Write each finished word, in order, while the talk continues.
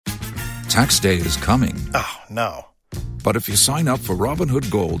Tax day is coming. Oh, no. But if you sign up for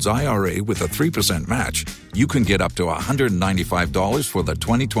Robinhood Gold's IRA with a 3% match, you can get up to $195 for the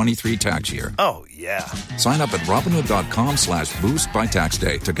 2023 tax year. Oh, yeah. Sign up at Robinhood.com/boost by tax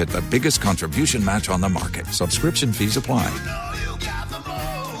day to get the biggest contribution match on the market. Subscription fees apply.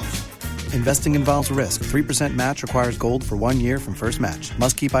 Investing involves risk. 3% match requires gold for 1 year from first match.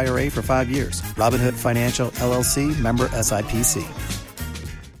 Must keep IRA for 5 years. Robinhood Financial, LLC, member SIPC.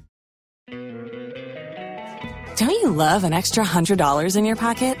 Don't you love an extra $100 in your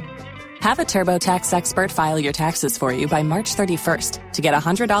pocket? Have a TurboTax expert file your taxes for you by March 31st to get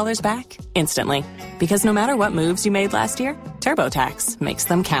 $100 back instantly. Because no matter what moves you made last year, TurboTax makes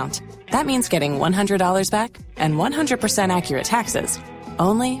them count. That means getting $100 back and 100% accurate taxes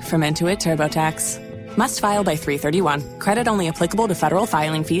only from Intuit TurboTax. Must file by 3/31. Credit only applicable to federal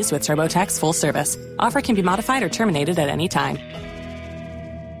filing fees with TurboTax full service. Offer can be modified or terminated at any time.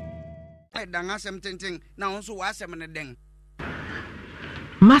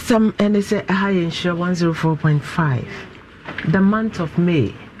 Masam NSA high insure 104.5. The month of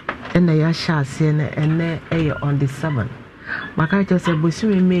May, and the Yasha Siena and on the 7th. Makaja said,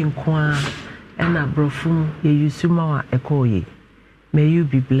 Busumi main kwa and a brofum ye yusuma ekoye. May you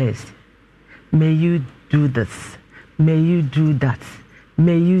be blessed. May you do this. May you do that.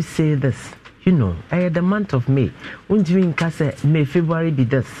 May you say this. You know, the month of May. Undoing Kase, may February be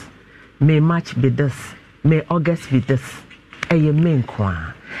this. May March be this. May August be this. Main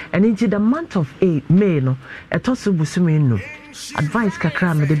kwa. And into the month of May, no, a tosu busumi no. Advice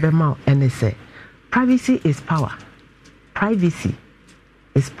kakra me de bema and they say, privacy is power. Privacy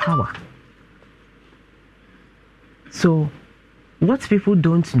is power. So, what people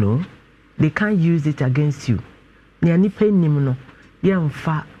don't know, they can't use it against you. Ni ani pe nim no,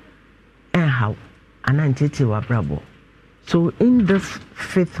 yemfa enhaw anantete wa brabo. So in this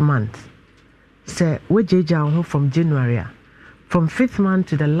 5th month, say we jeja ho from January, from 5th month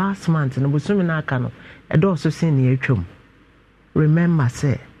to the last month, na busumi na aka no, edo so sin ni atwam. Remember,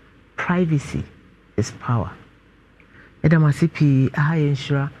 say privacy is power. Edamasipi high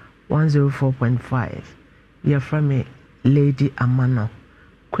insure 104.5. You're from me, Lady Amano,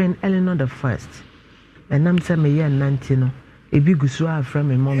 Queen Eleanor the First. And I'm saying, me 90 no, a big gusua from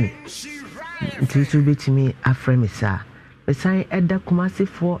me, mommy. Until to be to me, a friend, sir. Beside Edda Kumasi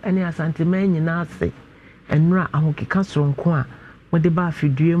for any asante man in our say, and Ra Ahoki Castle on Qua, when the bath you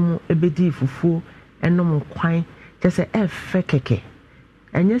dream, a bedi fufu, and no more quine, just a F fekeke.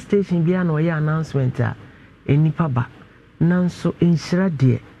 And your station be an oya announcement, in Nipaba, none so insure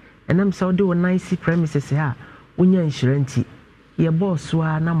dear. And I'm so do a nice premises here. Unya insurance, your boss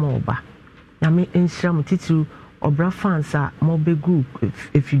wa na moba. Yami inshram titu Obra fansa mobe group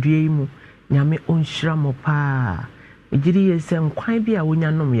if you dream, Yami unshram pa. Ejiri yese nkwan bi a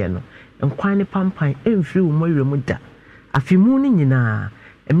wonya nom ye no, nkwan ne pampan emfiri wo moyre mu da. Afimu ni nyina,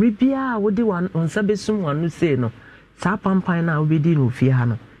 emre bia wode wan onsa besum wanu sei no, sa pampan na obedi no fie ha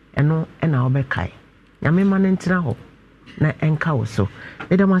no, eno na obekai. Yami manentra ho na enka wo so.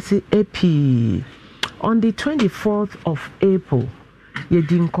 Edamase AP on the 24th of April,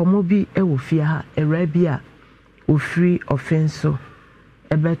 yedi nkomo bi ewo fie ha erabia ofri offenso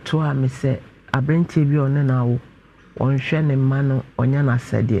ebeto a me se abrente bi one na wo onhwe ne mano onya na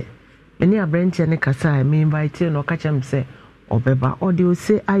sede eni abrente ne kasa me invite no ka chem se obeba odi o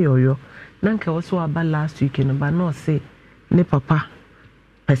se ayoyo na nke wo so aba last week no ba no se ne papa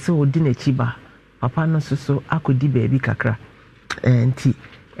pese odi na chiba papa no so akodi baby kakra enti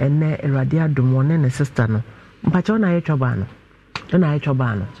ene erade adom one ne sister no mpacho na yetwoba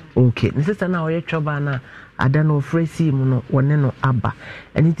no okay ne sister na oyetwoba na ada no fresi mu no one no aba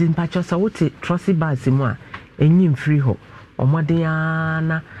eni tin mpacho so wote trusty bus mu a enyim free ho omoden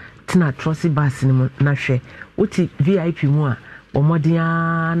ana tina trusty bus ni mu na hwe wote VIP mu a omoden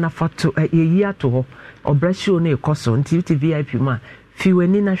ana foto yeyi ato ho obrasio na ekoso nti wote VIP mu a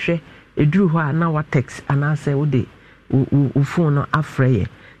fiweni na hwe eduru ho a na wa text anase wode u phone no afreye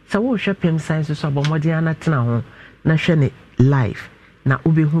sa wo hwe pem science so omoden ana tina ho na hwe ne live na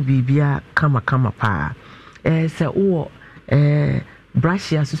obehu bibia kama pa se wo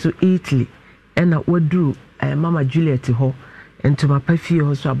brush ya so Italy ena waduru mama Juliet ho entoma pafie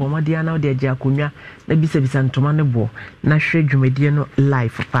ho so abomade na de agya akonwa na bisa ntoma ne bo na hwe dwumadie no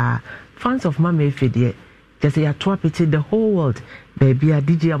live pa fans of mama efedie just ya to apete the whole world baby a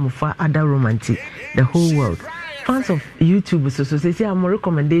DJ amofa ada romantic the whole world fans of YouTube so say am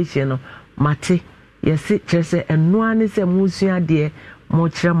recommendation no mate yes chese eno ane se musua de mo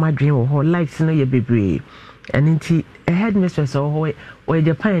kira madwen wo ho likes no ye bebre and a headmistress or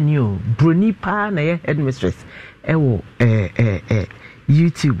Japan new bruni pa na headmistress ewo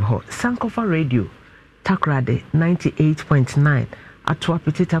YouTube ho Sankofa Radio Takrade 98.9 Atwa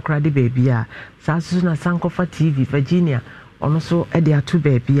Pete Takrade baby a sasu na Sankofa TV Virginia ono so e de ato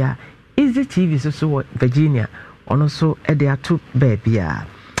baby a Easy TV so Virginia ono so e de ato baby a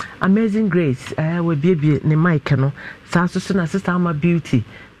Amazing Grace we baby ne mic no sasu na Sister Ama Beauty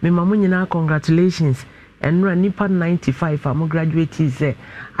me mamu nyina congratulations enra nipa 95 am graduate is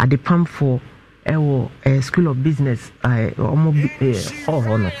at the pump for School of Business no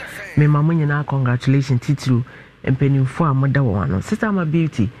me mamu nyina congratulations titulu empenimfo amoda wo no Sister Ama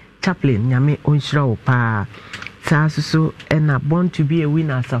Beauty chaplain nyame onhyira wo pa so na born to be a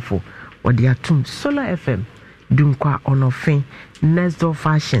winner asafo odi atum Solar FM dunkwa onofin next door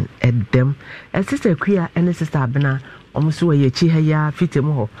fashion edem sister Kuya and Sister Abena omso we yechi ha ya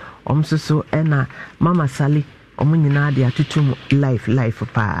fitem ho omso so na Mama Sally omo nyina de atutum life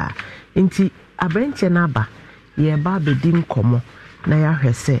pa nti abrenche na aba ye ba bedim komo na ya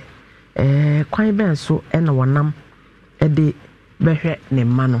hwese kwan ben so na wonam de behwe ne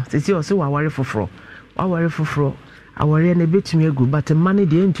ma no sisi o se waware foforo aware na betumi egu but money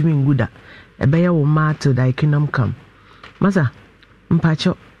de ntumi nguda ebe ya wo ma to the kingdom come masa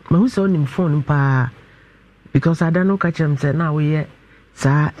mpacho mahu so nim phone pa because I don't know catch them say now we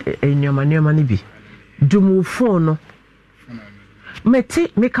sa enyoma ne bi dum phone no me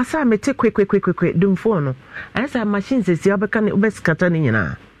kasa kwe dum phone no asa machine sesi obeka ne obeskata ne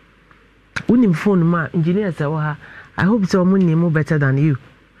nyina unim phone ma engineer say wa I hope someone name better than you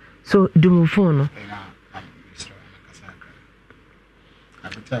so dum phone no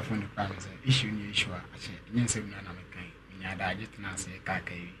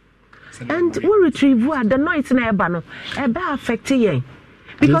and we retrieve the noise na eba no eba affect yen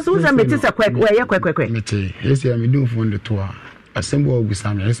because who's a metis a quick where mete yes ya me do phone the tour assemble will be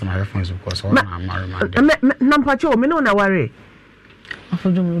some yes my phones because all na nampacho me no na worry so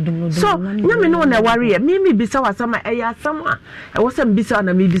nyame no na worry me bisa wasama eya asama e wasam bisa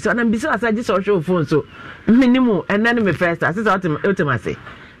na me bisa na bisa asa ji so show phone so minimum and then me first as ultimately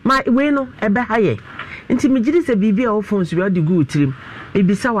my we no ebe haye nti me gidi se bibi a phone so be good trim e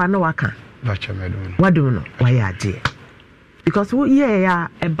bisa wa na waka bacha me do wadum no wa ya ade because wo ye ya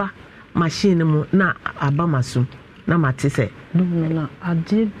eba machine mu na aba masum na mate se no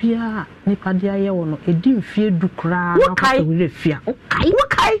ade bia nipa dia ye wo no edi mfie dukra na ko we fia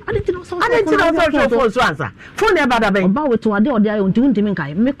okay ade ti no so phone so answer phone e bada ben oba weto ade ode ayo ntimi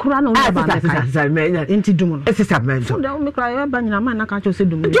nkai me kura na o ba na kai enti dum no esi so da me kura ye ba nyina ma na ka cho se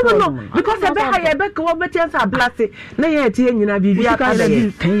dum no because e be ha ye be ko be ten sa blase na ye tie nyina bibia ka da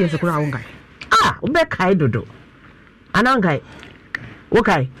kan ye se kura wo nkai o be kai dodo anangai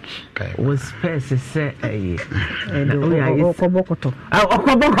okay was space say and okobokoto I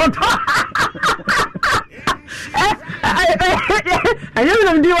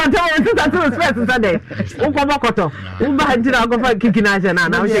don't know what I want to space today okobokoto uba njira go fa kikina na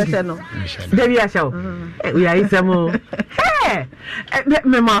na debi a show we are isemo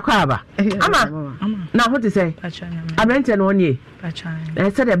me makaba ama na what to say abente no onye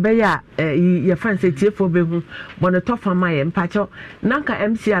said a beya your friend say tie for behu but the top for my empacho nanka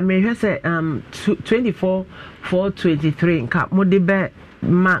MC a me hwe say 24/4/23 nka mode be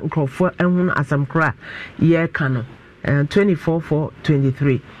ma nkrofo ehun asamkra ye ka no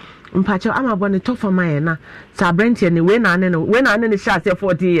 24/4/23 mpacho ama bo ne top for my na sa brent ne we na ne sha say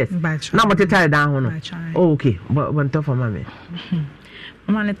 40 years na mo tetare dan ho no okay but top for my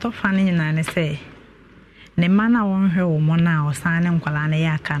mama ne top for ne na ne say ne mana won hwe wo mo na o san ne nkwala ne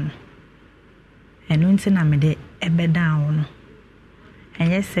ya aka no enu nti na me de ebeda wo no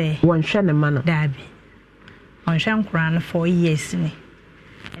enye se won hwe ne mana dabi on hwe nkura no 4 years ni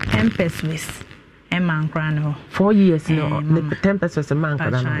 10 pesos e man nkura no 4 years no 10 pesos man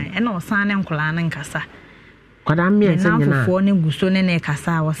nkura no e no san ne nkwala ne nkasa kwada me ense nyina na fofo ne guso ne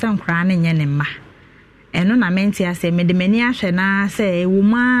kasa wo se nkura ne nye ne ma eno na menti ase me de mani ahwe na se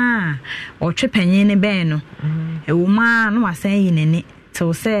ewuma otwe panyin ne ben no ewuma no wasan yi nani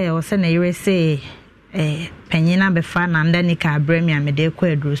to se o se na yire se panyin na befa na ndani ka abrami amede ko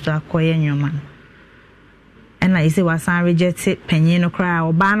edru so akoye nyoma ena ise wasan reject panyin no kra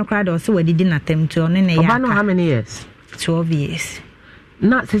oba no kra de o se wadidi na temto ne ne ya oba no how many years 12 years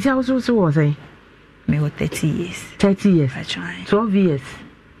na se ja so was say me 30 years 12 years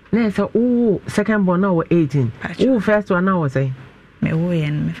na so second born now 18 first one now was say me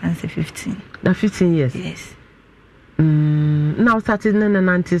me fancy 15 na 15 years yes now started in the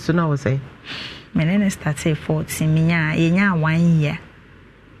 90s so now was say me then started 14 me nya 1 year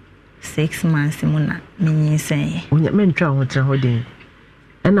 6 months mu na me nyin say onya me ntwa ho tra ho den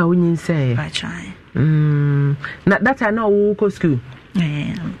e na wonyin say pa try na that I know wo go school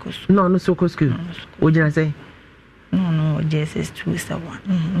No so ko school o jina say no JSS 2 is the one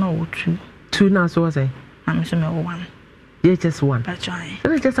no 2 now so say I'm so me 1 JSS 1 that's right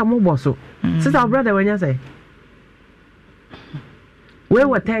just a more so since our brother when you say we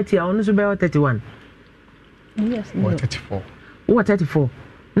were 30 on so be 31 yes or 34 what 34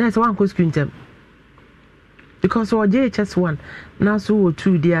 next one ko school intem because our JHS 1 now so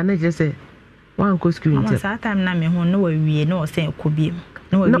 2 there na just say one ko school intem that time na me ho no we no say ko bi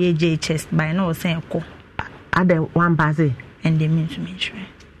no we JHS by no say ko ada one pass and they mean to me sure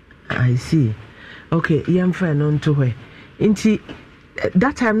I see okay yam friend no to where inti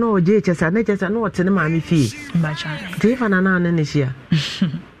that time no JHS na just no what na mami fie bacha dey fa na na shia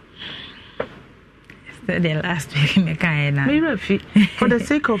the last week me kai na me refi for the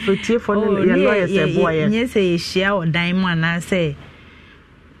sake of it for your lawyer say boy yes say shia o dan mu na say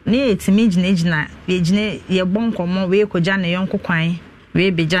ni etimi ginagina ye bon komo we ko ja ne yonko kwan we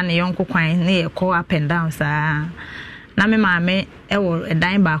be ja ne yonko kwan ne ye ko up and down sa na me maame e wo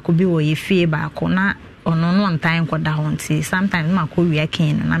dan ba ko bi wo ye fie ba ko na ono no ntan ko da ho nti sometimes ma ko wi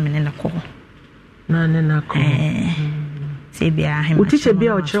akin na me ne ko na ne na ko se bia he o teacher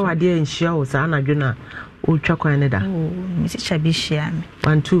bia o kire wade enhia wo sa na dwena o twa kwan ne da mi teacher bi hia me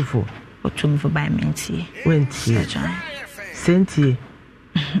 1 2 4 o tum for by menti wenti senti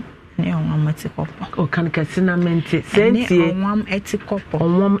ne onwam etikopo o kan ka sinamenti senti onwam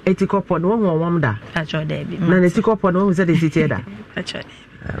etikopo no onwam da acho da bi na etikopo no se de titi da acho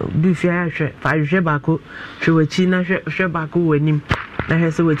du fia hwe fa hwe ba ko hwe wachi na hwe ba ko wanim na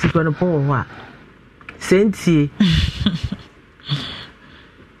hwe se wachi ko no po ho a senti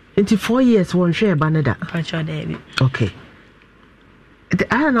into 4 years one share banada acho da bi okay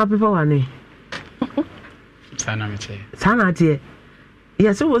I don't know people one sana tie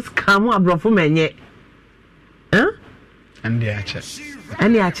yes it was come abrofo menye and the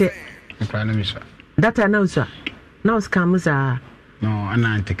ache that I know sir now scams are no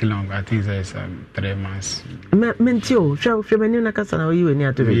and take long I think there's 3 months mentio show menu na kasa na you ni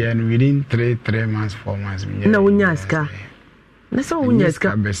ato yeah within 3 months 4 months na unyaska na so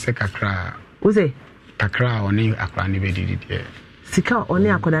unyaska be se kakra uze kakra oni akra ni be didi de sika oni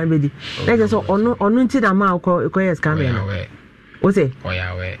akoda be di na je so ono nti na ma ko yes camera uze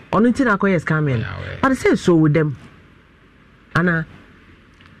oya we ono nti na ko yes camera but say so with them ana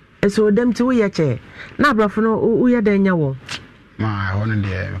so them to we che na brofo no we ya dan nya wo ma hono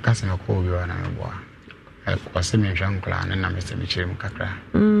de kase me ko bi wana me boa e ko se me hwan kla na me se me chirim kakra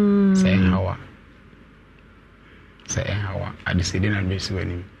say hawa adisede na be si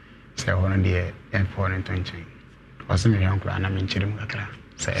wani say hono de en phone en tonchen ko se me hwan kla na me chirim kakra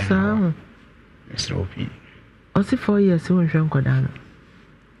say hawa Mr. OP o si 4 years won hwan koda no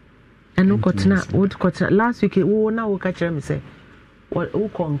eno kotna would kotna last week wo na wo ka kire me say wo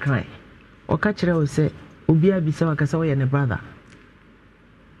konkran o ka kire wo say obi abisa wa kasa wo ye ne brother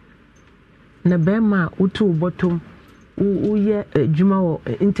na bema utu bottom uye juma wo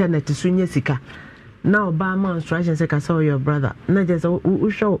internet so nya sika na oba ma instruction say kasa your brother na just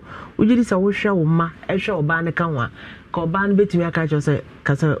u show u jiri sa wo show ma e show oba ne kanwa ka oba ne betimi aka cho say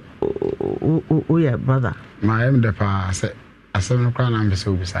kasa o your brother ma em de pa say asem no kwa na mbese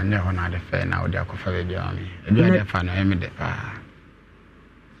obi sa nya ho na de fe na odi akofa be dia ami e bia de fa no em de pa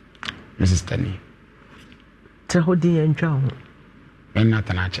Mrs. Tani te hodi entwa ho na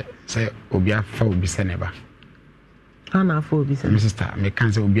tanache say obi afa obi se ne ba ana afa obi se Mr. me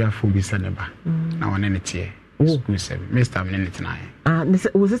kan say obi afa obi se ne ba na wona ne tie school se Mr. me ne tinaye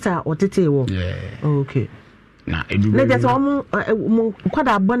was it a otete wo yeah okay na edu na just omo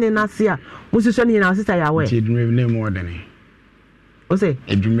kwada bone na se a mususo ne na sister ya we edu me ne more than o say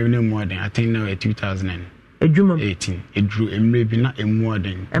edu me ne more than I think now 2018 edu emre bi na more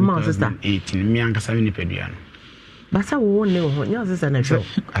than 2018 me ankasa me ne pedua no basa wo ne ho nya sister na hwe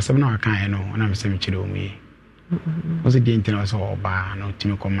asem na kan no na me se me kire o mu yi o se di internet so oba no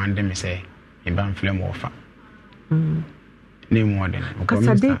timi command me say e ban flem ofa ne more than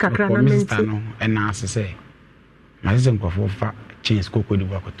kasa den kakra na menti no e na ase say ma se nkofo fa chance koko di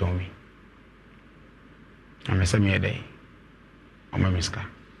bwa ko tomi na me se me dey o ma miska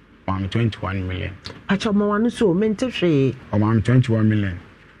 21 million acho ma wanu so menti hwe o ma 21 million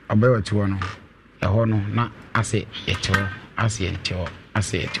abayo ti wono e ho no na ase etiro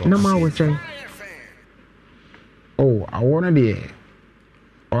na ma wo say oh I wanna dey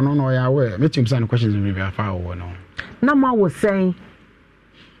ono no ya we me chim san questions we be afa wo no na ma wo say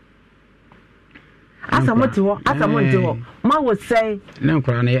asamote ho ma wo say na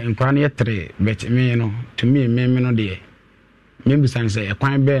nkwa na ye 3 but me no to me no dey me bi san say e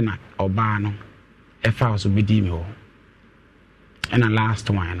kwan be na oba no e fa so be di me ho and a last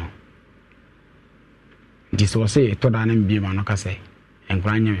one no this was say to da na bi ma no ka say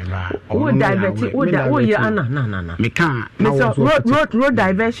enkwanya me ba wo divert wo ya na me kan road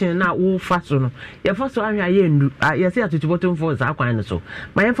diversion na wo fa so no ye fa so ahwa ye ndu ye say atutubotom for za kwan no so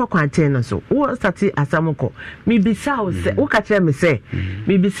ma ye fa kwanten no so wo start asamko me bi sao say wo ka kire me say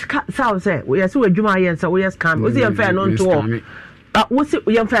me bi sao say wo ye say wadwuma ye nsa wo ye scam wo say ye fa no nto wo say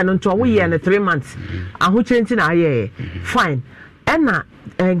ye fa no nto wo ye na 3 months aho chenti na aye fine ena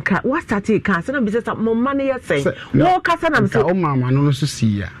enka what started ka say na bi say mo mane ye say wo ka say na me say o mama no so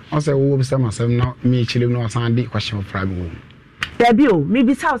si ya o say wo bi say masem na me chile no asan di kwashe fra bi wo debi o me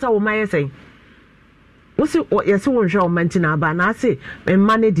bi say wo ma ye say wo say ye say wo hwe o menti na ba na say me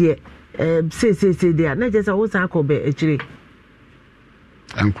mane de say de na je say wo san ko be echire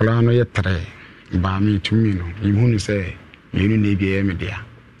enkola no ye tre ba me tumi no ihu ni say me nu na bi ye me dia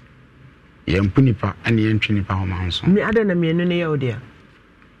ye mpunipa ani ye ntwinipa ho manso me ada na me nu ne ye o dia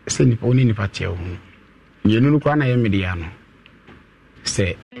say nipa oni nipa tie ho ye nu kwa na ye me dia no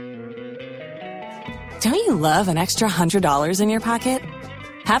say Don't you love an extra $100 in your pocket?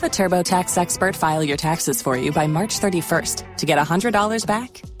 Have a TurboTax expert file your taxes for you by March 31st to get $100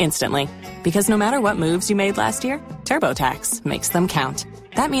 back instantly. Because no matter what moves you made last year, TurboTax makes them count.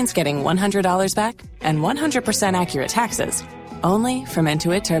 That means getting $100 back and 100% accurate taxes only from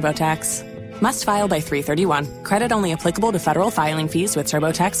Intuit TurboTax. Must file by 3/31. Credit only applicable to federal filing fees with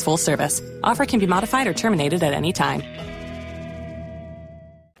TurboTax full service. Offer can be modified or terminated at any time.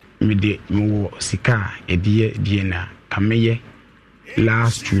 Me mo sika edie na kameye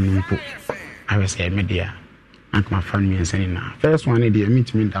last June I was say media and my family and saying na first one dey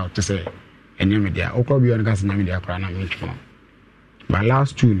meet me doubt to say enye media okọ bi on gas na media kra na meet mo but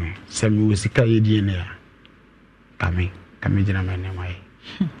last June say me sika edie na kame jina me na mai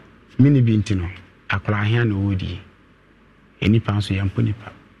mini bi ntino akra ahia na wodi enipa so yampo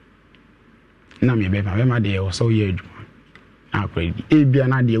nipa na me be ma de o so ye adwuma akra di e bia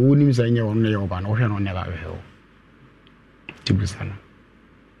na de wonim say nye won na ye oba na wo hwe no ne ba we o tibusana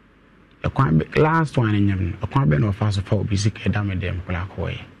ekwan last one nyam ekwan be no fa so fa obi sika da me dem kula ko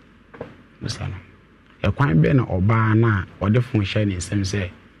ye busana ekwan be na oba na ode fun hye ne nsem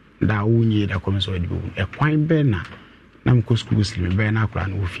se da wunye da kom so odi bu ekwan be na mko school slim be na akura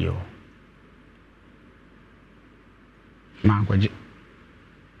na ofie o ma kwaje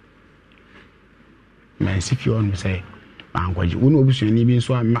ma sifi on say ma kwaje wonu obusuani bi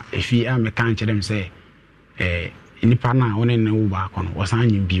so ama efi a me kan kire me say nipa na one ne wo ba kono wasan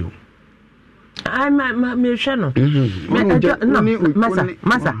yin bio me hwe no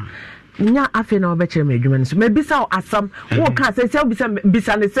masa nya afi na obekere me adwuma nso me bisa asam wo ka say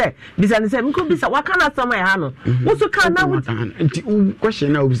bisa ne say mko bisa waka na asam ya no wo so ka na wo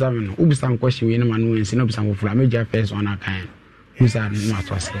question na obisa me no obisa question we na ma no ensi na obisa wo fura meja first one akan bisa no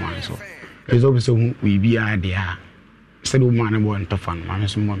ato ase wan so ezo obisa hu we bia de ha se do ma na bo ntofan ma me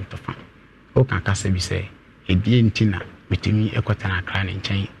so mo ntofan o ka ka se bi say edie ntina metimi ekota na kra ne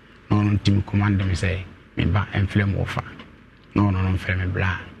nchen no no ntimi command me say me ba enflem wo fa no mfrem me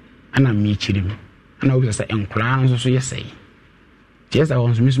bla ana mi chirim ana obi say enkura nso so yesai tiesa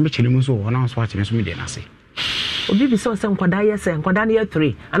won so mi so chirim so wona so ati mi so mi de na say obi bi so nkwada yesai nkwada na ye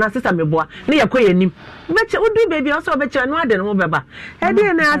 3 ana sister me boa na ye koye nim beche odu baby also beche no ade no beba e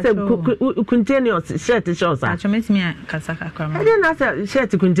de na ase continuous shirt shorts a chometimi kasaka kwama e de na ase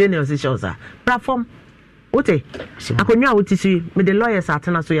shirt continuous shorts a platform Ote, akonya wotisi me the lawyers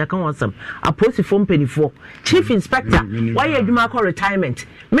atena so yakan wasam aposi form penifo chief inspector why adwuma call retirement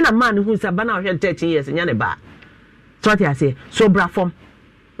me na man who say bana 13 years nya ne ba so what you say so bra form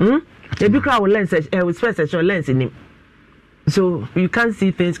e bi kra wo lens with special lens in him so you can't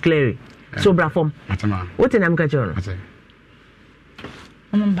see things clearly so bra form atama what na mka choro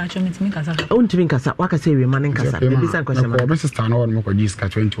mba chometimi kasaka ontimi kasa waka say we man nkasa be bisa kwasha ma ko sister na won mo ko diska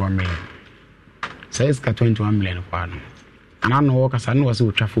 21 million says ka 21 million kwa no ana no work asa no was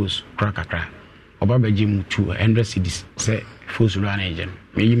utwa force krakakra oba beji mu 200 cedis say force ru ana eje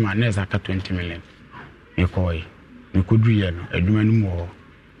me yi ma na ka 20 million me koy me kodru ye no adwuma no mu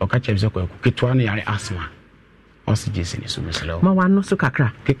o ka chebe ko ketwa no yare asma oxygen ni so meselo ma wa no so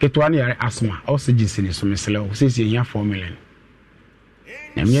kakra ketwa no yare asma oxygen ni so meselo say say ya 4 million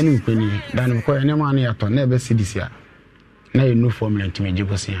na me no kwani dan ko ene ma no ya to na be cedis ya na you know 4 million to me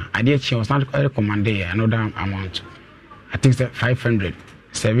jibosia ade chi was not recommend another amount I think 500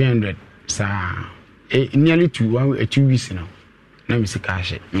 700 sa nearly 2 weeks now na me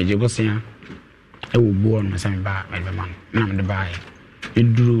sikaje me jibosia e wo bo on me say ba me be man na me de ba e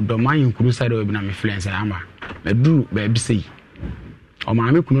duru do man kuru side we be na me influence ama me duru ba bi sei o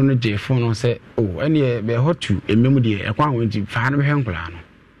ma me kunu no je phone no say oh ene be hotu ememu de e kwa won fa no be hwenkula no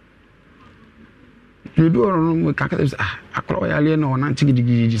you do no ka ka akro ya le no na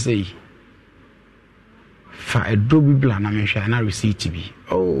tigidigi say fa edo bibla na me hwa na receipt bi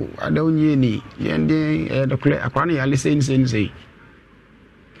oh ada onye ni yende the kule akwa na ya le say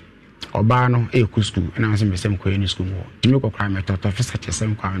Obra no ku school na so me sem ko ni school mo timi ko kwa me toto officer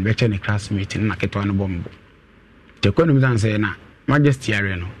chesem kwa me be che ne classmate na keto no bombo te ko no dan say na majesty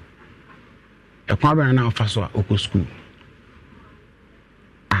area no e kwa be na ofa so oku school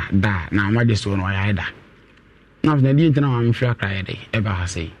da na majesty no ya da na na di ntina ma me fira kra de e ba ha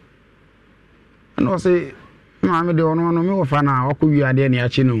say no say ma me de ono no me ofa na oku wi ade na ya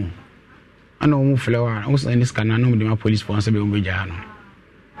chi no ana o mu flewa o say ni scanner no me de ma police sponsor be o be ja no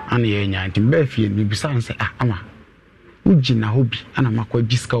ana ye nya nti be fie ni bisa nse ama ugina hobi ana makwa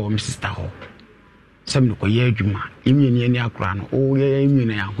diska wo me sister ho sem no koye adwuma imi ni ani akura no o ye imi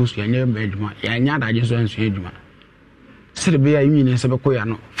na yakosu ya nya be adwuma ya nya daje so anso adwuma sire be ya imi ne se be koya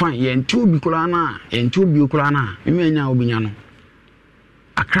no fan ye nti obi kura na ye nti obi kura na imi nya obi nya no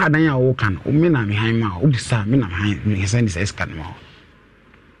akra dan ya wo kan o me na me han ma o bisa me na han me se ni se scan ma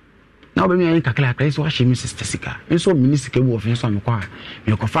na obi me yan kakla kakla so ahye mi sister sika enso mini sika bu ofin so me kwa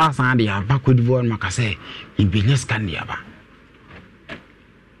me ko fa san de ya ba ko divo ma ka se in business kan dia ba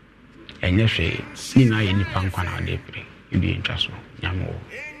enye hwe ni na ye ni pankwa na de pre ibi ntwaso nyamo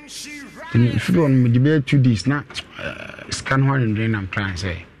if you want me debate to this na scan one and I'm trying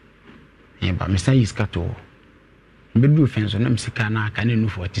say yeah but me say is kato be do fence na me sika na ka na nu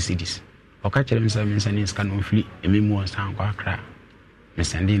 40 cedis o ka kire me say scan on free e me mu san kwa kra me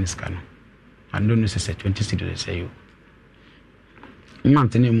sending scan I don't know say 20 cedis say you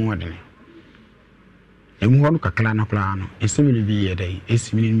mantene mu wadene emu hono kakla na kla no esemini bi ye dai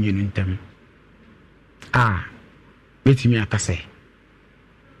esemini mienu ntam betimi akase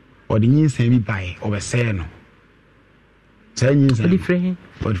odi nyinsan bi bai obese no say nyinsan different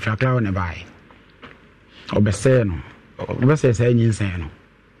odi fakla wona bai obese no obese say nyinsan no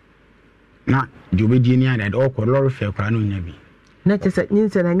na di obedi ni ada o ko lori fe kra no nya bi na tese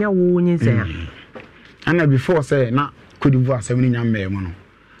nyinsan anya wo nyinsan ana before say na kodivu asem ni nya mmemu no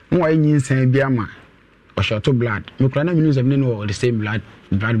mo ay nyinsan bi ama o short blood me kra na me news no the same blood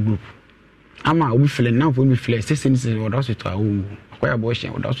group ama obi fele na for me fele say o da hospital o akwaya bo hye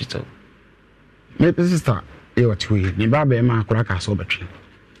o da hospital me sister e o twi ni ba ba ma akura ka so betwe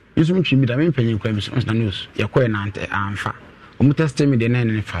yusu mi twi mi da me panyin kwa mi so na news ye kwa na ante amfa o mu test me de na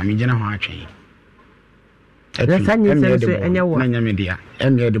ne fa mi gina ho atwen na sanyi se so enya wo na nya me dia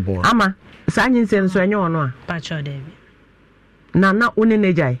enya de bo ama sanyi se so enya wo no a pa cho de na one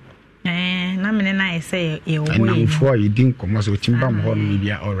ne jai na me na ese ye wo na mfo yi din komo so timba mo ho no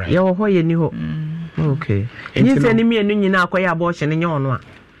bia all right ye wo ho ye ni ho okay nyi se ni mienu nyina akoya abortion nya wo no a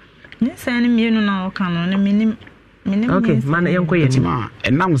nyi se ni mienu na o kan no ne minim okay man ye nko ye ni ma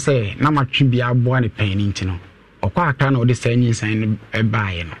enam se na matwe bia abo ne pan ni ntino okwa aka na o de se nyi san e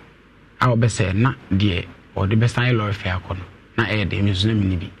baaye no a obe se na de o de be san lo fe akono na e de mi zuna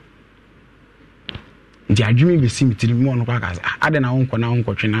mi bi ndi adwumi be simitiri mo no kwa kaza ade na wonko na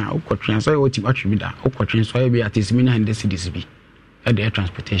wonko twena ukotwen so e oti atwe bi da ukotwen so e bi atisimi na 100 cedis bi e de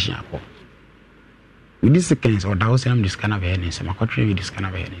transportation akọ with this seconds or that am this kind of awareness makotwen with this kind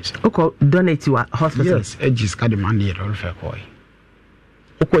of awareness uko donate to hospital yes e just ka demand here all fair boy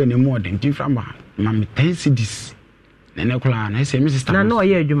uko ene mo de ntin framba ma me 10 cedis na ne kula na say Mrs. na no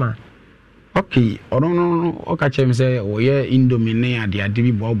ye adwuma okay no o ka chem say o ye indomine ade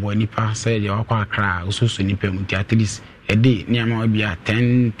bi bobo nipa say je wakwa akra osusu nipa mu ti at least a day ni ama bi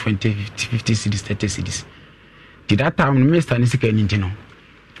 10 20 50 cedis 30 cedis ti that time no minister ni sika ni ntino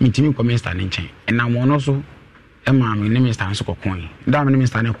mitimi ko minister ni nchen na mo no so e ma me ni minister so kokon da me ni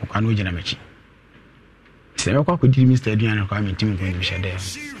minister ni kokon no gina mechi se me kwa ko di minister aduan ko mitimi ko bi shede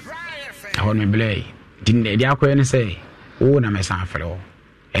ahon me blay din de akwa ni say o na me san afre o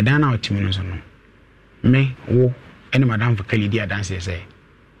edana otimi no so no me wo ene madam for kali dia dance say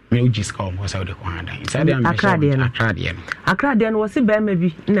me ujis ka o so de ko handa inside am akrade no wo se ba ma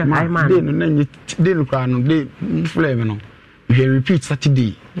bi na high man de no na de no kwa no de flame no we repeat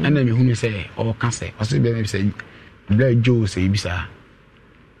Saturday and then me hunu say o ka say o se be me say blood joe say bisa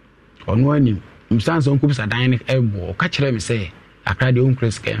onu ani msanso onko bisa dan ebo o ka kire me say akrade on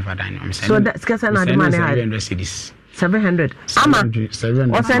crazy can for dan me say so that skasa na de man 700 cedis 700 ama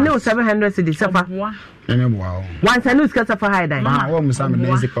o say no 700 cedis safa me boa once I know skasa for high dan ma wo musa me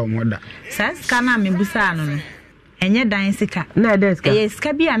dan sika mo da sa ska na me busa no enye dan sika na desk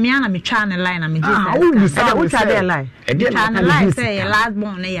sika bi a me ana me twa ne line na me je sika wo twa de line twa ne line say your last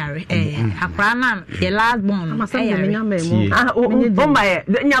born na yare akra na your last born yare o ma ye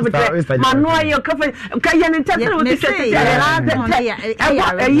nya betre ma no ayo ka ye ne tete wo tete your last born na yare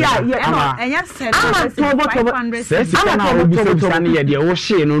enya said ama sika na wo bisa ne ye de wo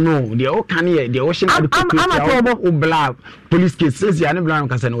hye no de wo kan ye de wo hye na de ko o bla police case says ya ne bla no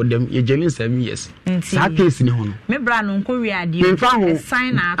kasa no dem ye jailing 7 years sa case ni ho no me bra no nko wi ade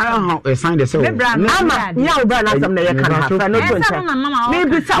sign na a sign the so me bra no ama nya wo bra na sam na ye kan ha fa no to nche me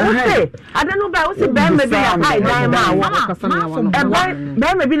bi sa wo say ade no ba wo say be me bi ya high dan ma wo be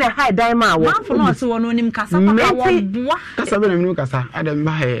me bi na high dan ma wo man for no so wono nim kasa papa wo boa kasa be nim kasa ade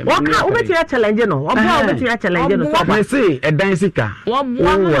mba he wo ka wo beti ya challenge no wo bra wo beti ya challenge no so ba say e dan sika wo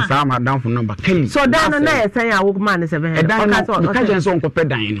sa ma dan for number ken so dan no na ye san ya wo man 700 ka jen so nkope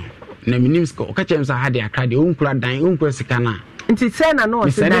dan no na minim ska o ka chen so hade aka de onkura dan onkura sika na nti say na no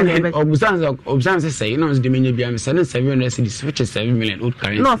say dan be obusan say no de menye bia me say 700 cedis which is 7 million old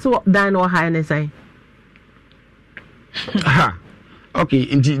currency no so dan no high na say okay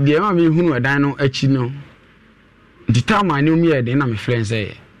nti de ma me hunu dan no achi no nti tama ne umi e de na me friend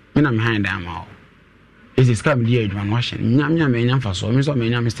say me na me hand dan ma o is scam de adwan washing nyam me nyam fa so me so me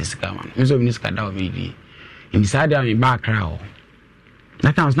nyam Mr. Scam me so me ska da o me di in side am back crowd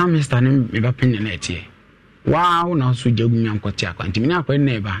that was not Mr. me ba pin na etie wow na so jagu nyam kwoti akwanti me na akwa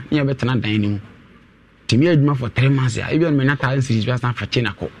na eba nya betena dan ni mu timi adwuma for 3 months ya even me na ta series just na fa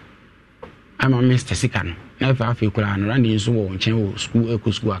china ko I'm a Mr. Sikano na fa fa kula no randi nso wo nchen wo school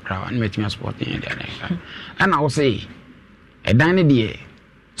eco school akra na metimi sport ni dia na and I will say e dan ne de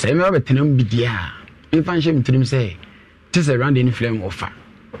say me betena mu bidia infan she mtrim say this a randi ni flame offer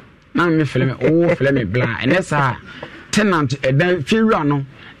na me flame o flame blanc and esa tenant e dan fiura no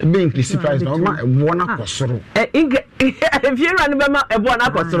be increase price no ma e bo na kosoro fiura no be ma e bo na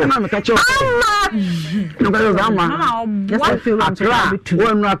kosoro na me ka che no ka yo ama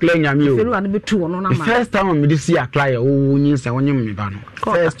wonu akla nyame o fiura no be tu no na ma first time me see akla ya o nyin se wonye me ba no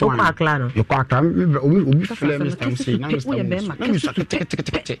first time akla no yo akla obi flame Mr. say na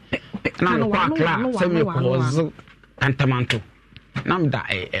Mr. na no akla se me ko antamanto nam da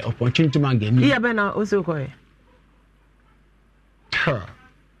opportunity man gani iya be na oso ko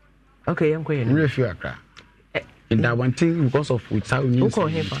okay yanko yen we feel akra in that one thing because of without news ko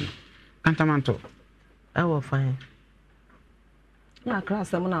he fa kantamanto I will fine ya akra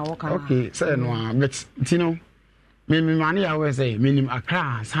sam na wo kan okay say no but you know me mani ya we say minim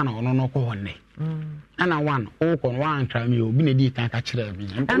akra sana ono no ko honne ana one o kon one kra me obi na di kan ka kire bi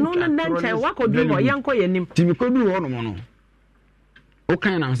eno no nche wakodu mo yanko yenim timi kodu ho no mo no o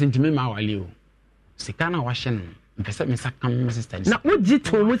kan na se ntimi ma wale o sika na wa hye no mpese me sakam me sister na wogi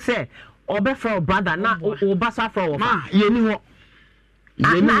to mu se obe from brother na o basa from ma yeni ho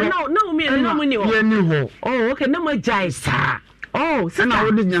na umi no mu ni ho yeni ho oh okay na mo jai sa oh sika na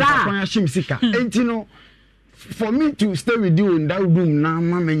wo di nyasa kwa hye sika enti no for me to stay with you in that room na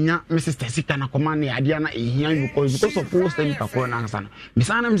mamenya my sister sika na command ya dia na ehia because of post and kakọ na nsa na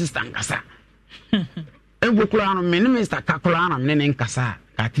bisana my sister nkasa engokula no me ne Mr. Kakula na me ne nkasa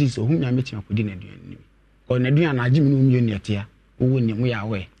ka tris ohun nya mechi akodi na aduan ni ko na aduan na agimi no mu ni atia owo ni mu ya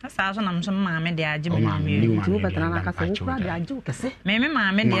we asa so na mso maame de agimi no mu tu betana na kasa wo kura de aju kese me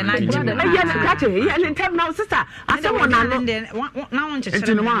maame de na agimi na ya ka che ya le time now sister asa mo na no na won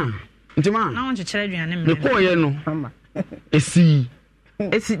chechere ntima na won chechere aduan me ko ye no esi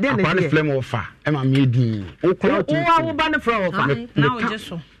den na flame offer e ma me edin o kura tu wo ba ne flame offer na o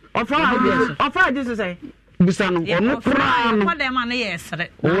jeso offer Jesus say busano ono kura no ko dem na yesre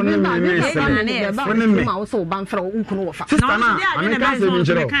oni me ma wo so ban fra unkunu wo fa sister na ameka se mi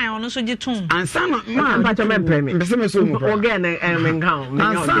chero kan ono so gitum ansana ma mpacho me premi mbese me so mu o ge na menkan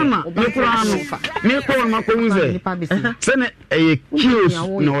ansana me kura no me ko ma ko unze se ne kios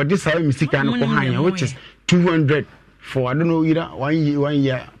na odi sa misika no ko hanya which is 200 for I don't know either 1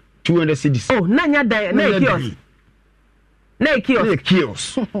 year 200 cedis oh na nya dai na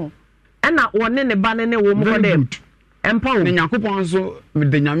kios ana wonne ne ba ne wo mu ko dem empa wo ne yakopon so me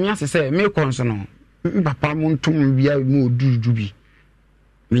de nyame asese me kon so no papa mo ntom bia mo odudu bi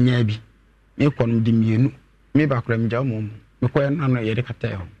me nya bi me kon de mienu me ba kra me ja mo me ko na no ye de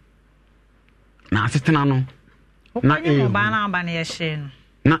kata ho na asetena no na e ba na ye hye no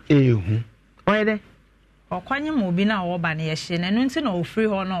na ehu oye de okwanye mo bi na wo ba na ye hye na no nti na ofiri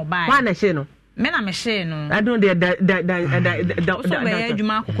ho na oba wa na hye no me na me share no I don't the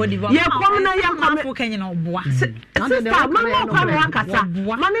adwuma akoko di ya kom na ya kom afọ kenye na oboa sister mama kwa me akasa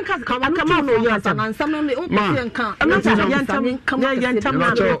mama kama no ya ta na nsam na me o pese nka ya ntam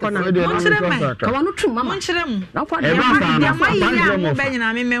na ko na kawa no trum mama nkyere mu na kwa ya ma yi ya mo be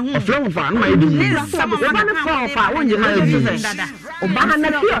nyina me hu aflem fa na mai di sama ba na fa wonje na dada oba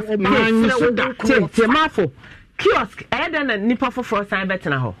na kiosk te mafo kiosk eden na nipa foforo san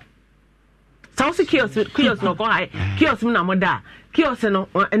betena ho Sausi kiosk no ko hai kiosk mu na moda kiosk no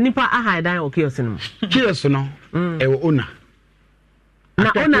nipa ahai dan o kiosk no kiosk no e owner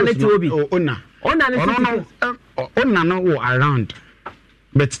na owner let obi owner no wo around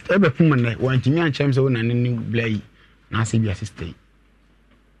but ebe fuma ne wantimi anchem se owner ni blai na se bi assistant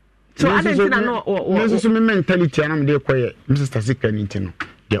so adentina no so me mentality na me de koye Mr. Security no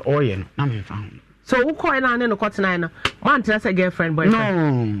the oil no na me fa ho so who call na ne no kotena na man tell say girlfriend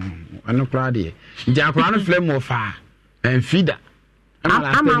boyfriend no ano kra de ja kra no flame of fa and feeder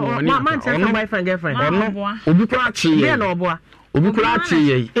man tell say boyfriend girlfriend ono obi kra chi ye na oboa obi kra chi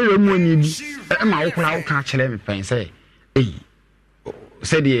ye e mu ani bi e ma wo kra wo ka kire me pen say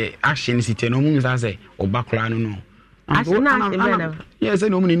said the action city no mu sa say oba kra no no yes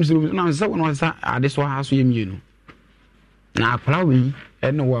no mu ni nsu na say wono sa ade so ha so ye mienu na kra we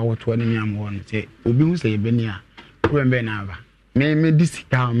e no wa woto ani am wo no say obi hu say be ni a remember na aba me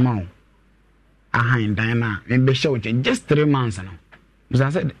disika ma ahan dan na me be show just 3 months no so I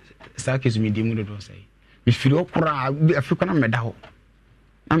said sakes me di mu do say me firi okra afiko na meda ho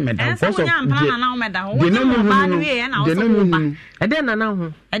na meda so so na na meda ho wo no ba ni we na wo so ba e de na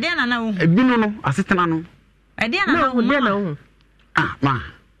na hu ebi no asetena no e de na na hu ma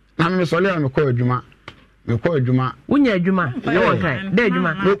na me so le me ko adwuma unya adwuma e wo kai de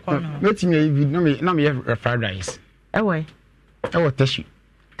adwuma wetin e bi na me fried rice ewe tashi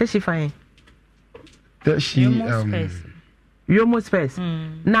fine tashi yomo space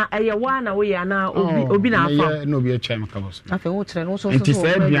na eye wa na we ya na obi na afa no bi a chama kabos afa wo kire no so nti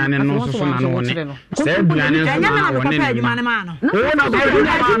se aduane no so na no ne se aduane no na wo ne adwuma ne ma no wo na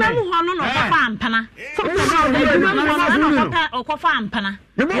adwuma mu ho no ko fa ampana so ko fa ampana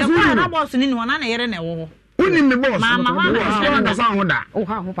ye kwa na boss ni no na na yere na wo unim me boss mama na sa ho da o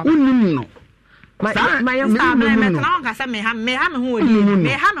ha ho papa unim no my star me tena on kasa me ha me ho odi me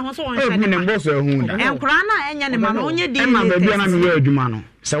ha me ho so on hwe ne ma boss ehun da enkura na enya ne ma no onye di ma ba bia na me we adwuma no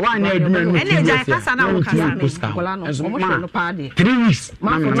se wa na adwuma no ene jai kasa na o kasa kola no o mo no pa de 3 weeks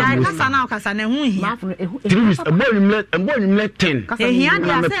ma jai kasa na o kasa na hu hi 3 weeks embonimle 10 ehia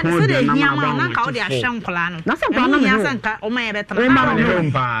dia se de ehia ma na ka o de ahwe nkola no na se kwa na me se nka o ma ye betena na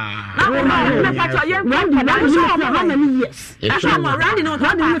na pa to ye na so how many years asha mo randi no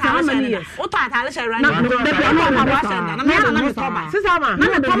how many years o ta ta le she randi na me na me toba sisa ma na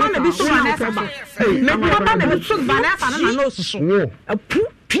me toba me bi so na toba me toba me bi so ba na fa na no susu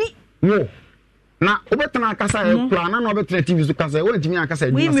wo na obetana akasa e kura na obetana TV so kasa e wantimi akasa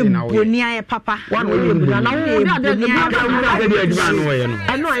e dwuma se na wo boni aye papa wa no ye boni na wo de adwuma no wo ye no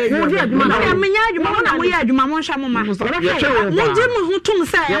eno ye adwuma na me nya adwuma na mo ye adwuma mo nhwa mo ma mo je mo hu tum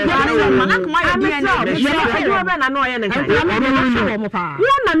se e ba na na kuma ye dia na adwuma be na no ye ne kan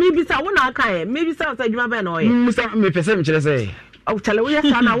wo na me bisa wo na aka ye me bisa se adwuma be na o ye me pese me kire se o chale wo ye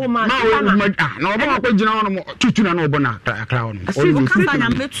sa na wo ma na oba ko gina wono tutu na no obo na akra wono o kasa nya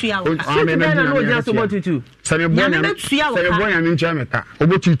metua wo na no ja so tutu sebe bonya me ntia meka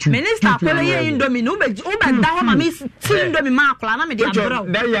obo tutu minister akwele ye indomie no be da ho ma me ti indomie ma akla na me de abra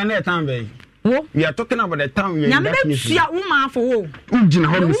da ya na time be wo we are talking about the town we nya me tua wo ma afo wo ugina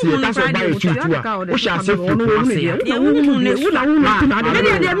ho me sie that's why buy tutu a wo sha se futu ase ya ye wo ne me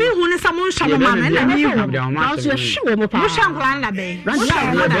de me hu ne samo nsha mo ma na me hu na so hwe wo mo pa mo sha nkla na be mo sha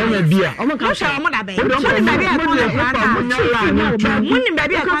mo da be bia o mo ka sha mo da be so ni baby e ko na mo ni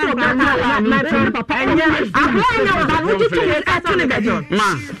baby e ko na papa enya akla nya o ba no tutu e to ne be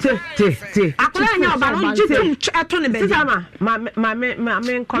ma te akla nya o ba no tutu e to ne be sisa ma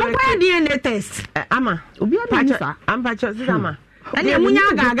me correct mo pa DNA test ama obi a ni sa amba cho sisa ma ene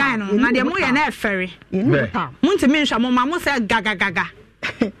munya gaga no na de mo ye na efere mo ntimi nhwa mo ma mo se gaga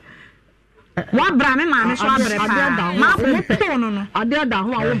wa bra me ma me so abre pa ma ko to no ade da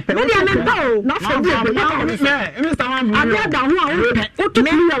ho a wo pe me dia me pa o na so bi e Mr. Man ade da ho a wo pe o to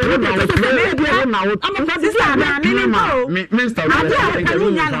mi ya wo me dia na wo ama fa sisa na me pa o Mr. ade a wo pe no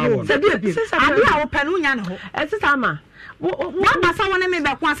nya no ho ade a wo pe no nya no ho sisa ma What was I want to make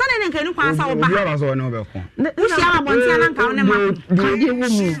back once? I didn't get one. I was on over. Who's your one and count them?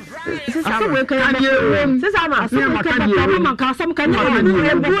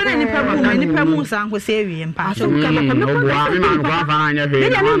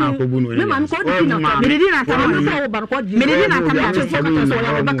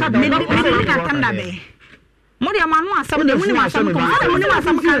 Modi amanu asam de muni asam ko ala muni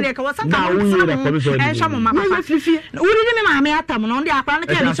asam kan le ka wasan ka e sha mo ma papa uri di me ma me atam no ndi akwa no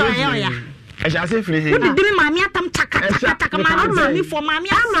ke ni so ye oya e sha se firi he uri di me ma me atam taka ma mi fo ma me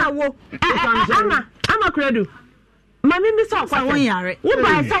asawo ama kredu mami bi so kwa won yare wo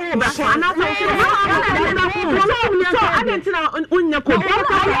ba sa wo ba ko ana so adentina unya ko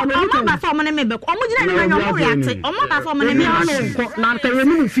ba so mo ne me be ko mo gina ni nyo mo yate o mo ba so mo ne me ko na ka we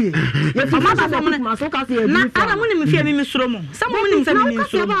mi fie ye fi ba so mo ne ma so ka se na ana mo ne me fie mi suro mo sa mo ne se mi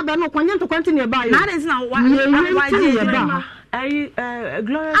suro na ba no kwanya to kwantini ba yo na adentina wa je ba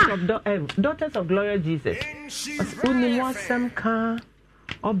Glorious of Daughters of Glorious Jesus. Uni mo sam ka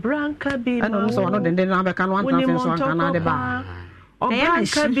Obranka bi ma so no den na be kan wan transfer so kan na de ba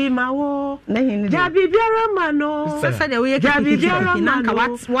Obranka bi ma wo jabi biara ma no jabi biara ma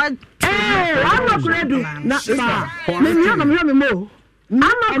no what I'm kredu na ba me mi mo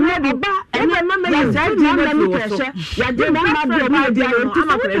ama kredu ba ene ma me ya sai di na mi pressure ya de ma do ma di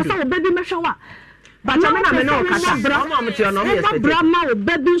ama kredu so be di me hwa but me na me no kata omo am ti ono me yesi bra ma o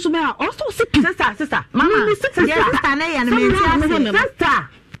be bi so me also sister mama sister na ya na me ti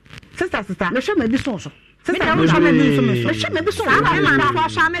sister me hwe me bi so sister me hwe me bi so me hwe me bi so ma na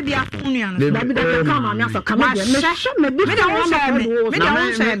sha me bia unu an so bi da ka ma me aso ka me hwe me bi so me da won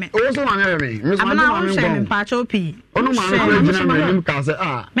share me o so ma me me so ma me share me pa cho pi onu ma me gina me ka se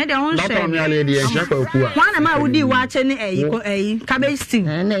me da won share me ale de hwe kwa ku a wana ma wudi wa che ni eyi cabbage stew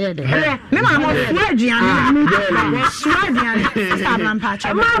na ye de me ma mo fu aduane fu aduane sister bran pa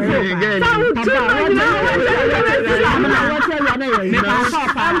cho ma fu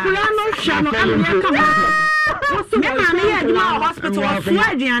me ma ye di ma hospital fu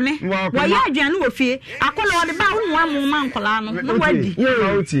aduane wa ye aduane wo fie akola wo de ba wo mu ma nkola no no wadi ye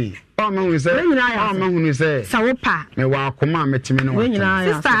oti o ma hunu se sawopa me wa akoma metimi no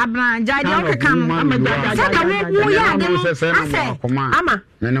sister abran jade o keka no se da wo ya de no ase ama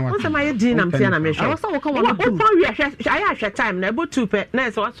wo se ma ye di na mtia na me hwe wo se wo ka wo wi ahwe time na ebo 2 pe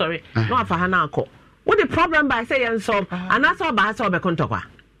na se wo sorry no afa ha na akọ what the problem by say yen so anasa oba ha se obekontokwa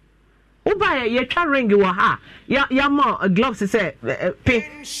Uba ye twa ring wo ha ya mo gloves say pay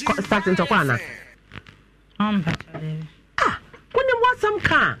starting to kwana woni mo sam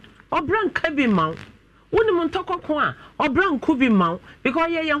ka obran ka bi ma woni mo ntokoko a obran ku bi ma because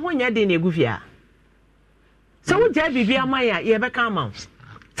ye honya de na egufia so wo ja bibia ma ya ye be ka ma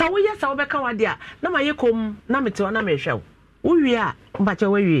so wo ye so be ka wade a na ma ye kom na mete na me hwe wo wi a mba cha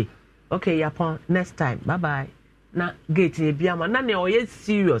wo wi okay yapon next time bye bye na gate e bia ma na ne o ye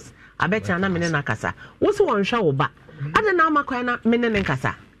serious abeta na mene na kasa wo so won hwa wo ba ade na amakwa na mene ne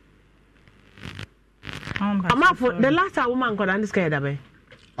kasa for the last woman got on this guy that way.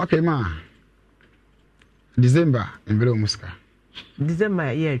 Okay, ma. December in Velo Musca.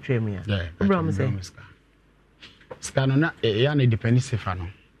 December, yeah, train me. Yeah, Obra say. Scanona, a dependent Stefano.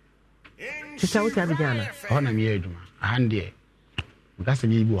 Sister, what have you done? On me, a handy. That's a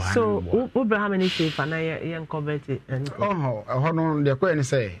new boy. So, Obra, how many safe and I am converted? Oh, hold on, the queen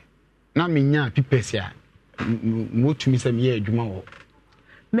say. Na minya pipesia. Mo to me some year, Jumo.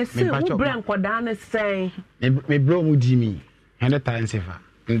 Messi, who bring Quadana say, me blow mu Jimmy, 100,000 safer.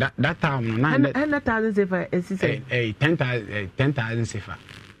 That time, 100,000 safer, is a 10,000 safer.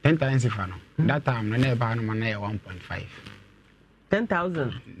 10,000 safer. That time, I never no money 1.5.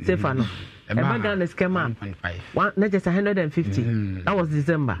 10,000 safer. No, about down the schema 1.5. Not just 150. That was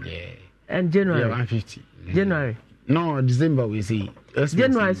December. Yeah. And January. Yeah, 150. January. No, December we see.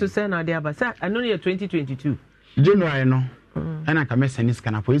 January, so say now, but I know you're 2022. January, no. And I can send this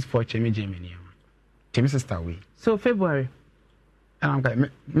kind of police for Chemi Germany. Chemi sister we. So February. And I'm going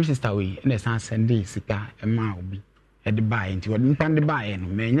to sister we. And the son send this sika and ma will be at the buy into what pan the buy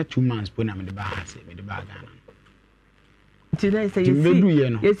and may 2 months put them in the bar. Say with the bar. Today say you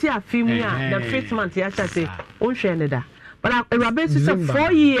see a film here the 5th month. Yes, I say. Oh, share that. But I rabbit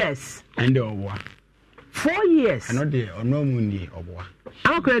 4 years. And over. 4 years. I know the no mundi oboa.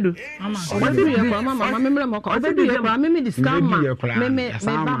 I'm credo. Mama, remember my car. Me discount me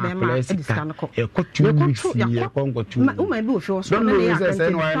discount. E ko 2 weeks ye kongo 2. O ma bi o fi o so na ya kan. Say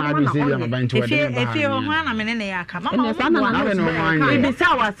no na do say am ban to we. If you ho na me ne ya ka. Mama, we be say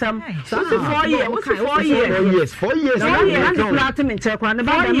wasam. So 4 years. What's 4 years? 4 years. And the platinum check kra ne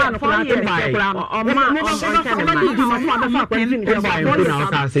ba man kra te kra. O ma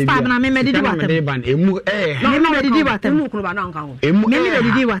Papa na me medidi watam. Emu me medidi watam. Emu me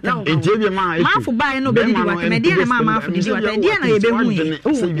medidi watam. Ejebe ma ma fu ba no medidi watam. Me dia na ma fu medidi watam. Dia na ye be hu yi.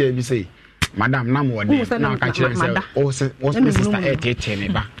 Say be say madam na mo de na ka kire say o sister e tete me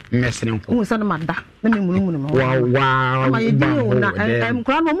ba mesene nko o sa na mada na me munumunu me wow ma ye di o na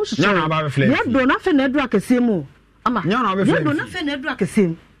kra no mo susu nya na ba be fle ye do na fe na edu akese mu ama nya na ba fle ye do na fe na edu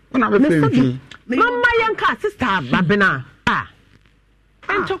akese mu na ba fle fi mama yanka sister babena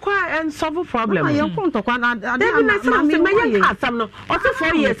and to kwa and solve problem. I am going to Kwana. I didn't have some. Also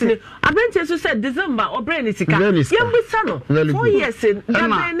 4 years. I been to say December or Branisika. Young with son. 4 years in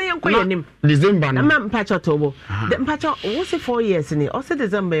December. I'm Patch October. Then Patch, what's it 4 years in it? Also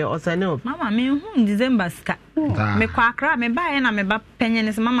December, also no. Mama, me December ska. Me kwakra, me buy na me ba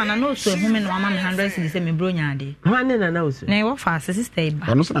penyenes mama na no so home no mama me 100 cedis me bronya de. Hwane na na so. Na e wo fa sister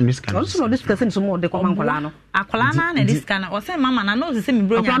ba. Ono so na miska. Also no this person so more de kwa mankola no. Akola na this kana o say mama na no se me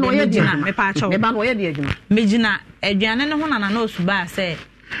bronya de me gina me pa acho. Me ba no ye de adwuma. Me gina aduane ne ho na no so ba say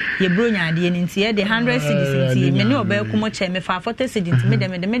ye bronya de ni ntie de 100 cedis ntie me ne oba kumo che me fa 40 cedis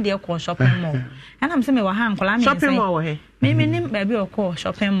me de ko shopping mall. And I'm say me wa ha nkola me shopping mall he. Me nim baby okọ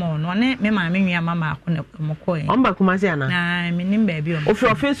shopping mall no ne me ma me nua mama akọ mo ko e. On ba Kumasi ana. Na me nim baby o. Ofi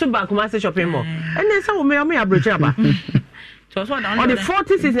ofensu ba Kumasi shopping mall. Ene say wo me abrocha ba. So so on the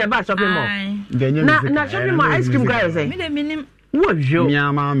 40 season ba shopping mall. Na shopping mall ice cream guy say. Me nim wo jo. Me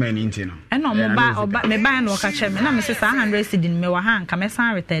ama man nti no. E no mo ba oba me ba na o ka che me na me say 100 cedin me wa ha nka me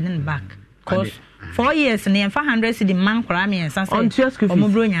san return back. Cause 4 years ne 400 cedin man kora me san say. On school fees. Omo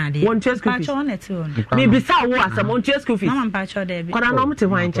bronya de. One school fees. Pacho on it on. Me bisa wo asam on school fees. Mama pacho de bi. Kora na mo te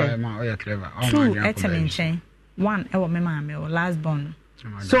hwan che. Oh yeah clever. Two etemen chen. One e wo me ma me o last born.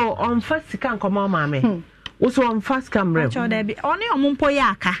 So on first can come on mama. Also on first camera. Pacho de bi. Oni omo mpo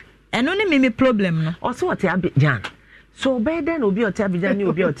ya aka. Eno ne me problem no. Also what ya Jan. So better than obi oti Abidjan ni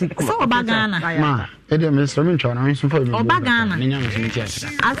obi oti so oba Ghana ma e dey me so me ntwa na so for me oba Ghana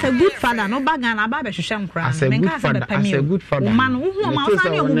as a good father no oba Ghana aba be hwehwem kra me nka se be pami o man wo hu ma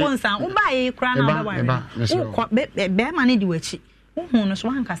osan ye wo nsan wo ba ye kra na oba wa be ma ne di wachi wo hu no so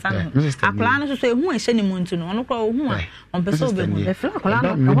wan kasa no akla no so ehu ehye ni muntu no ono kra wo hu a on be so be hu e fra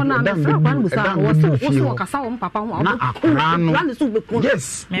akla no ho na be fra akla no busa wo so kasa wo papa ho na akla no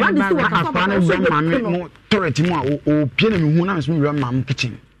yes wan di so akla no be ma me toreti mu a o pie na me hu na me so me mam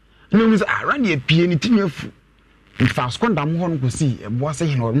kitchen no me say ran ye pie ni tinwa fu in fast konda mo ho no ko si e bo se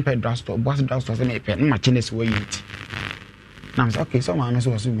hin o mpe drugstore bo se drugstore se na e pe na machines wo yiti na me say okay so ma me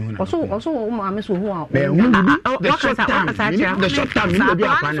so me hu na also wo ma me so hu a the short time me be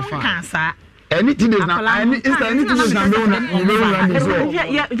akwa ne fa anything is now anything is now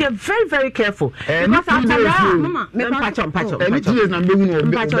you're very very careful because after mama me pacho anything is now be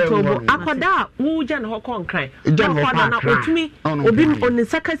hu pacho akoda wo jan ho konkran akoda na otumi obi oni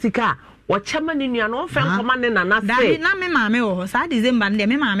sakasika wachama ni nua no fe nkoma ne nana se na me ma me wo sa December ne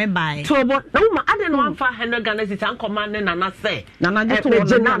me ma me bai tobo na wo ma ade no amfa 100 Ghana cedis nkoma ne nana se nana je to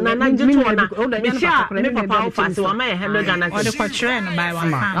na me papa wo fa se wa ma 100 Ghana cedis o de kwatre no bai wa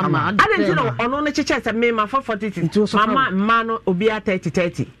ade nti no ono ne cheche se me ma for 40 mama ma no obi a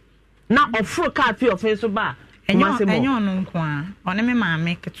 30 na ofro ka fi ofenso ba enyo no nko a one me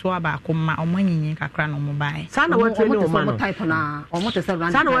maame keto aba ko ma omanyinyi kakra no mo bai sana wa training woman no type na omo te se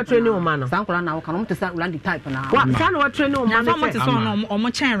run sana wa training woman no san kora na wo kan omo te se run type na sana wa training woman no omo te so no omo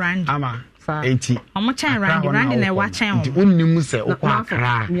chen rand ama 80 omo chen rand na wa chen o onnim se o kwa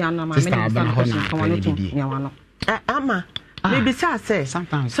kra sister aba ho na bidi ama maybe say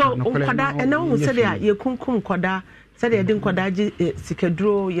so nkoda ena hu se de ye kunkum nkoda se de de nkoda ji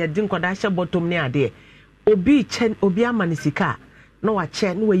sikaduro ye de nkoda hye bottom ne ade obi chen obi amanisika na wa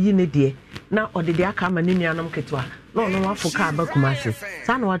che na wayi ne de na odede aka ama ne nuanom ketwa na ono wa foka aba Kumasi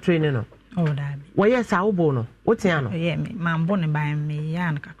sa na wa train no oh da bi wo yes a wo bo no wo tia no ye me mambo ne ba me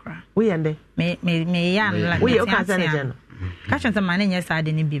ya na kakra wo ye nde me ya na wo ye o ka sa ne je no ka chen sa mane nye sa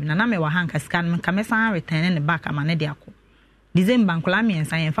de ne bib na me wa hanka scan me ka me san return ne back ama ne de ako December nkola me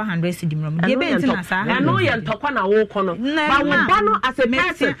ensan yen 100 cedi mrom de be ntina sa na no ye ntokwa na wo kono ba wo ba no as a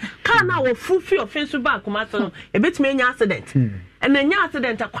person ka na wo fufi offense ba Kumasi no e betime enya accident and enya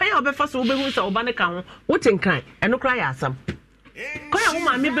accident akwai obefa so obehu se oba ne ka ho wo tinkan eno kra ya asam Koya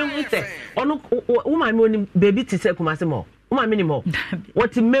woman me be hu se ono woman me oni baby ti se kumase mo woman me ni mo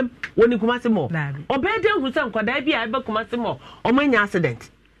what mem woni kumase mo obede hu se nkoda bia e be kumase mo o manya accident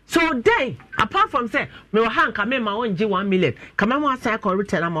so then apart from say me ha nka me ma onje 1 million kama mo asai ko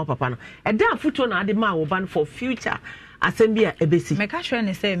return am papa no e da futo na ade ma wo ban for future asembia ebesi me ka hwe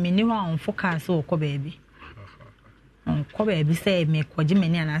ne say me ni ho onfo ka so ko baby ko baby say me kwaji me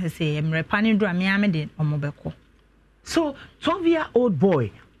ni ana say emre pani do me amede omobeko. So 12-year-old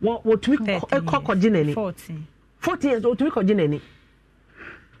boy what we call Jineni 14 years old to we call Jineni.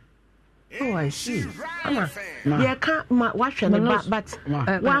 Oh, I see. Yeah, can't watch any but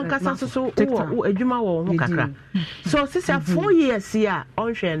one can so ejuma wo kakra. So sister 4 years here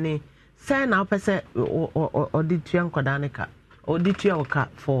on sheni say now person or did you nkodanika or did you oka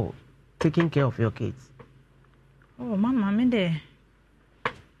for taking care of your kids. Oh mama me there.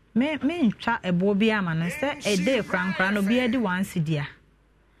 Me ntwa ebo bia ma no se e dey krankra no bia di one sidia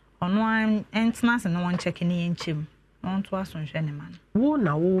ono entna se no won check ni enchem no to aso nhwe ne man wo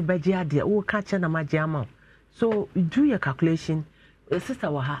na wo beje ade wo ka che na maje ama so do your calculation sister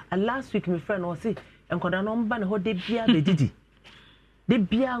wa ha last week my friend was say enkoda no mba na ho de bia bedidi de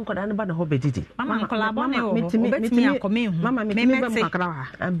bia enkoda no ba na ho bedidi mama nkola bo ne wo obetimi akome hu mama me bem kakra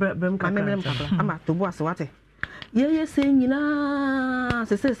ha bem kakra ama to bo ase wate ye say nyina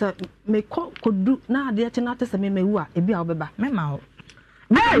se me kodu na ade ache na tese me mewu a ebi a obeba me ma ho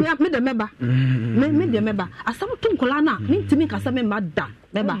me de meba me de meba asam tunkola na me ntimi kasa me mada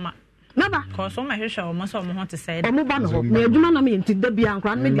meba ko so me hwehwe o mo so mo ho te say o mo ba no ho na adwuma na me nti da bia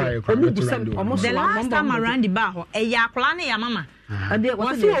nkra me de o mu busam o mo so the last time around the bar ho e ya akla na ya mama ade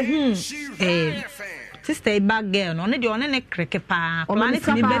wo se ohun sister bag girl no de one ne kreke pa plan it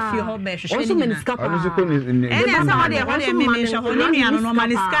ni be fi ho be hwehwe ni na ene asa ho de me me hwe ho ni nua no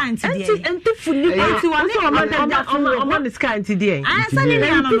man scanty de enti funi enti one o man scanty de asa ni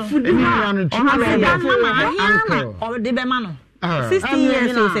nua no o de be ma no 16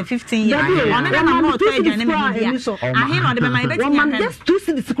 years or 15 years on na no to e jane me bia ahin no de be ma e be ti ya just to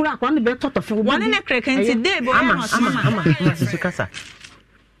see the school akwa ne be toto fi one ne kreke enti de bo ama kasa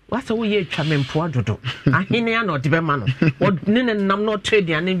wasa wo ye twa mempo adodo ahene ya no de be ma no ne nam no trade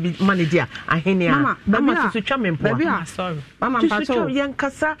ya ne ma ne dia ahene ya mama so twa mempo sorry mama mpacho yen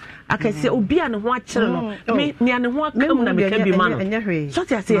kasa akase obi a ne ho akere no me ne ne ho akam na me ka bi ma no so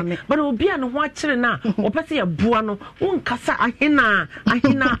ti ase but obi a ne ho akere na opese ya bua no won kasa ahena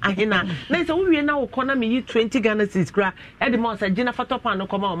na so wo wie na wo kona me yi 20 Ghana cedis kra e de ma so gina fatopa no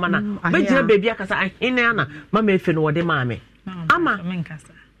koma o mana be gina baby akasa ahene ya na mama efe no wo de ma me ama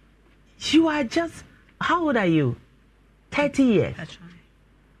menkasa. You are just, how old are you? 30 years. That's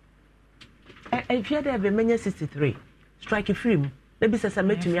right. If you're there, be 63. Strike free. Maybe say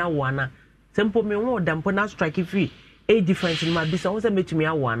me to me awana. Simple me one damn na strike free. A difference in my business. Also me to me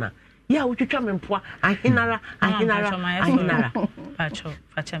awana. Yeah, we try me mpo. Ahinara. Pacho.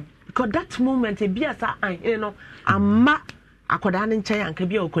 Because that moment, be as you know, ama akoda ne nchen anka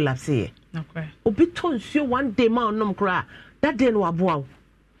bia o collapse. Okay. Obi ton nsuo one day ma onom kra. That day no aboa.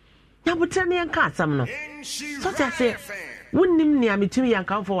 Ya butane yanka asam no so ta say wonnim ne ametumi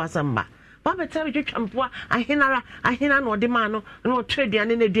yanka fo wasamba ba beta be twetwampoa ahina no de ma no no trade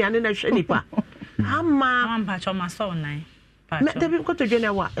ane na duane na hwe nipa ama amba cho ma so nai pa cho me de ko to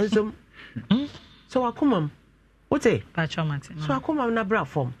dwene wa ensom so akomam wote pa cho mate so akomam na bra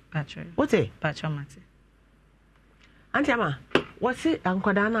form pa cho wote pa cho mate anti ama wasi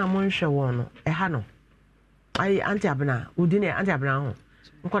ankwada na amon hwe won no e ha no ai anti abna udine anti abna ho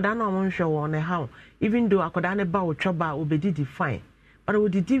nkoda na omon hwe won e ha even though akoda ne ba wo twoba obedidi fine but wo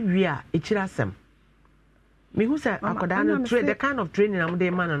didi wi a echira sem me hu say akoda no train the kind of training am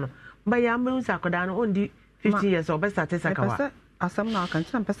dey man no ba ya me hu say akoda no ondi 15 years o be start sakawa asam na kan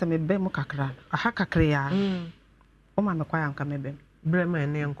tina pesa me be mu kakra aha kakra ya o ma me kwa yanka me be brema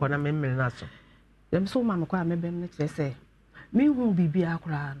ne nko na me mmere na so dem so ma me kwa me be ne kire say me hu bibi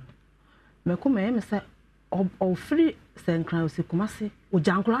akora no me ko me say o free senkran osekumase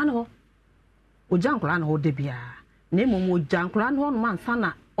ojankura no ho de bia na emo ojankura no man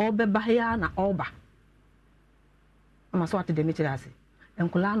sana obeba ya na oba ama so ate de me kire ase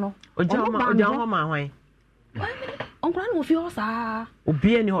enkula no ojanho ma hwan onkura no fi ho sa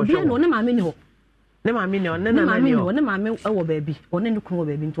obi ani ho hwo ne ma me ni ho ne ma me ni ne na me ni ho ne ma me e wo baabi one ne kunu wo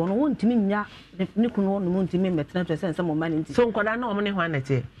baabi nti ono won ntimi nya ne kunu no mo ntimi metena to sense mo ma ne nti so nkoda na omo ne hwan na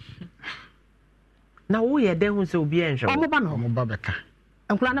te na wo ye den hu se obi enhwe omo ba no omo ba beka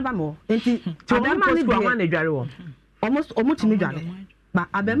enkula na ba mo enti abema ne de na dware wo omo timi dware ba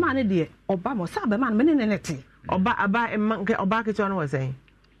abema ne de oba mo sa abema ne ne te oba aba oba ke to no wo say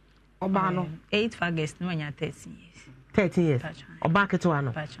oba no 8 August no nya 13 years 13 years. Oba ketewa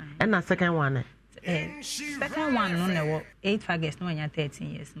no. And the second one. Second one no 8 August no 13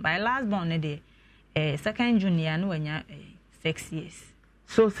 years. By last born the second junior no 6 years.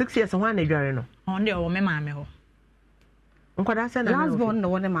 So 6 years one e dware no. On the o me maame ho. Nkwada say na last born no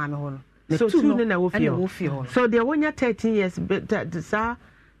one maame ho no. So two na wo fio. So there when you 13 years but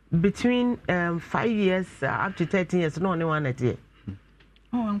between 5 years up to 13 years no one at here.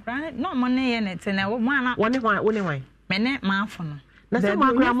 Oh, I'm crying. No money in it na one one. Me ne maafo no. Na se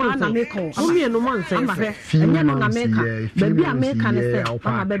ma grandma na make o. Ami no man say. Enye no na make. Baby America ne say.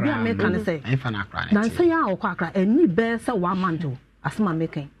 Mama baby America ne say. Enfa na akra. Dan say ya okwa akra eni be say 1 month o. Asema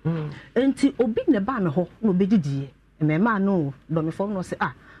make. Enti obi ne ba me ho na obi didie. Me ma no do me fom no say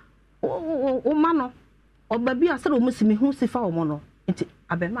o ma no. O baby ase do mo si me hu si fa o mo no. Enti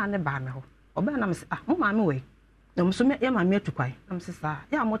abema ne ba me ho. Oba na me say mo ma me we. Na mo so me ya ma me atukwai. Na me say sa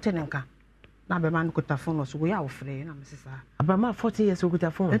ya mo tenenka. Na abema no kuta phone so we ya ofre na me say sa. Abema 40 years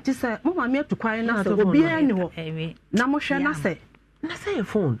kuta phone. Enti say mo ma me atukwai na say obi ani ho. Na mo hwe na say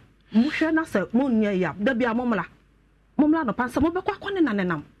phone. Mo hwe na say mo nya ya da bia mo mla no pa say mo be kwa kwone na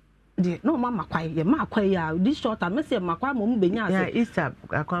nenam. De no mama kwai ye ma kwai ya this short am say ma kwa mo mbenya say. Yeah, Easter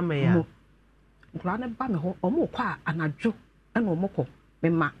akwa me ya. Nkura ne ba me ho o mo kwa anadwo e no mo kọ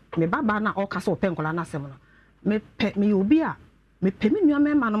me baba na o kasa open kola na asem no me obi a me pe me nua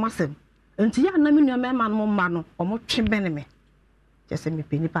mema no masem enti ya na me nua mema no ma no o mo twe bene me je se me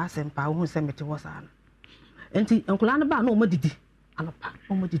pe ni pa asem pa hu se me te wo sa no enti nkola ne ba na o mo didi anopa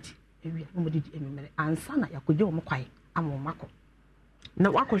o mo didi ewia o mo didi ememere ansa na yakoje o mo kwai amo mako na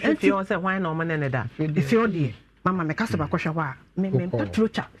wakohwe fie o se hwan na o mo ne da fie o de mama me kasa ba kohwe wa me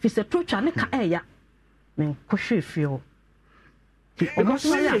petrocha fi se trocha ne ka eya me kohwe fie o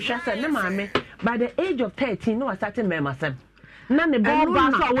by the age of 13 no started memasem na ne bo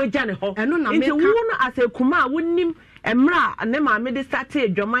ba so aweja ne ho nti wo no asekuma wonim emra ne maame de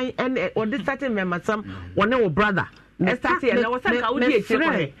started adwaman and o de started memasem wone wo brother started na wo say ka wo di ekire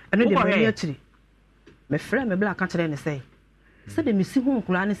ko eno de me akiri me frɛ me bla ka kyerɛ ne sɛ de me si hu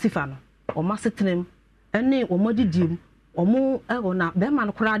nkura ne sifa no o ma setenem ene o modidim o mo e na be ma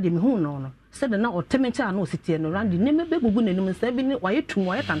no kura de me hu no no said na o tementa na o sitie no randi ne me begugu nanim nsa bi ne waye tum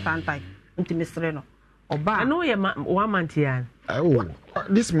waye tantantan nti mesre no oba no ye 1 month ya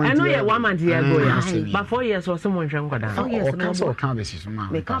this month no ye 1 month ya go ya but 4 years or some hwe nkwada 4 years no so kan be siso ma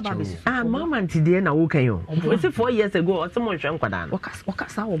me ka ba be siso moment de na wo kan yo we say 4 years ago or some hwe nkwada no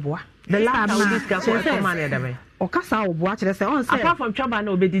okasa wo boa the last time this guy for man da be okasa wo boa kire say on say apart from chaba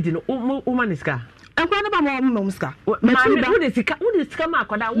na obedidi no woman iska enkwa na ba mo muska wo de sika ma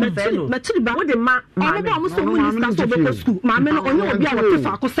akoda wo say no wo de ma ba mo so wo sika so be ko school ma me no onye obi a wo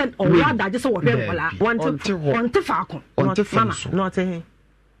tefa ko send o ya daje so wo hwe nkola won tefa ko mama not he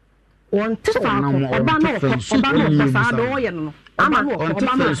won tefa ko oba no ko sa do ye no ama no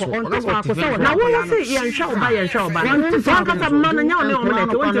oba no ko on tefa ko so na wo say ye nhwa oba won tefa ko ma no nya o ne o mo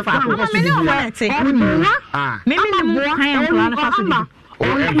won tefa ko me ne o mo nete me mo kan nkola na ka so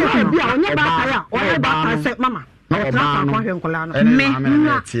di onye ba kaya onye ba kaya mama na kwa hwe nkola no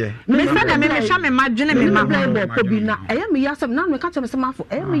me sa da me hwa me madwene me ma bo ko bi na eya me yasem na me ka teme semafo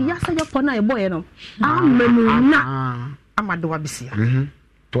eya me yasa ye po na e boye no amanu na amade wa bisia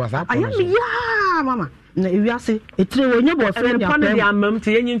to asa po eya me ya mama na ewiase etire wonye bo friend ya pe ya mam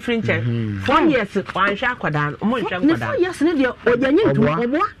te yenyin frinche 4 years wan hwa akwada mo nhwa akwada 4 years ne de oyanyi du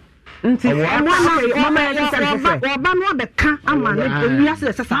oboa nti mama ya se oba no be ka ama ne ewiase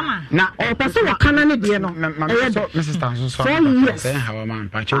de sesa na o pese wo kana ne de no Mrs. Tanso so say how man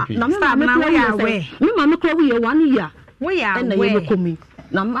pa chopi na me ya we me mama kro we 1 year we ya we na ye komi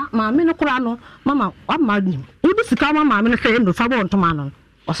na mama me no kro no mama ama ni udi sika mama me no hwe ndo fa bo ntoma no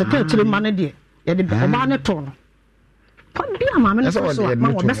o se ka tire ma ne de ye de oba ne to no pa bia mama ne so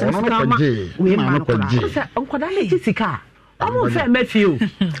mama o bese sika ma we ma no kro onkoda le ti sika omo fe me feel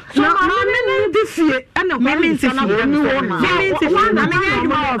so mama me di fie ena kwa me nti na wo ni wo na me nya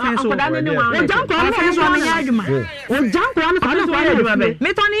adwuma o fe so o janko o fe so me nya adwuma o janko an kwa na kwa adwuma be me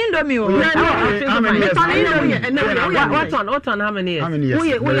to ni indomie o me to ni indomie what on how many years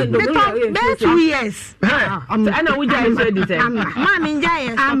we indomie 2 years ana we just say this ma me nja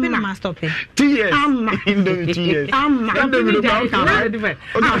yes stop na ma stop 2 years indomie 2 years indomie do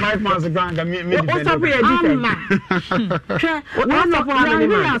o 5 months ago me o stop here this one of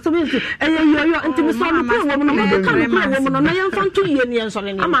our so means yo nti me so no pe wo no me ka no wo no na yemfa nto ye ne enso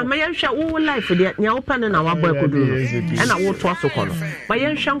ne ama me yenhwa wo life de nya wo pane na wa boy kodu e na wo to aso ko no ma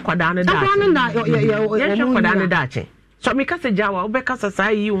yenhwa nkwada ne da yenhwa nkwada ne da che so me kasa jawa obekasa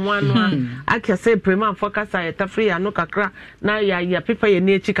saa yi nwanu a akese prema for kasa etafri ya no kakra na ya pepa ye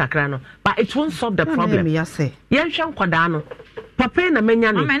na echi kakra no but it won't solve the problem ye hwe nkwada no papa na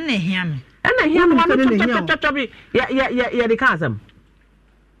menya no na hia me na hia no bi ya de kazam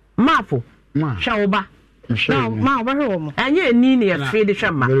mafo shawoba ma obahwe wo mo anye ni ne ya free de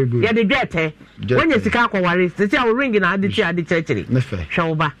hwema ya de dwete wonya sika akwaware sisi a ring na ade chechiri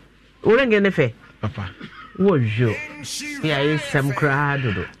shawoba wo ring ne fe papa wojo ya isem kra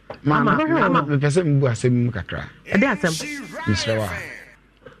dodo mama me pese mbu asem kakra e de asem misrewa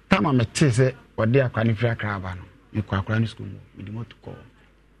tama mete se wode akwa ne fira kra ba no me kwa akwa ne school me di moto ko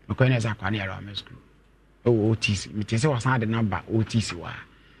me kwa ne za akwa ne yaro me school o otisi me te se wasan de number otisi wa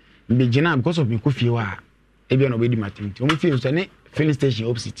me gina because of me ko fie wa e bia no be di maternity o me fie so ne filling station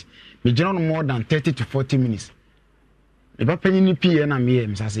opposite me gina no more than 30 to 40 minutes me ba panyi ni pie na me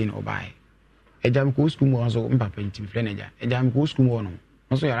em sase no obai ejam ko school mo so mpapa ntim frɛ na ejam ko school mo no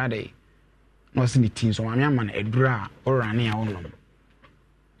so yara dai no se ni tin so mama ama na edura orane ya wonom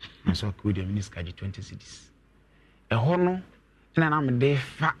na so ko de minister di 20 cities ho no na me de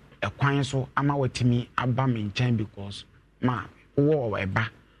fa ekwan so ama watimi aba me nkyɛn because ma wo eba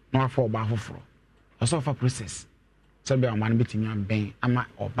na afa oba foforo so fa process so be ama na betimi aben ama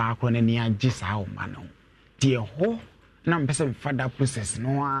oba akro na ni agi saa o ma no de ho na mpese fada process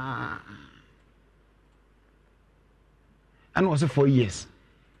no and was 4 years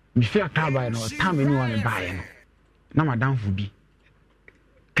before Kaba no time anyone buy no na madam fu bi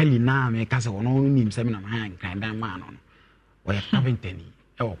kali na me ka se wono nim se me na man kan dan man no wo ya carpentry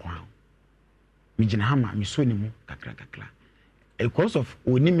e wo kwan mi gina hama mi so ni mu kakra because of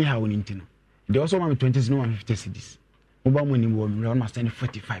oni mi ha oni ntino they also want 20 no 50 cedis mo ba mo ni mo mi almost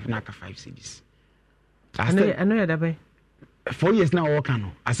 45 na ka 5 cedis I know that bay 4 years now work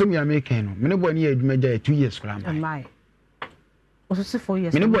no asem ya make no me ne boy ni adwuma ja 2 years kula mai also 4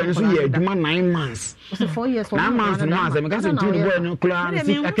 years me ne boy so ye adwuma 9 months also 4 years 9 months no asem ka se tu boy no kula na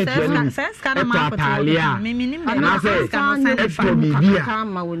si aketua ni Italia na se extra bibia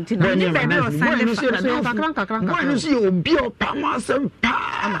kama wonti na ni be no kakran si obi o pa ma sem pa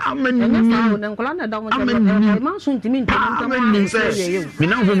amani na nkula na da mo ma so ntimi ntimi se me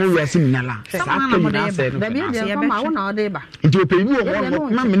na vo mo wiase minala sa ka ni se no da bi de fa ma wo na ode ba nti o pe bi o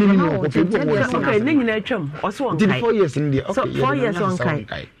ma me ni o pe bi o okay ni nyina atwam o so won kai 4 years ndi okay so 4 years on kai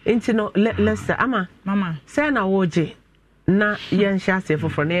nti no let's say ama mama say na woje na yen hya se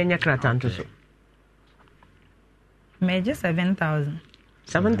foforo na yenya krata nto so meje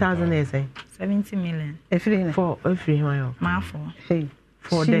 7,000 is say 70 million for every one ma for hey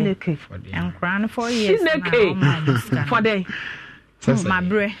for day and crown 4 years na for day my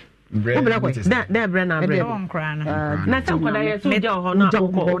bre da bre na bre on crown na ta kwada ye so ja ho na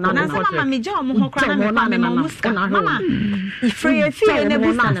ko na mama me ja mo ho crown na me muska mama ifre efie na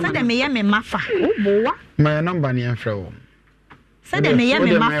busa sa de me ye me mafa obowa my number ni enfre wo sa de me ye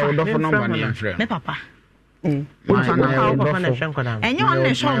me mafa me papa enye on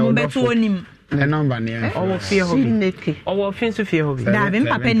na show mo beto onim the number ni owo fie ho bi owo fin so fie ho bi da be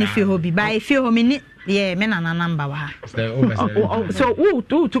papa ni fie ho bi ba fie ho mi ni ye me na number wa so who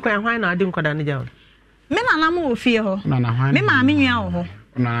to kan hwan na ade nkoda ne jaw me na mo fie ho me ma me nua wo ho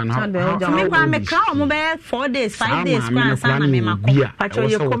me kwa me kra o mo be 4 days 5 days kwa sa na me makọ pacho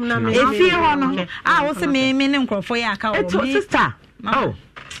ye kom na me fie ho no wo se me ne nkrofo ya aka o mi sister oh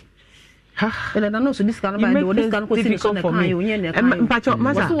ele na no so discount ba de discount ko si so na kan yo nye ne kan mpacho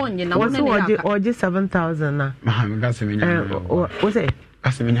masa oje 7,000 na ma me ga se me nya o se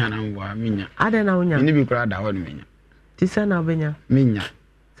ase me nya na mwa minya ada na unya ni bi kura da ho ni minya ti sa na benya minya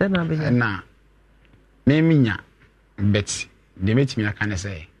sa na benya na me minya bet de metimi aka ne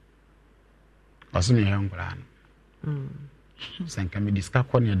se oso me hen kura no sen ka me discount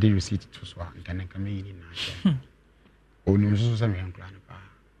ko ne de receipt to so an kan me yini na onu so se me hen kura no pa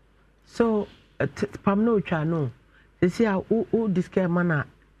so pam no twa no see how who discount mana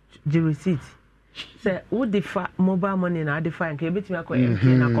the receipt say who defa mobile money na defa nke ebetimi akọ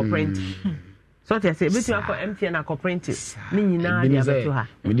MTN na akọ print so te say ebetimi akọ MTN na akọ print ni nyina dia beto ha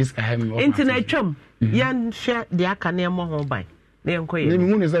me discount ha me internet twam yan share de aka na emo ho ban na enko ye ni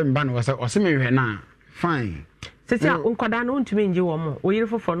mu ne say mba no o se me hwe na fine sisi a nkwada no ntumi nje wo mo oyire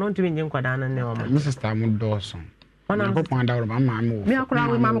fofo no ntumi nje nkwada no ne wo mo my sister mu doso ona ko pon da ro ma mo me akura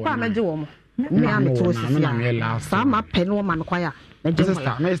we ma kwa meje wo mo me am to sisi sa ma pe no ma no kwa ya my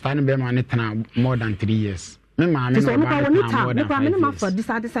sister no be ma ne tana more than 3 years me ma me no ba me kwa me ma for this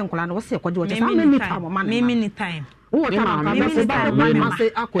nkola no wo se kwaje wo sa me ni time ma me ni time Any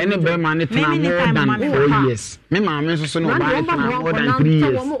bear man it more than 4 years. Me mama so no more than 3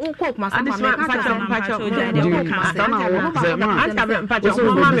 years.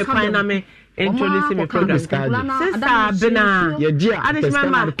 Introduce me program. Sister Bena. Me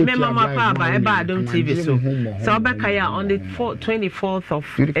mama papa eba Adom TV so. So Obekaya on the 24th of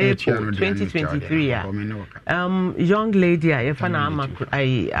April 2023. Young lady Yefana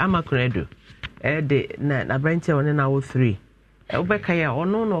Amakredo. De na branche on na 3. Obekaya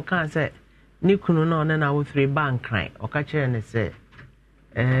ono no kan say ni kunu na on na 3 bank cry. Oka kire ne say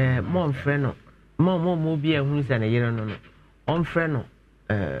mom friend no. Mom bi ehunu say na yere no no. On friend no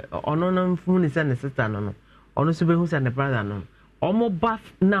ono no mfunu say ne sister no no. Ono so be hu say ne brother no. Omo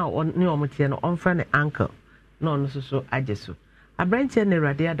bath now on ne omo tie no on friend uncle. No ono so ajeso. Abranche ne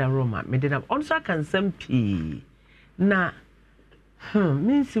rade ada Roma me de na on so kan sampi. Na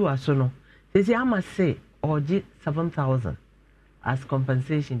minsi waso no. They say I must say or 7,000 as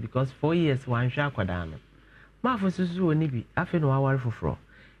compensation because 4 years one share kwadano. Ma for susu oni bi afi no aware foforo.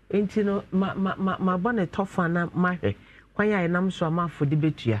 Enti no ma bone tofa na ma hwe. Kwan ya nam so ma for de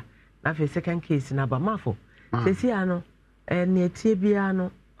betua. Na fe second case na ba ma for. They say ano ne tie bia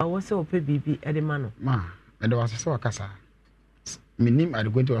no owo se ope bibi e de ma no. Ma e de was se wakasa. Minim are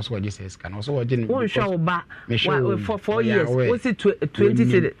going to also Jesus can also watch in one show back for 4 years. Was it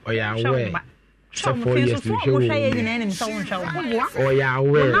 20? Oh, yeah, where? So 4 years to show. Oh, yeah,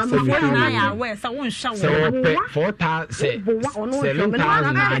 where? So 4,000.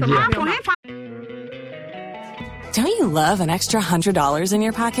 Don't you love an extra $100 in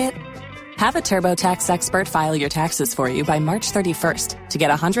your pocket? Have a TurboTax expert file your taxes for you by March 31st to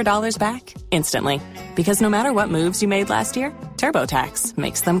get $100 back instantly. Because no matter what moves you made last year, TurboTax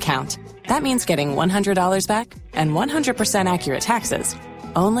makes them count. That means getting $100 back and 100% accurate taxes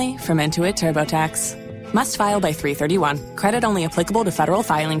only from Intuit TurboTax. Must file by 3/31. Credit only applicable to federal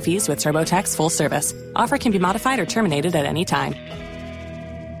filing fees with TurboTax full service. Offer can be modified or terminated at any time.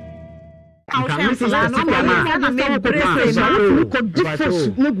 Sister,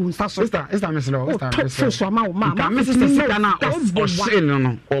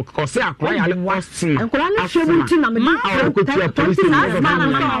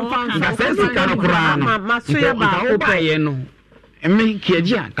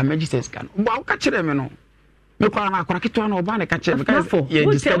 me kwa na akora kitwa na oba na ka che because ye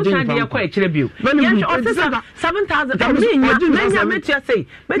discuss dey kwa kire bio ye officer 7,000 menya metia say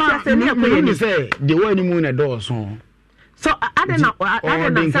ne akwa ye say the one ni mu na do so adena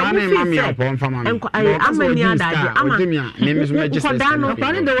sabu amani adaje amani me so register no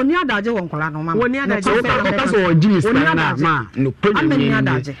kwa ne de oni adaje won kola no ma oni adaje so o jimi scan ma no amani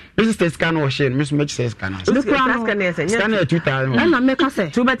adaje register scan o share me so register scan so scan 2,000 na me ka say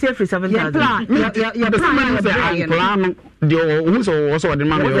 2 better free 7,000 ya plan de o so so de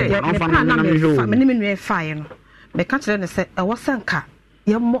ma no fa na me jo me ni me fire no me ka kire ne say e wo sanka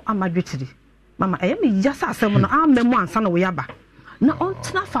ye mo amadwetiri mama me yasa asem no amemu ansa na wo yaba na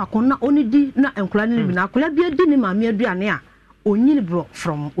ontena fa kon na onidi na enkola ni bi na akola bi adi ni mama aduane a onyini bro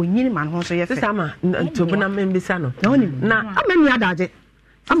from onyini man ho so ye fe sama ntobu na membisa no na amani adaje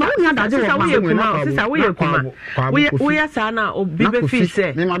amani adaje wo ma sisa wo ye kuma wo ya sa na obi be fi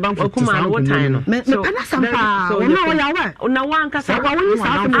se okuma no wo tan no me pena sampa wo na wo ya wa na wa anka sa wa woni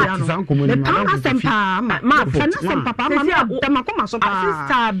sa no me pena sampa ma pena sampa pa ma da makoma so pa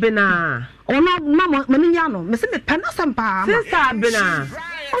sister bena ona mama mani ya no me se me pena sampa sister bena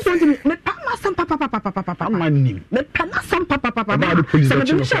o so me pena sampa pa amani me pena sampa pa ba the police be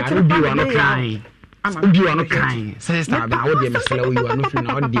wa no cry Ubi wa no kan sister ba wo de mesela wo you no fi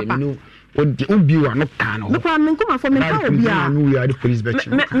na wo de me no ubi wa no kan no kwa me nkoma for me ka obi a no we are the police be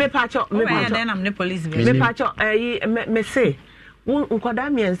me pacho then am the police be me pacho me say wo nkoda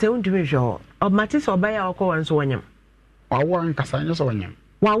me ense undumi hwe o mate so ba ya okọ won so wanyam wa wo nkasa nyo so wanyam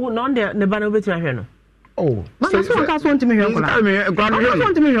wa wo no de ne ba na obetimi ahwe no oh so so ka so ntimi hwe nkola me kwa no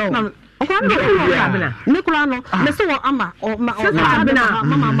ntimi hwe Nicola no me so ama o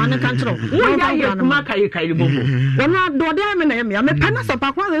mama na control wo ya ye kuma kai bobo wona do de me na me pena so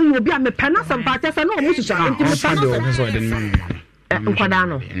pa kwa you obi a me pena so pa tese na o mu susha enti me pena so de no nkwada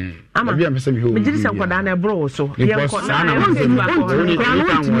no ama me jiri se nkwada na ebro so ye nkwada na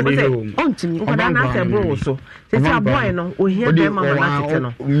nkwada na se ebro so se boy no o hia be mama na tete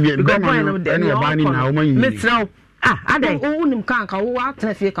no because boy no de no me trao Ade unim kanka wo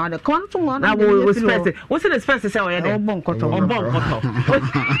atena fie ka de kon to ngo na wo space wo se the space say we dey obon koto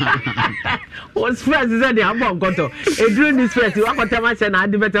wo space say dey obon koto eduru ni space wa kota ma che na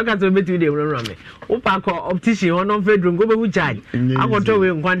ade better ka so betu dey wuro me wo pa ko optician ho no fedrum go be hu charge akoto we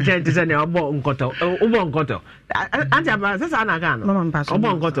nkwan che say na obon koto anti aba say sa na ka no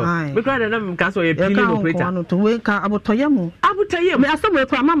obon koto be cry na me ka so ye peeling operator no to we ka abotoyemu me aso we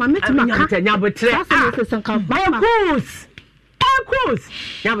kwa mama metima ka nya botre aso se ka mama Course.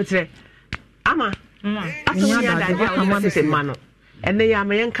 Yabutre. Ama. Aso nya da ja o se mano. Ene ya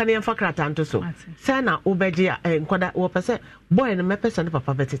me yanka ne yemfa krata nto so. Say na obeje nkoda wo pese boy no mepese ne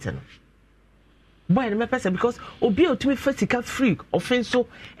papa betete no. Boy no mepese because obi otumi fasika free offenso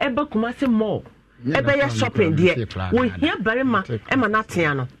eba kuma se more. Ebe ya shopping there. Wo hia bare ma e ma na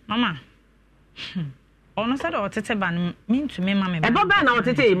tea no. Mama. Ono said o tete ba no mintumi ma me. Eba ba na o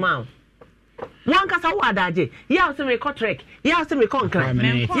tete ma. One kasa wo adaje ya se me contract ya se me contract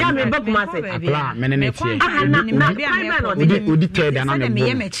ya me bakuma se apla menene tie na odi teda na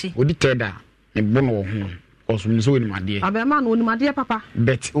me odi teda me bono wo hu osum so ni made abema na oni made papa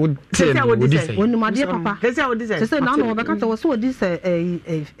bet odi se oni made papa say odi say na no be kata wo so odi se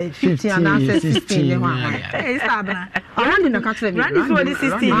 50 and 16 ne wa sabna Randy na kata me Randy so odi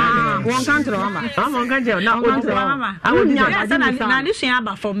 16 won country mama won country na odi mama na ni sua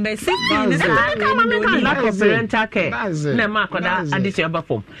aba from be 16 ne say lack of parental care na ma koda addition aba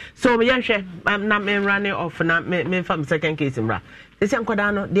from so me yehwe na me running off na me fam second case mra say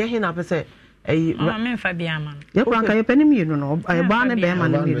nkoda no de he na pese mama me fa bia ma ye kwa ka ye pani mienu no e ba ne be ma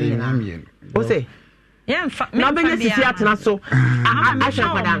ne mienu o say na be sisi atena so ahwe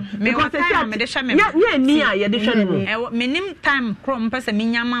kwada because ye ni a ye de hwe no me nim time krom pese me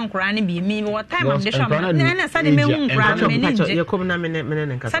nyama nkora ne bi me wo time am de hwe na sa de me hu nkora me ni je ye kom na me ne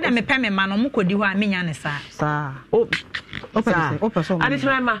nka sa de me pe me ma no mo kodi ho a me nya ne sa o person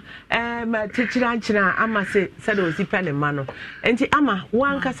adishima ma tichira nchira ama se sa de osi pe ne ma no enti ama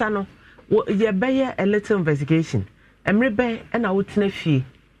wan kasa no ye be ye a little investigation emre be na wo tena fie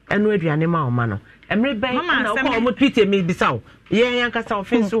eno aduane ma o ma no emre ben na ko mo tweet me bisaw ye yan kasa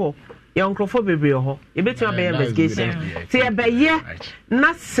offense ho ye onkrofo bebre ho ye betima be investigation ti ye be ye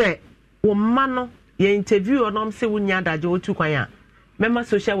na se wo ma no ye interview onom se wunya daje otu kwan a mema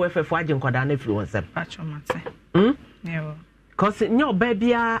social welfare fo age nkoda na firi wonsem yo cause nyo ba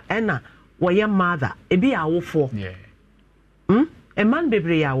bia na wo ye mother e bi awofo e man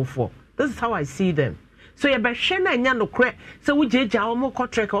bebre ya awofo. This is how I see them. So you be hwe na nya no kre se wo jeja o mo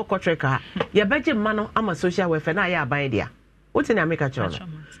kotreka you be je ma no ama social welfare na ya aban dia wuti na make a chono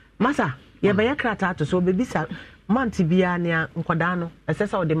masa you be yakrata to so be bisa month bia ne nkoda no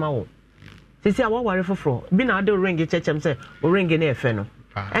esesa o de ma wo sisi a wo ware foforo bi na ade ring chechem se o ring na efe no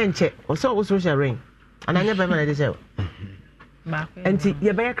enche o so o social ring ananya be ma na de se enti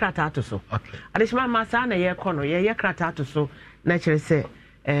you be yakrata to so adeshima masa na ye kono ye yakrata to so na kire se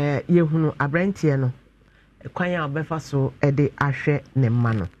ye hunu abrantie no kwan a obefa so e de ahwe ne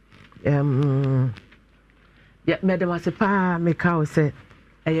ma no ya madam asepa me ka o se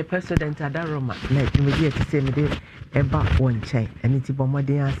e president adaroma na me dey to say me dey e ba won chen ani ti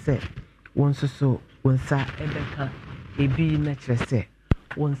bomodin ase won so wonsa e be ka e bi na kire se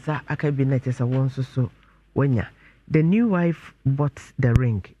wonsa aka bi na kire se won so wonya the new wife bought the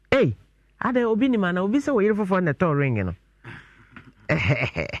ring hey ade obi ni mana obi se wo yire fofo na to ring no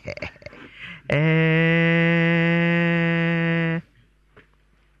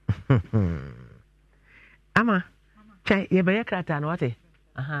ama chai ye be yakrata no wate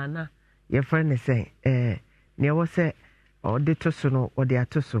aha na ye friend say ne wo se o de to so no o de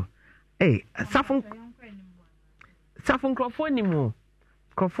ato so safun krofo ni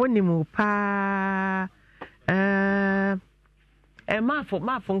mu pa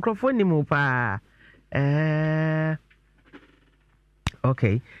mafo krofo ni mu pa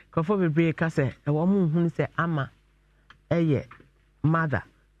okay krofo be ka se e wo mu hu se ama eye mother.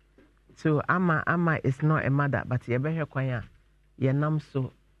 So ama is not a mother, but ye behwe kwan a ye nam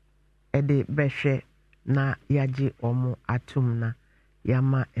so e de behwe na yaji omo atum na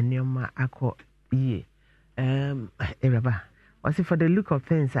yama enioma akọ ye. Ereba. Was for the look of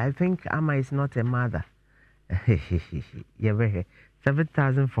things, I think Ama is not a mother. Ye behwe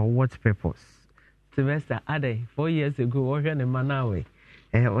 7,000 for what purpose? Semester ade 4 years ago wo hwe ne manawe.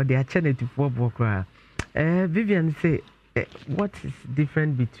 Or the alternative for bokra. Vivian say what is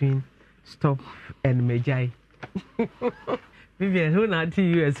different between stop and Magi? Vivian, who not to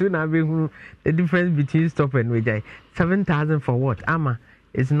US, who not be the difference between stop and Magi? 7,000 for what? Ama,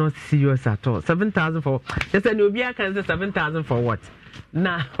 it's not serious at all. 7,000 for just an Obia can say 7,000 for what?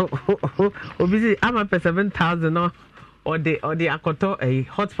 Now, obviously, I'm up at 7,000 or the Akoto a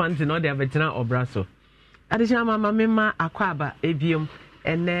hot funds in all the Veteran Obra so. Additional Mamma Mima Aquaba Abium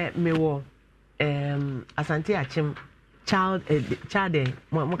and me wo Asante Achim child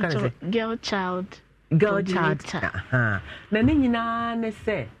what can I say? Girl child. Na ne nyina ne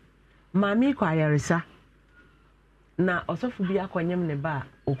say Mami kwayarisa na osofu bi akwanyem ne ba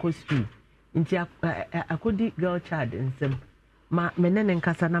okostu nti akodi girl child nsem ma menene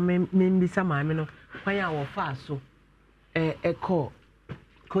nkasa na membisa maame no kwan a wo fa so eko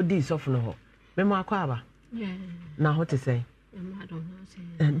kodi sofu no ho memo akwa aba na ho te say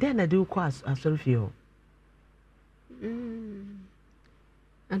then na do kwa asorfi ho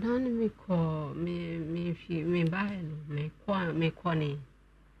adani me ba no me kwa ne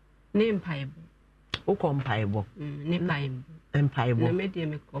mpaibo uko mpaibo ne mpaibo na me de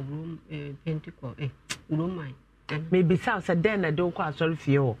me ko pentico urumai me bisa say then na do kwa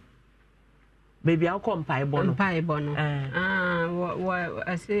asorfi ho baby uko mpaibo no wa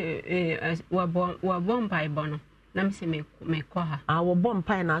ase wa bom mpaibo no na me se me ko ha wo bom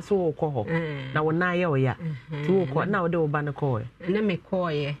pai na so wo ko ho na wo na ye o ya ti wo ko na wo de wo ba ne ko na me ko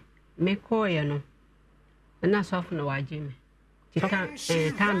ye no na sofu no waje me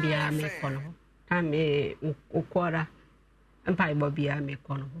tambia me ko no tambe ukora mpai bobia me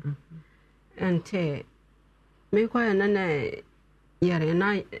ko no ente me ko ya na yare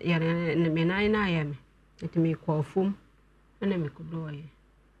me na ya me ete me ko fum na me ko doye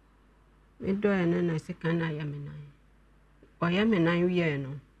me doye na sika na ya me na oya me na ye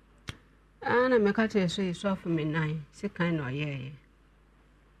no ana me ka te so sofu me na sika na ye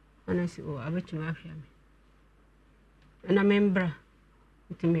ana si o abetuma afia me na membra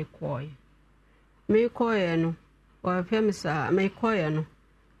ete me koye no wa fia me sa me koye no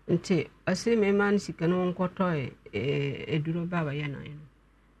nti ase me man sika no nkoto eduro baba ya na no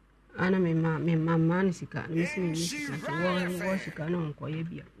ana me man sika me si me sika so wo sika no nkoye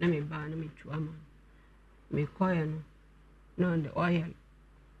bia na me ba na me tuama me koye no the oil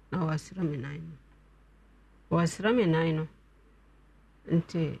na wasira me nai no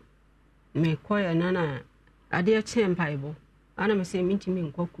nti me koye na ade chempaibo ana me se minti me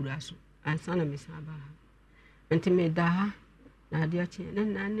nkokura so ansa na me saba nti me da ha na ade che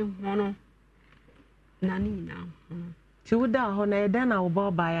na ne hono na ni na hono ti wuda ho na eda na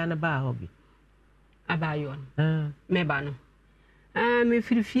wo ba ya na ba ho bi abayon me ba no me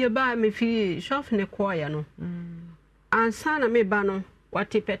firi ba me firi shof ne koya no ansa na me ba no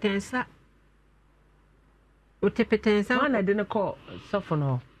watepetensa wana de ne ko sofo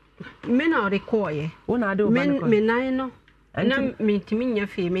no me na rekoye wona de oba no me nai no na me timi nya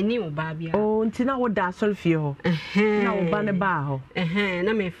fe me ni oba bia nti na wo da solfie ho na oba ne ba ho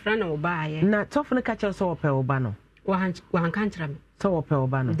na me fra na oba ye na sofo ne ka che so opa oba no wan kan tra me so opa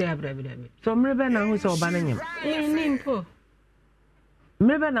oba no debra so mrebe na hu so oba na nyem ni mpo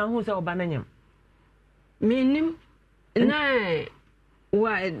mrebe na hu so oba na nyem me nim na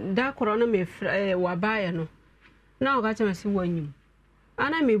wa da korona me fra wa ba ye no na o ga che me si wanyim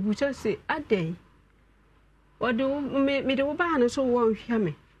ana me bucha se adai odo me de ba na so wo hwa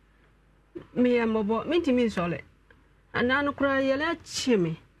me ya mobo me timi sole ana no kura yele chi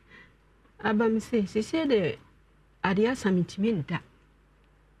me aba me se de adia samitimi nda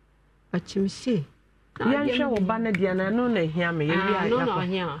achim se ya hwe wo ba na dia na no na hia me ye wi a no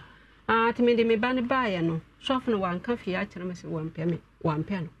hia timi de me ba ne ba ya no sof no wan ka fi a kire me se wampe no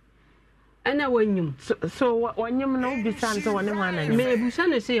ana wanyum so wanyum na obisa nso wone ho ananya me busa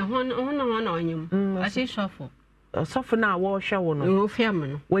no se hono na wanyum ase sofo na wo hwe wo no wo fiam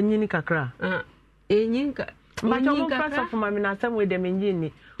no wanyini kakra enyinka Macho kakra for mami na sam we dem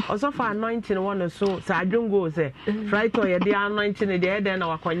nyini osofo anointing one so sa adwongo se right or ye dey anointing dey dey na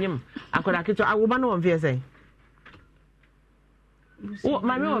wakonyim akoda keto awoba no won fie say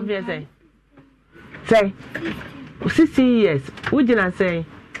mami won fie say 60 years ujina say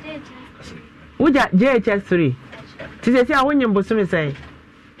uja JHS3 ti say awonyim bosumi say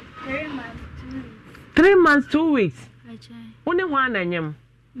 3 months 2 weeks woni ho ananyem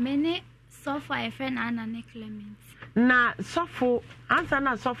mene sofo a friend Anna ne Clement na sofo answer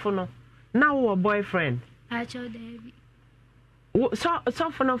na sofo no na wo boyfriend acho David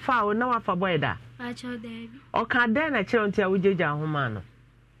sofo no fa wo na wa fa boy da acho David o ka den na kire ntia wujeja homa no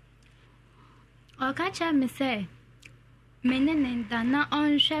o ka cha me say mene ne nda na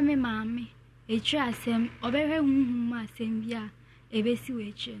onhwe me maame echi asem obehwe huhum asem bia ebesi we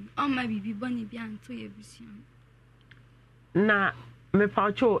echi o ma bibi boni bia nto ye busian na me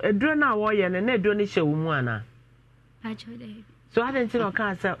paucho eduro na wo ye ne eduro ni hye wo mu ana acho David So I didn't know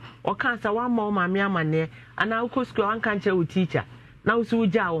cancer or cancer one more mammy amane and I could school and can't with teacher. Now so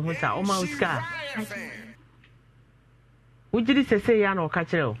jaw was our mouse car. Would you say yan or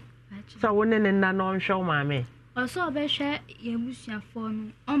catch it? So one and none show mammy. Also, I share your bushia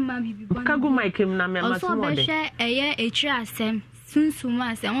phone on my baby. Kago Mike him na me also I share a year a trasem soon so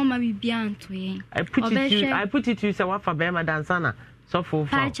much and on my beyond to him. I put it to you so what for Bema Dansana. So for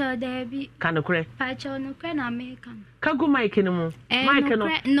Pacho Debbie can occur. Pacho no can American. Kago Mike in mo. Mike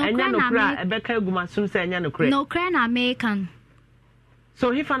no cry a becker guma soon say no cray. No cran American.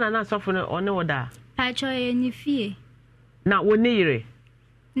 So he found an answer for no order. Pacho any fear. Now when near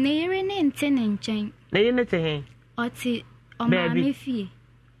near in 10 and chain. Nay, not to him. Oti on my fee.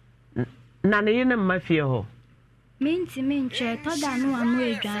 None in my fear. Mean to mean chair, told I know I'm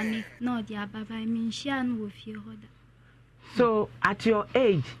way Johnny, no, dear, but I mean, she and with you. So at your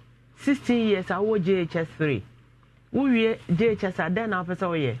age, 16 years, I was JHS3. We JHS are then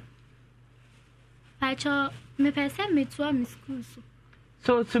officer ye. Pacho, me send me to a school.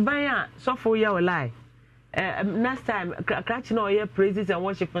 So to buy a so for your lie. Next time, catching all your praises and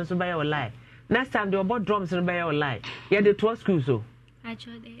worship and so by your lie. Next time, the about drums and by your lie. Yeah, the 2 schools so.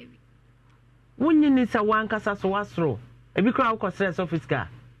 Pacho, David. When you need a one cassa so what's through. A big crowd cost less office car.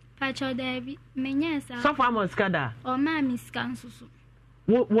 Pacho, David, Menyas, so far, Moscada. Or Mammy's council.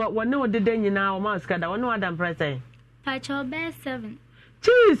 What no did then you now, Moscada, or no other price. Pacho, bear 7.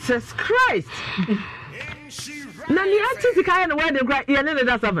 Jesus Christ! Nanny, I think I know where the great year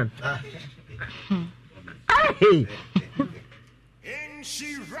does 7. Hey!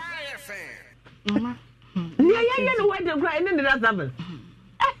 Mama. Yeah, no where the great year does 7.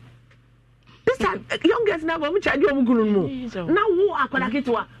 This time, youngest now, which I do now, who are connected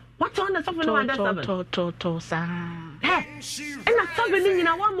to her? What's on the sofa? No, that's 7. Hey, and that's 7 in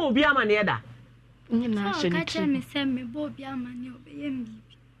one more beer man here. Catch me, send me Bobby Amman, you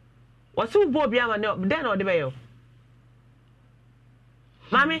what's who Bobby Amman, then or the bail?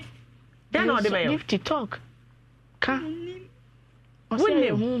 Mammy, then or the bail? If to talk, come. When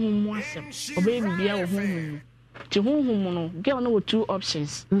you whom was a baby beer whom to whom girl no 2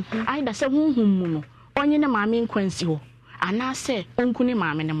 options. Either say whom on your mammy Quincy, and I say, Uncle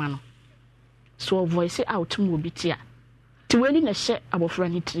Mammy the man. So voice it out to move it here. To wedding a share our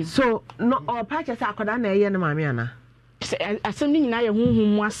friend. So, no, or patches are could I nay and Mammiana. Assembling I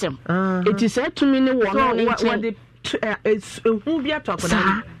whom was him. It is said to me, one it's who be a talk.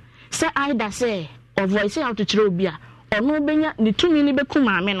 Say either say, or voice out to Trobia, or no benya, the 2 minute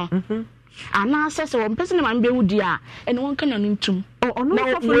becumameno. And now says one person man be dear, and one can into or no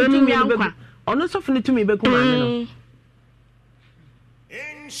soften to me becumameno.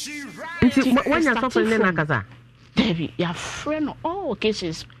 When you're suffering in Akaza, Debbie, your friend, all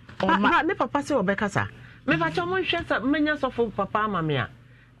cases, or my papa say or Becassa. Maybe I told sheds up many of papa, mamma.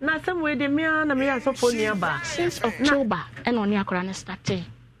 Now, some way the mere and me are so for nearby since October and on your grand starting.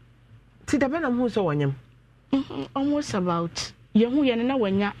 See the venom who's on him almost about young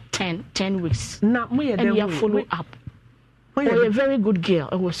when you're 10 weeks. Not me, and you follow up. You're a very good girl.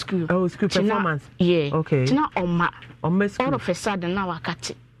 It was school. Oh, school performance. Yeah, okay. Now, on miss all of a sudden, now I cut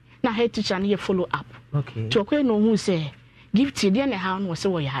it. Now, head teacher and you follow up. Okay. To a no who say, give to the house was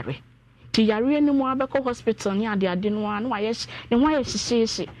so yari. To yari any more about hospital near the Adin one. Why, yes, and why she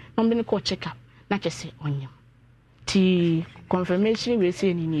says, I'm going to call check up. Not just say on you. T confirmation we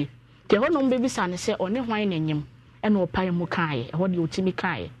say in you. The whole baby son say on the wine in him and no pie mukai, what you Timmy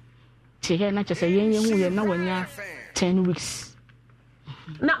Kai. To hear not just a young who you know when you're 10 weeks.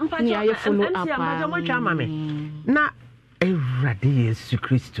 Not you follow up. Not a radius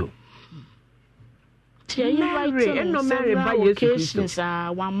Christo. Marry and no marry by occasions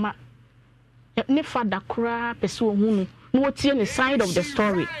are one ma. Never the cry, pursue whom no tea on the side of the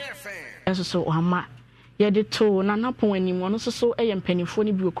story. As so, Amma. Yet the toe, Nana Pony, one also so a penny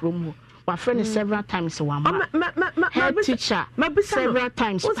phony book room. My friend is several times one. Head teacher, several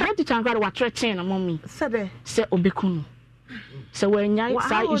times. Head teacher got what threatening among me. Said Obekunu. So when you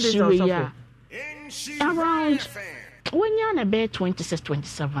say issue, yeah, around when you're a bed 26,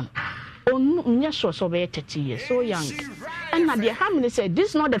 27. Oh, no, yes, so be 30 years, so young. And Nadia Hamlin said, this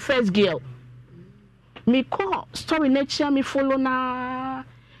is not the first girl. Me call story nature, me follow na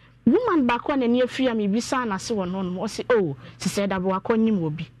woman back on and near fear me be son as one on was oh, she said, I will call him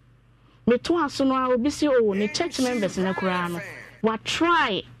will be. Me too, as soon I will be see oh, the church members in the Quran. What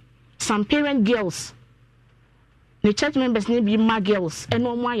try some parent girls. The church members need be my girls, and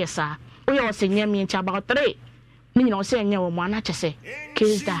no more, yes, sir. We all say near me about 3. You know, saying near one, I say,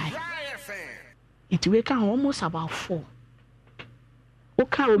 case die. It will come almost about 4.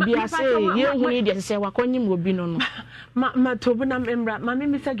 Oka obi ase ye huni de se wakonyim obi no no. Ma tobu na membra ma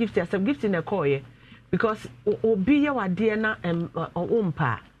me say gift asem gift na call ye because obi ye wade na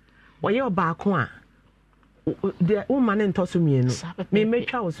ompa. Oye obaako a de woman ntoso mienu. Me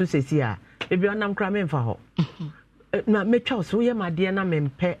metwa wo so sesi a ebi onam kra me mfa ho. Na metwa wo so ye made na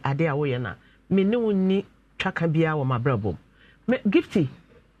mempe ade a wo ye na. Me ne wonni twaka bia wo mabrabom. Gifty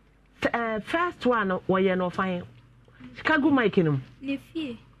first one wo ye no fine. Chicago Mike no.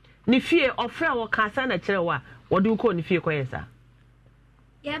 Ni fie ofra wo kasa na kire wa wo de ko ni fie ko yesa.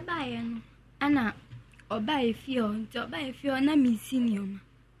 Ya ba ye no. Ana oba e fie o, nti oba e fie o na mi senior ma.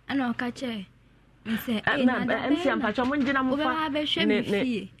 Ana o ka che. Me say na MC ampacho mo ngina mo fa. Ne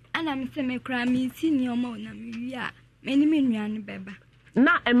fie. Ana me se me kra mi senior ma na mi wi a. Me ni me nua ne beba.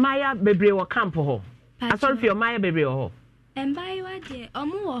 Na emaya bebre wo camp ho. Asori fie emaya bebre ho. Embai wa de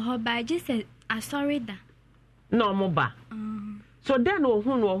omo wo ho ba je se asori da. No mo ba. So then wo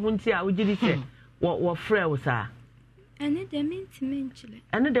hu no ho nti a wo gidi se wo frɛ wo sa. Ene de mentimi nchile.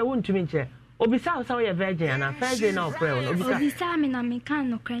 Ene de wo ntimi nchile. Obisa wo sa wo ye virgin ana virgin na wo frɛ wo no obisa me na me kan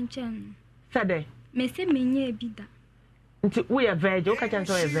no kranchen. Sade. Me se menye ebida. Nti wo ye virgin, wo ka chan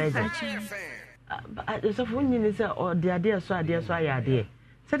so ye virgin. So for nyini se o de ade so ayade.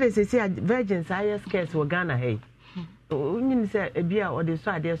 Sade se se virgin sa ye scarce wo Ghana hey. Nyini se ebia o de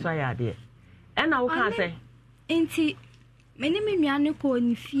so ade so ayade. Ena wo kan se Enti meni me nuane ko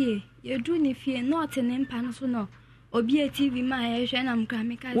ni fie yedu ni fie not ne mpa no so no obi a TV ma ye hwe na mkra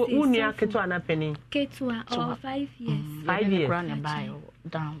me ka say wo nua keto ana peni keto a 5 years 5 years na buy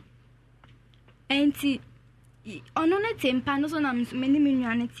down enti ono ne tempa no so na meni me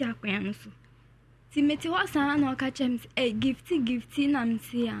nuane ti akwan no so ti meti ho san na o ka chem gifty na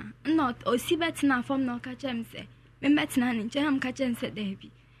mti a not osibet na form na o ka chem se me metna ne nche na mka chem se da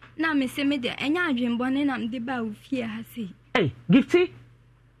bi na me se me de enya adwembo ne na mde ba wo fie ha sei gifty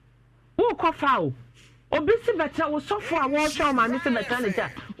wo ko fao obi si beta wo sofo a wo hwe ma me se beta ne ja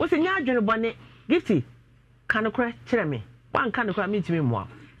wo se nya adwembo ne gifty kan kora kire me wan kan kora me timi mo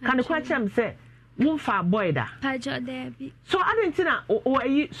kan kora kire me se wo fa boy da pajo da bi so adentina o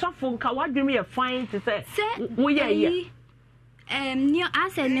ayi sofo nka wadwem ye fine to say wo ye ni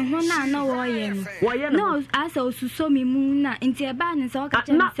ase ne ho na wo ye no ase osuso mi mu na nti e ba ne se o ka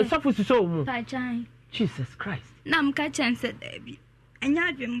chen se na sofo suso mu pajan Jesus Christ na m ka chen se da bi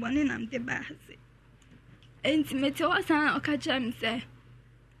anya adwembo ne na mde ba ha se enti meti o san o ka chen se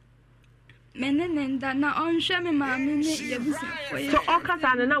menenenda na onhwe me ma me ne yebusa foye so o ka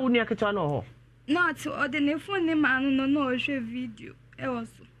san na wonu aketo na ho not o de ne phone ne ma no no hwe video e wo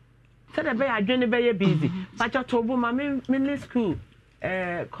so said the be adwene be ye busy pacha tobo ma me school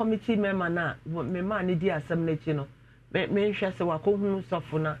committee member na me ma ne di asem na chi no me hwe se wakohunu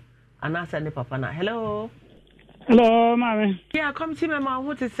sofo na anasa ne papa na hello mama yeah committee member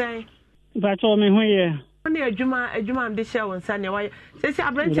who to say pacha me hu ye oni adwuma am de share won sa ne wa se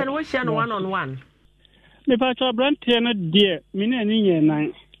abranche no wo share no one on one me pacha abranche no die me na ni nye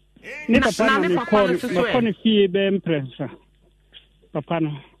nan ne papa na me call ne fie be imprensa papa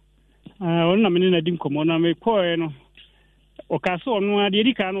no ona me na di nkomo na me call no o ka so no ade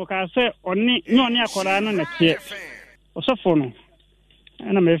di ka no o ka se oni nyone akora no na tie osofo no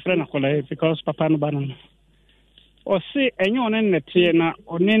na me frɛ na kola because papa no ba no o se enyone na tie na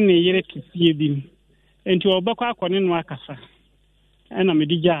oni ne yere tie bi enti obekọ akọne no akasa na me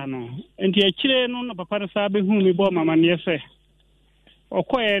di ja no enti akire no na papa no sa be hu me bo mama ne se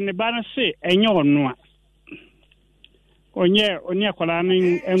okoye ne ba no se enye ono a oni akola no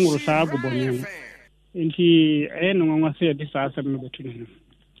enwuru sa agobo no enti no nwa se de sa asem no betu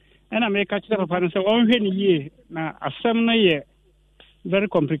no na me ka kire papa no se onhwe ne yie na asem no ye very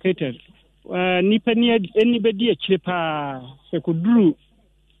complicated nipa ni bedi akire pa se koduru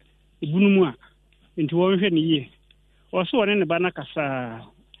ibunumu a nti wonhwe ne yie oso wone ne ba na kasa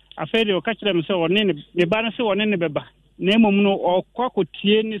afede o ka kire me se wone ne ba na se wone ne beba na emom no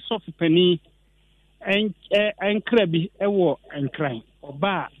okwakotie ni sofupani enkra bi ewo enkran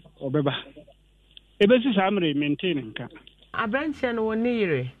oba obeba ebesi samre maintain nka abranche no woni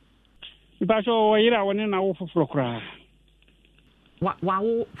yire iba so wo yire wone na wo foforo kra wa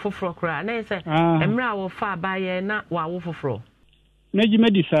wo foforo kra na ese emra wo fa abaye na wa wo foforo meji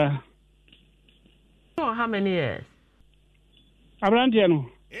medisa for how many years abranche no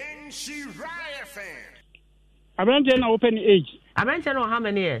abranche na open age abranche no how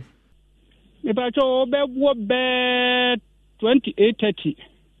many years If so be 28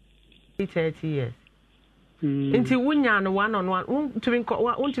 30 years. Inti wunya no one on one.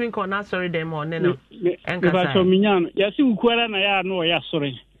 Untumi ko na sorry dem on no. If so minyan, yasi ukwara na ya no ya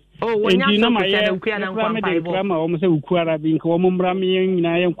sorry. Oh, when you know my grandma almost a Ukuara being Comumbrami and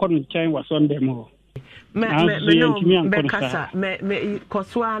I am calling chain was on them all. Me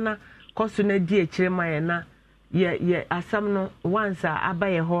Koswana, Kosuna dear Chirmayana, ye, as some no once I buy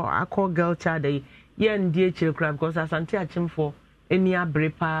a whole, I call girl child, yen dear children, because I sent him for any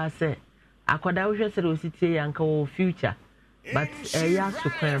brepa say. I could always say, city uncle future, but a yard to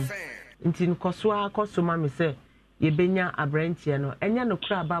cram. Intin Koswa, Kosuma, me say. Ye benya abrantia no enya no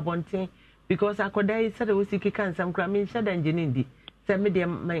kra babonten because akoda said we siki kan sam kra me hye dan gene ndi se me de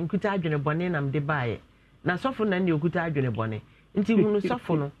man kuta adwene bone nam de baaye na sofo na ne okuta adwene bone nti hunu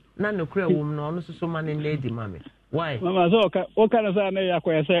sofo no na no kra wom no no soso man ne di mame why mama so o kana sa na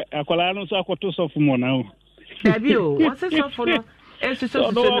yakoya se akola no so akoto sofo mo na o dabi o o se sofo no esu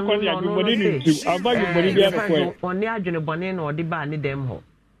so no no body ni ti abagi body bia ko oni adwene bone na odi ba ne dem ho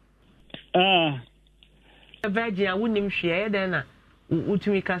Virgin, I wouldn't share then.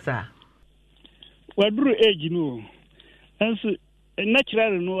 Utumi Casa. Well, Brew age, no. And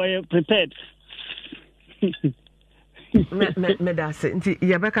natural, no, I am prepared. Medase,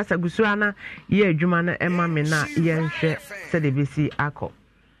 Yabaka Sagusuana, ye, Jumana, Emma Mena, yen share, said the BC Ako.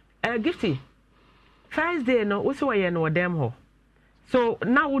 Gifty. First day, no, what's why you know damn ho. So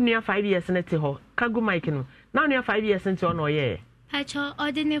now near 5 years in a tiho, Kagu Mikino. Now near 5 years into on or ye. I shall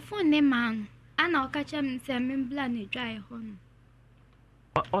ordinary phone name man. I'll catch him and blanny dry home.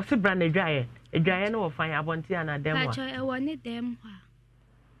 Or see brandy dry, a dry no fine abontiana dem. I wanted them.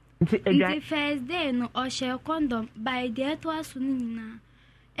 The first day no or share condom by the to us soon.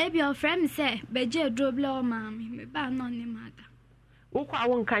 If your friend say, Bejer drobble mammy, me ban on the matter. Oh, I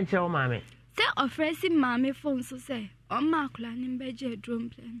won't catch your mammy. Say or phrasing mammy phone so say, or Markland in Bejer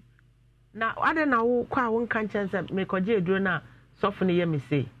drum plan. Now, I don't know who I won't catch and make a j drona soften the me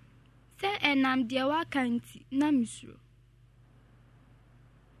say. Say and I'm dear wakanti, Namisro.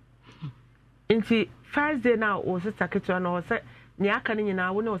 Inti first day now was a secretary or set Niakan in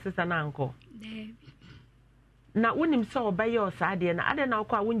our window sister and uncle. Now, when him saw by your side, and I don't know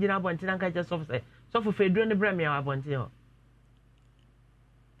quite windy about Tinaka just of say, so for Fedron the Bremia about you.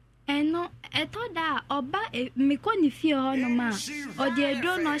 And no, I thought that or by me couldn't fear on a man, or dear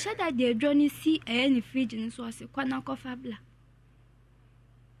drone or said that dear drone see any fridge was a corner of fabla.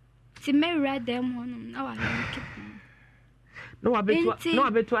 See, may read them one now. I like it. No, I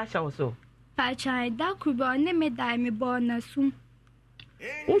bet to ash also. Pachai, that could be on me die me born as soon.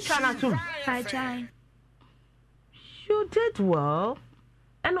 Who can assume? Pachai. You did well.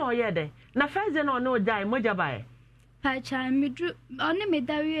 And all yet, na first and no die, moja by. Pachai, me drew only me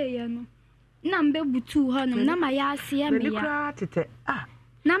die, no. Number 200, na my yasi, and me. Ah,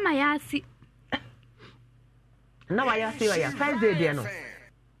 na my yasi. Now I ask you, first day, dear no.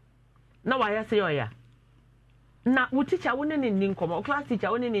 Now I ask you, yeah. Now, what teacher wouldn't in income or class teacher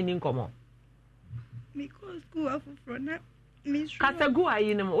wouldn't in income? Because school of front, Miss Casago,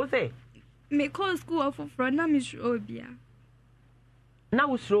 I know, say. Because school of front, Miss Obia. Now,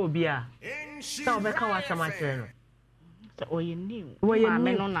 Robia. Now, Becca was a matter. Oh, you knew. Well, you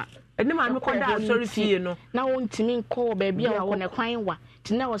know, and the man called out, sorry, you know. Now, want to mean call baby, I want a quine one.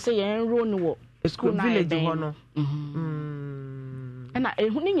 To now say, and run a school village, honor. And I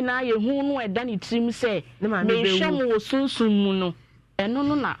who know a Danny Trim say, may show me soon soon, and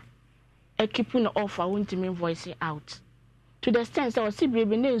no, I keep on off. I want to mean voice out to the extent I was see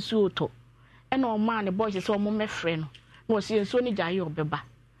baby name Suto, and all man, the boys is all my friend was seeing Sonny Jayo Beba.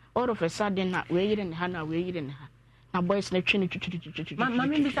 All of a sudden, not waiting Hannah, waiting her. Now, boys, no chin to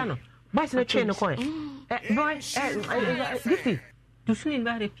Mammy Bissano, boys, no chain of coin. Boy, Gifty. To swing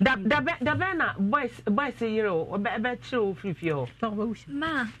very the banner, boys, a year or bad show free fuel.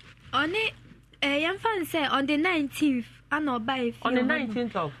 Ma, on it, a young fan say on the 19th, I know by on the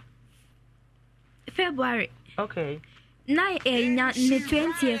 19th of February. Okay. Now, the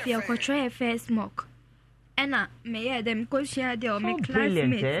 20th, you'll portray a first smoke. And I may them go share their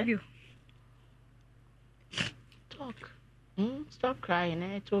classmates. Talk. Stop crying,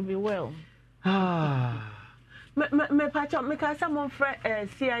 it will be well. Ah. Me patch up, me can someone friend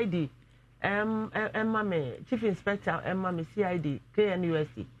CID, Mammy, Chief Inspector, Mammy CID,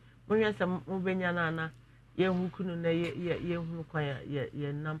 KNUST. When you some Mubenyana, ye who couldn't ye who choir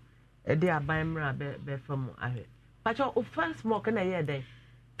ye num, a dear Bimra be from I. Patch up, first smoke and a year day.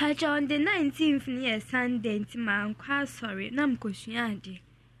 Patch on the 19th near Sunday, man, quite sorry, Nam Cushiadi.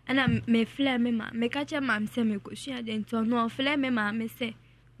 And I may flame ma, me catch a mam semi Cushiadi, to no flame ma, me say,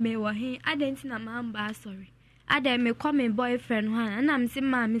 me were he, I didn't know mamma sorry. Ada me call me boyfriend one and I'm saying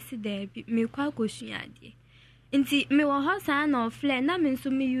mammy sit there me kwa koshiade. Inti me wa hosa na ofle na me so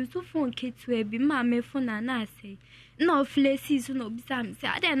me use phone kit we bi ma me phone na say. no flesis no bisam say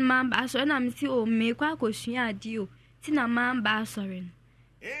aden man ba so na me si o me kwa kosua ade o ti na man ba sorry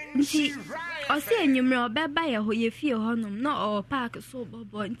nti o se enyumre obeba ye ho ye fie ho nom no o park so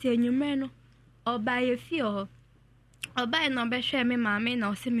bobo nti enyumre no oba ye fie ho oba no be hwe me maame na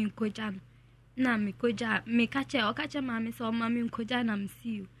o se me nkoja na me koja me kache o kache maame so maame nkoja na me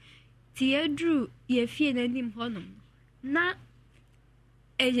si o ti edru ye fie na nim ho nom na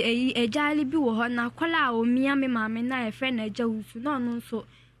ejali bi wo ho na kwala o mia me maame na e friend na eja usu no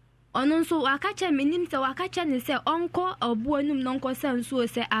ono nso wakache menim se wakache ne se onko obuanum no nko se nso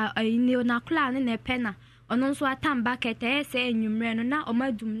se ni na kwala ne na pena ono nso atamba kete se enwumre no na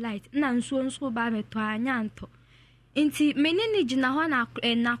omadum light na nso ba meto anya nto nti menini gina ho na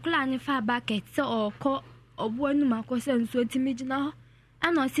kwala ne fa bucket se oko obuanum akose nso timi gina ho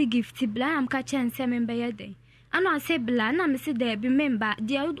ana se gift bla am ka chen se membe yede ana se bla na me se de bi memba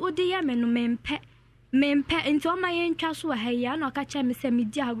de odi ya me no mempe nti o ma ye ntwa so ha ya na ka chen me se me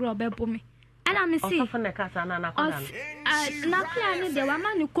di agro bebo me ana me se ofo na kasa na kwala na kwala ne de wa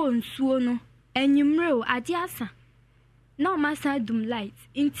ma ne ko nsuo no enyumre o ade asa na o ma sa dum light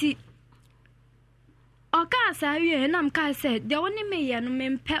nti oka sa wie na mka se de woni me ye no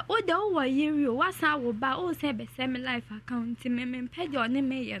mempe o de o wa yeri o wasa wo ba o se be se me life account me mempe de oni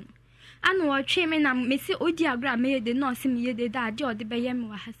me ye no ana wo twe me na me se odi agra me ye de no se me ye de da de o de be ye me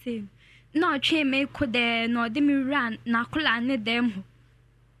wa ha se no twe me ko de no de me ran na kola ne dem ho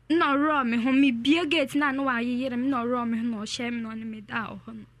no ro me ho me bie gate na no wa yeri me no ro me no she me no ne me da o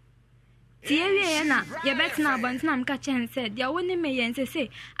ho no tie wie na ye betina abant na mka chen said ya woni me yen se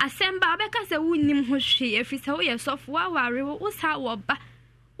asemba abeka se wunim ho hwe efisa wo ye sofo wa ware wo sa wo ba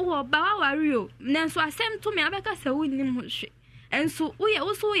wa ware o nanso asem to me abeka se wunim ho hwe enso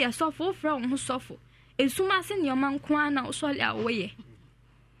wo ye sofo fra wo ho sofo esuma se ne omanko ana wo so le awoye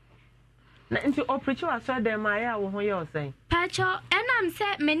na nti opreach wa so dem aya wo ho ye osen pacho enam se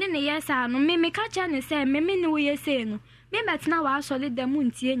me ne yesa no me ka cha ne se me ne wo yese no me betina wa so le dem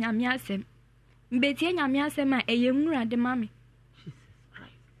ntie nyame asem mbeti nyame asem a eye nwura de mame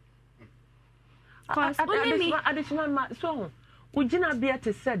cause only additional ma so ugina bia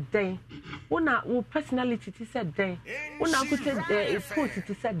te said den una wo personality te said den una ko te sport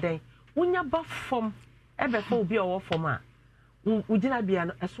te said den unya ba form ebe for obi owo form a ugina bia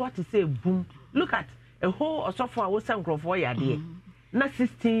no eso to say boom look at a whole osofo a wo sem grofo ya de na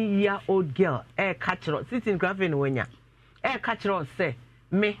 16-year-old girl catch 16 graphic no wanya catch say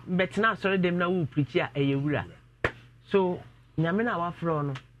me betina sorry dem na wo preach a eyewura so nyame na wa fro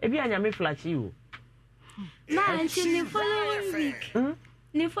no e bia nyame flash you na until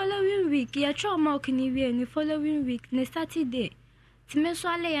the following week ya trauma okini we ni following week ne Saturday time so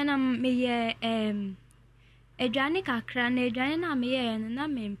ale ya na me ye edwane kakra na edwane na me ye na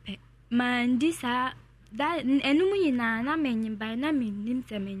mempe mandi sa da enum yina na menyim ba na menim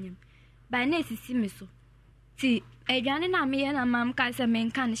temenyim ba na esisi me so ti edwane na me ye na mam ka se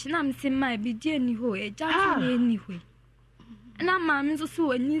menka ne na me simma bi die ni ho eja so na ni ho na mam so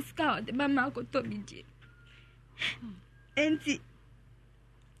so ni ska de ba ma ko to bi die enti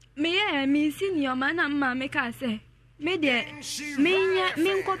me ye mi senior man na mam ka se me de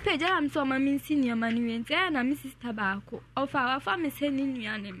me nko page am so ma mi senior man wi enti na mi sister ba ko ofa wa fa me se ni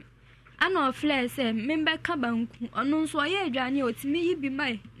nua ne me ana ofle se me be ka banku ono nso ye edwane otimi yi bi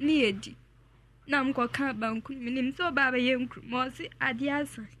mai ni edi na mko ka banku minim so baba ye nkru mo si ade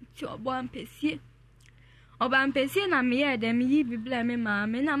asa ti obo ampesie na me ye dem yi bibla me ma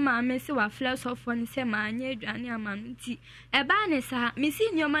me na ma me si wa flesh of one se ma anya edwane amanu ti e ba ne sa me si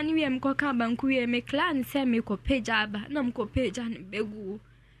nyoma ni wi mko ka banku wi me clan se me ko page aba na mko page an begu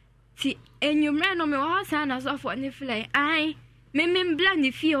ti enyumre no me wa sa na so for ni fly ai me bla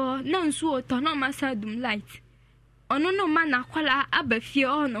ni fio na nsu oto na ma sa dum light ono no ma na kwala aba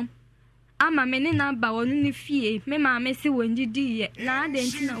fio no ama me ne na ba wonu ni fie me ma me se wonjidi ye na ade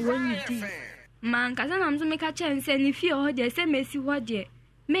nti na wonjidi man kasa na mzo me ka chense ni fie ho de se mesi ho de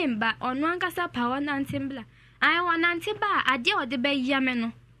memba ono ankasa power na ntembla ai wona nteba ade ode be ya me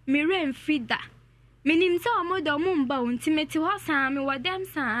no me ren frida minim se o modo mumba wonti meti ho sa me wodem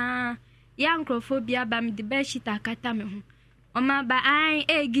sa ya nkrofobia ba me de be shita kata me ho oma ba ai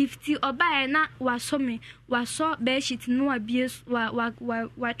gifti oba na waso me waso be shit no abie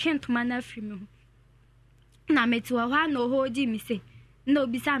wa twentoma na afri me ho na meti wa hwa no hoji mi se no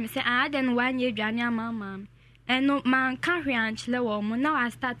bisa mi se ade no wanye edwane ama eno man ka hwe anchele wo mo na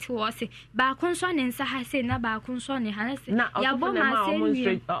wa start wo se ba kunso ne nsa ha se na ba kunso ne ha se ya bo ma se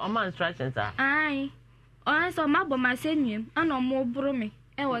nwie o man instructions are ai o so ma bo ma se nwie ana mo buru me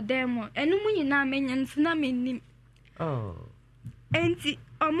e wo dem mo enu mu nyina menya nso na mennim enti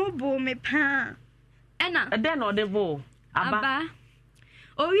omo bo me pa Ena. Then or the bo. Aba.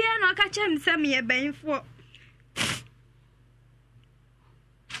 Oh, yeah, no catch him some ye bang for.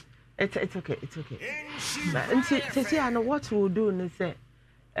 It's okay. And see, I know what we'll do. And say,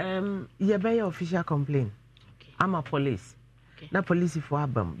 you buy your official complaint. I'm a police. Na police for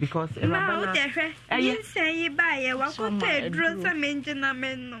Abam because you say you buy a walk on dress a mention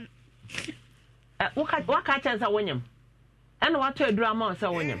men. What catches a William? And what to a drama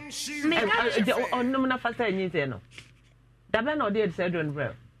so William? On no faster in Yzeno. The man or dear said on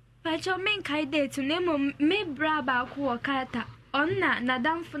real. But your main kite to name me braba who kata on na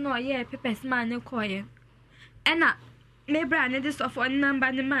down for no year pepes man coin. Anna me brand this of one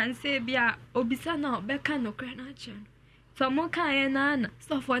number the man say bia obisana becca no cranachin. So mo kan na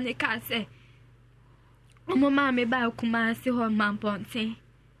so for ne ka say mo ma me ba kuma si ho man ponte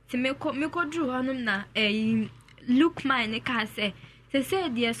ti me ko dru honum na look mine ne ka say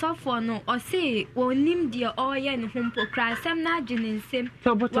de so for no o say wonim de o ye ne humpo kra sem na agene nsem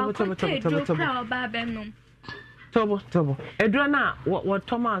tobo edro na what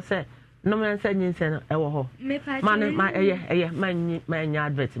Thomas say no man say nyin no e wo ho man my nya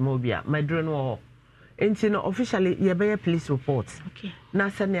advert mo bia my dro no ho enti no officially ye be police report na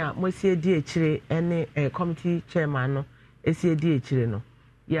sene mo sie di ekire ene committee chairman no esie di ekire no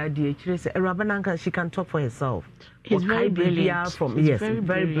ya di ekire say Rabananka she can talk for herself. He's very brilliant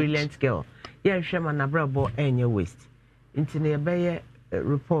very brilliant girl. Yeah, hwema na brabo enye waste enti no ye be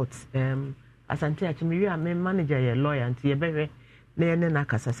report asante achimiwi a me manager ye lawyer enti ye be na ye ne na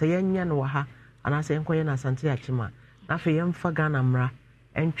kasa say yenya no ha ana say enkoye na asante achima na fe ye mfa Ghana mra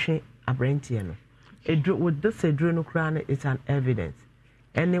entwe abrantie no with this no crown it's an evidence.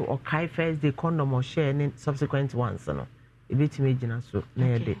 Any or kai first the condom or share any subsequent ones no. A bit imagine so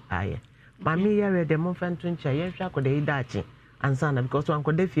near the eye. Mammy read the movement to chair could they dachi and son because one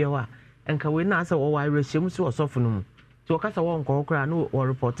could fear and can we not say oh I resume so softenum. To a casa won't go crown or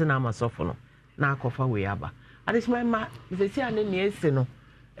reporting I'm a softener. Now cough away abba. And it's my ma is a see an yes no.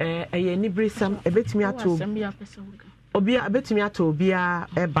 A any brisam a bit me at to Obia a bit me at to be a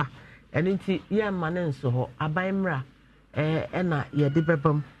eba. And inti ya manen so ho abaimra na ye de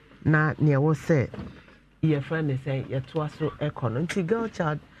bebam na ne wo se ye friend say ye to aso ekono inti girl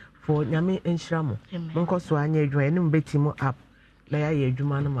child for nyame enhiramo monko so anya adwuma enim betimo app na ya ye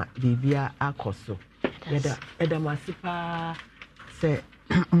adwuma no ma bibia akoso yeda masipa say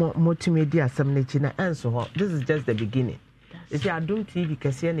motumi di asem na chi na enso ho this is just the beginning it's ya Adum TV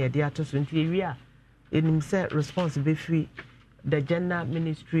kese na ye de ato so inti wi a enim say response be free the gender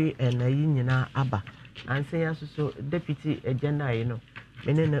ministry and nyina aba and say so deputy agenda you know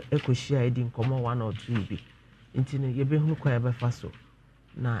menene ekohia edin komo 1 or 2 bi intino ye be hu kwa be faso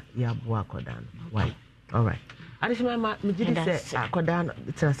na ya bo akoda no why all right adishima ma mejidi say akoda no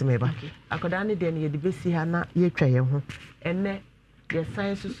tenase meba akoda ne de ne ye de besi ha na ye twa ye ho enne ye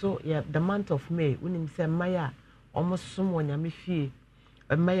science so ye the month of May unim say maya omosom wonyame fie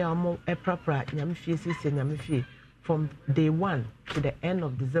maya omo epropra nyame fie sisi nyame fie from day 1 to the end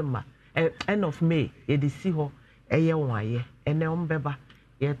of December, end of May, ye de si ho eye waye ene ombeba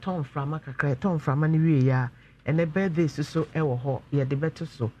ye ton frama kakra ton frama ni wie ya ene birthday so e wo ho ye de beto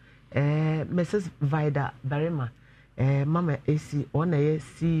so Mrs. Vida Barema mama AC ona ye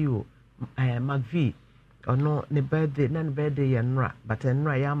CEO McV ono ne birthday na ne birthday ye nra but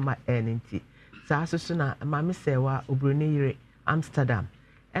nra ya ma enti sa so na mama sewa obroni yire Amsterdam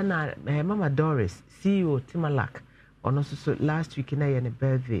ena mama Doris CEO Timalak ono so last week na ye ne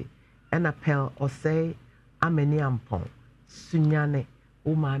birthday ena Pearl Osei ameni ampon sunyane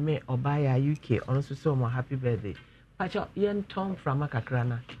o mame obaya UK ono so mo happy birthday pacho yen tom from akakra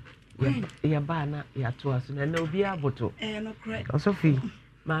na ye ba na ya to aso na obi aboto no correct Sophie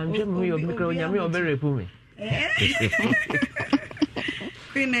ma nje mu yo mikro nyame oberepu me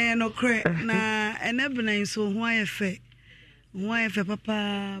kwine no correct na enebna so ho ayefe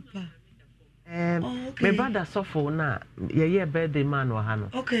papa my brother suffer na ye birthday man wa ha no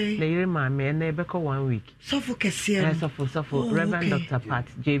okay na yire ma me na ebe ko 1 week suffer kese na suffer Reverend Dr. Pat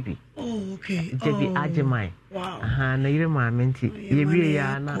JB okay JB Ajimai wow na yire ma me nti ye wie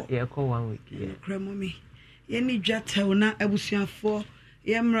ya na ye ko 1 week ye kremomi ye ni dwatew na abusuafo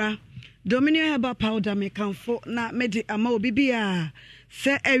ye mra Dominion Herbal Powder me kanfo na mede ama obi bia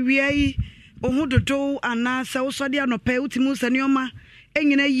se awia yi ohudodo ana se wosode anopa utimu sanioma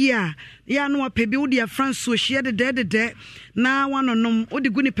enyina yi a ya no apebi wo dia France so hie de na wanonom wo de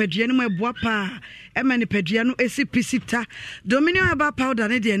gu ni padua no eboa pa e ma ni padua no esi pisita Dominion Herbal Powder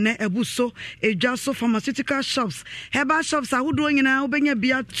ne de na ebuso edwa so pharmaceutical shops herbal shops ahodo nyina wo benya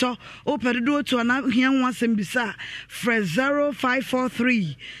bia cho wo pedodo to na hia ho asem bisa fresh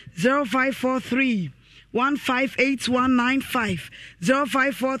 0543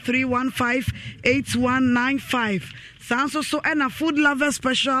 0543158195 Sanso so and a food lover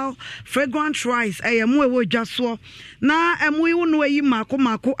special fragrant rice mu ewo dwaso na emu yi no yi mako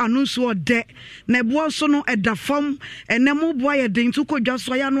anunso de na ebo so no eda fam enemu boa ye den to ko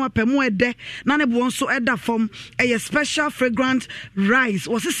dwaso ya no apemu ede na ne bo so eda fam special fragrant rice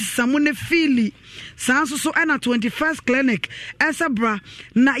was sisamu ne feely Sanso so and a 21st clinic Obra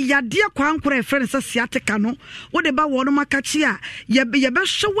na yade kwankora e friend say siatica no wo de ba wono makachi a ye be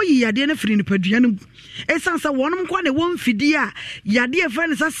hwe wo yade na firi nipadua no esansa wono kwa ne won fidi a yade e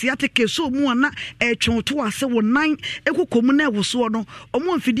friend say siatica so mu na etwonto ase wo nan ekokomu na ewoso no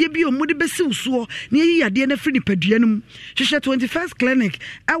omo mfidie bi omu de besi uso na yi yade na firi nipadua no hwehwe 21st clinic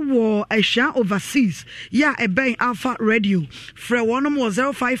ewo Asia overseas ya eben Alpha Radio frɛ wono mo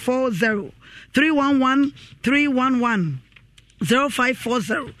 0540 311 311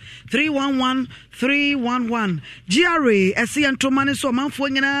 0540 311 311 GRA esiantomane so manfo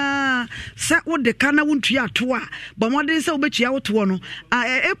nyina se wo de kana wontua to a ba modern se wo betua wo to no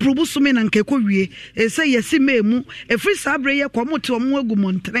eprobu so me na nkekọ wie se yesi memu efri sabre ye komoto mo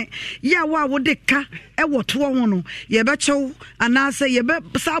agumontre ya wo de ka wo to ho no ye be chew anase ye be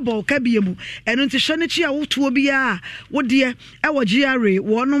sabo ka biemu eno nti hwe ne chi a wo to bia wo de wo GRA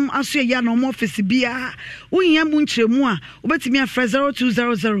wonom aso ya no mo office bia wo hia mu nkyeremu a wo betimi afre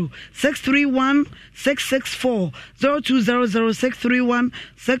 0200 631 664 0200 631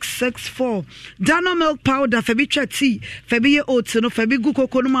 664 Dano milk powder fabi tea fabi oats no fabi gu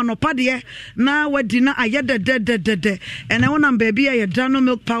koko no manopa de na wadi na ayede de and I want baby a Dano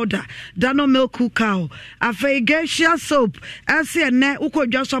milk powder Dano milk cow afei geisha soap ase ne uko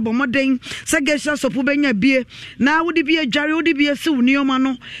dwaso abomoden se geisha soap benya bie na wodi bie dware wodi bie se unioma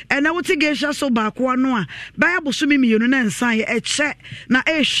no and I wuti geisha soap ba ko no a ba abosumi mienu na nsan ye eche na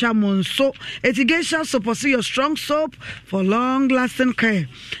esha monso eti geisha soap so your strong soap for long lasting care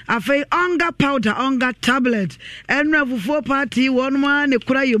afei onga powder onga tablet enra fufuo party one man ne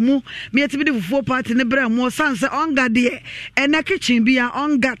kura yemu me eti bi fufuo party ne bra mo sanse onga de ena kitchen bia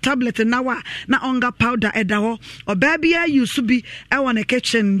onga tablet nawa na onga powder edaho oba bia yusu bi e wona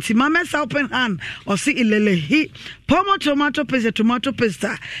kitchen ti mama open hand o si ilele hi pomo tomato paste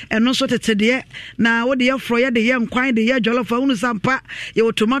eno so tete de na wo de ye fro ye de ye nkwan de ye jollof unu sampa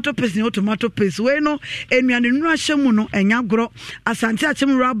ye tomato paste we no enuane nu ahyemu no enya gro asante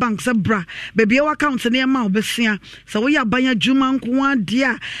achem rural bank se bra baby e account ne ma obesia se wo ya banya djuma nko ade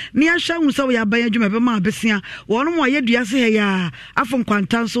a ne ahyahu se wo ya banya djuma be ma obesia wonom wo ye duase he ya afon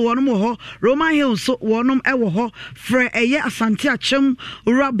kwantan so wonom ho Roman Hill so wonom e wo ho frɛ eye asante achem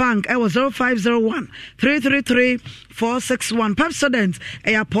rural bank e wo 0501 333 461 Pepsodent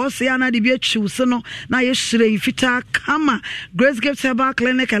eya pause ya na de bi achiw se no na ye hire fita kama Grace Gift Herbal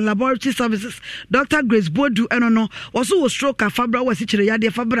Clinic and Laboratory Services Dr. Grace Bodu eno no wo stroke afabra wo si kire ya de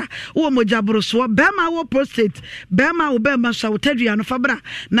fabra wo mojabro so bema wo prostate bema wo bema sha wo tadua no fabra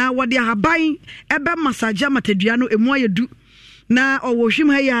na wo de haban ebe massage matadua no emu ayedu na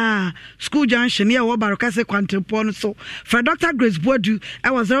owohwim ha ya school junction ya wo barokase kwantempo no so for Dr. Grace Bodu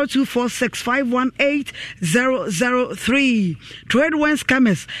I was 0246518003 Trade Wens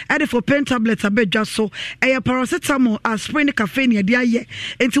Chemist ade for pain tablets abedwa so e paracetamol aspirin caffeine ya de aye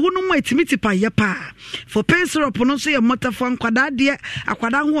enti wonu mu etimiti pa ye pa for pain syrup no so ye motafo nkwada de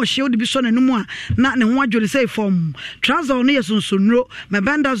akwada ho ohye odi bi so nanum a na ne ho adwole say form trouser no ye sonsonro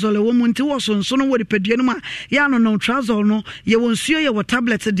mebendazole wo mu nti wo sonsono wo de padua no ma ya no trouser no ye wonsuo ye wo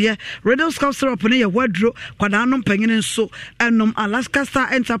tablet de radio scalp syrup ne ye wadro kwada no mpanyine nso enom Alaska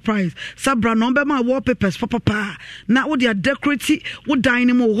Star Enterprise sabra no be ma wallpapers papa na wo de decorate wo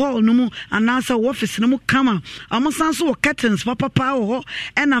dining mo hall no mu anasa office no mu kama amosanso wo curtains papa wo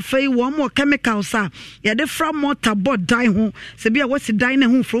and afei wo mo chemicals a ye de from mortar board dine ho se bia wo si dine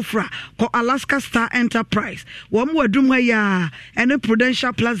ho frofra ko Alaska Star Enterprise wo mo wadum ha ya ene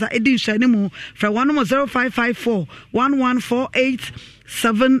Prudential Plaza edition ne mu fra 0554 114878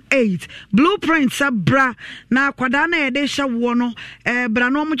 Blueprint sabra na kwada na yede hya wo no bra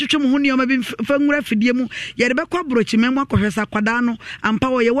no mo twetwe mo ho nioma bi fanwura fidie mu yede be kwa brochi memu akohwesa kwada no ampa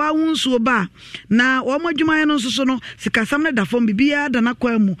wo ye wa wunsuo ba na wo madwuma no nso no sikasam na dafom bibia da na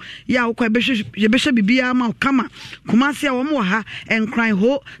kwa mu ya wo kwa behwe bibia ma kama kumase a wo mo ha enkran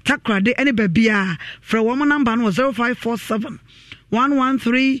ho takrade ene babia fra wo mo number no 0547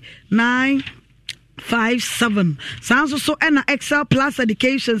 1139 57 sounds so na Excel Plus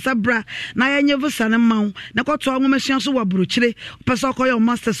Education sabra na yenye vusa ne mawo na kwato anwomesua so waburuchire pesa okoye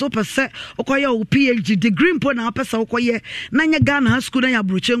master so pesa okoye PhD degree mpo na pesa okoye na nye Ghana High School na ya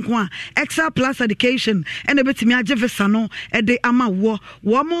buruche nko a Excel Plus Education ene betimi age visa no ede ama wo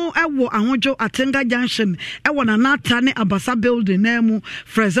mo ewo ahonjo Atenga Junction ewo na Nata ne Abasa building na mu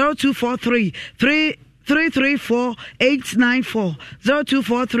 0243 334-894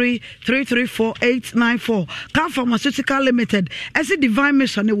 0243-334-894 Car Pharmaceutical Limited esi Divine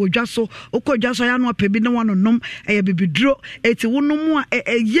Mission e wodwaso okodwaso ya no apebi ne wanonom eye bibidro eti wonom a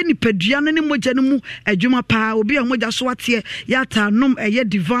ye nipadua no ne mogya no mu adwuma pa obi a mogya so ate ya ta nom eye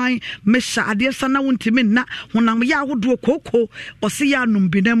Divine Mission ade sana wontimi na honam ya ahodo koko osi ya nom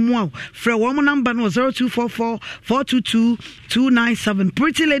bi na mu a frɛ wo mo number no 0244-422-297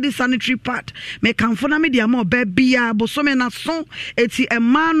 Pretty Lady Sanitary Pad me kamfo na media mo bebia bosome na so eti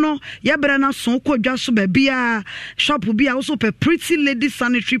emano ye bre na so kodwa so bebia shop bia wo so pe Pretty Lady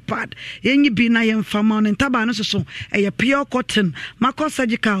Sanitary Pad yenyi bi na ye mfama no ntaba no so eye pure cotton Marco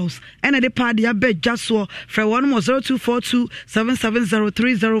Surgicals ene de pad ya be jaso fra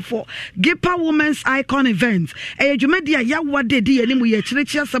 0242770304 Gipa Women's Icon Events eye dwumadi ya wade de ye nimu ye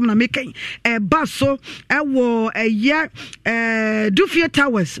kirechi asem na meken ba so ewo eye Dufie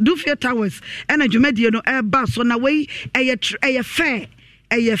Towers ene dwumadi no eba so na we eye fair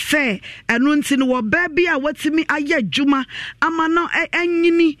enu nti no wo ba bia watimi aye dwuma ama no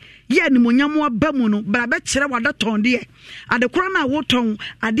anyini ye ni monyamo aba mu no bra be kire wada ton de ade kora na wo ton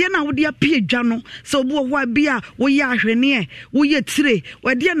ade na wo de apie dwa no so obo ho bia wo ye ahwene wo ye tire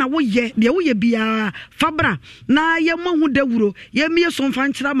wade na wo ye de wo ye bia fabra na ye mahu dawuro ye mie so mfa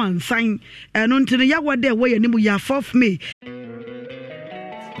nkira mansan enu nti no ya wade wo ye ni mu ya 4th May.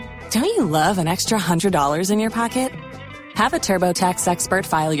 Don't you love an extra $100 in your pocket? Have a TurboTax expert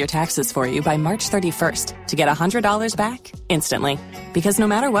file your taxes for you by March 31st to get $100 back instantly. Because no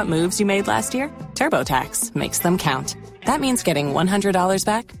matter what moves you made last year, TurboTax makes them count. That means getting $100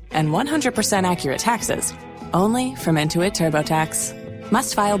 back and 100% accurate taxes only from Intuit TurboTax.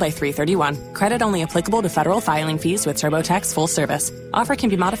 Must file by 3/31. Credit only applicable to federal filing fees with TurboTax full service. Offer can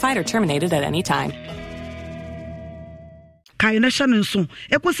be modified or terminated at any time. Kaina Shannon so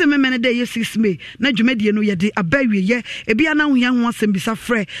ekose memene de ye 6 May na dwumadie no ye de abawie ye ebia na hoya ho asem bisa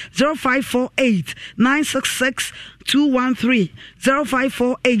frɛ 0548 966 213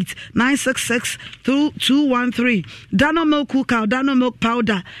 0548 966 213 Dano milk cocoa Dano milk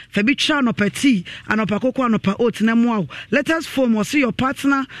powder fabicha no peti anopa koko anopa oat na mo let us form or see your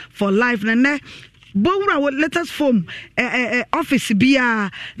partner for life na Bowra let us form office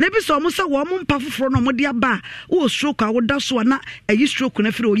bia na bi so mo se wo mo mpa foforo no mo de aba wo stroke a wo da so na ayi stroke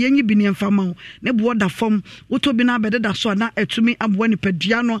na firi o yenyi bi ne mfama wo ne bo da fom wo to bi na bede da so na atumi abo ni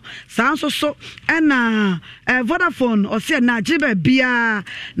padua no san so na Vodafone o se na jibe bia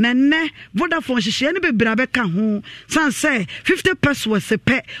na ne Vodafone hihye ne bebira be ka ho san say 50 pesos se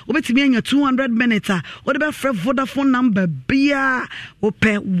pe obetimi anya 200 minutes o de be frɛ Vodafone number bia o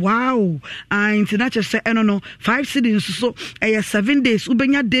pe wow na just say no 5 cities so 7 days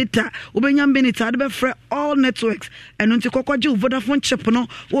ubenya data ubenya minutes ade be frɛ all networks eno nti kokwaje Vodafone chip no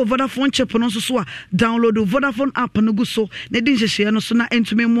Vodafone chip no so a download Vodafone app no gu so ne din hyehyɛ no so na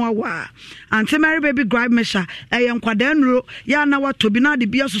entumi mu awa Auntie Mary baby grab mesha nkwada nro ya na wato bi na de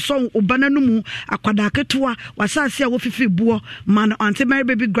bia so so ubana no mu akwada ketewa wasase a wo fifi buo man Auntie Mary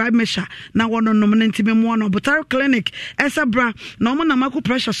baby grab mesha na wono nom ne ntimi mu no Botaro Clinic esabra na mo na mako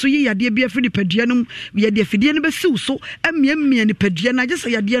pressure so yi yade bia firi padua no yade afidie no besiw so amiamia ni padua na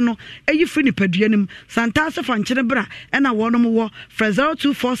gese yade no eyi firi ni padua no santa se fa nkyere bra na wono mo wo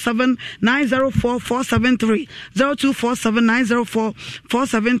 0247 904 473 0247 904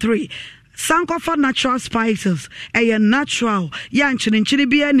 473 Sankofa natural spices natural ya nchini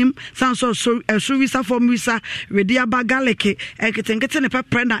bi anim sanso surisa formisa redi aba garlic ekete ne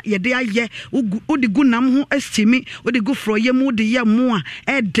pepper na yede aye udi gu nam ho estimi udi gu froye mu de ye mu a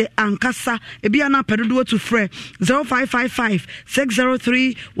ede ankasa ebi ana pedodo to frɛ 0555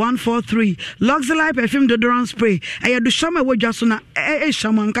 603 143 Luxury perfume deodorant spray do shama wodwa so na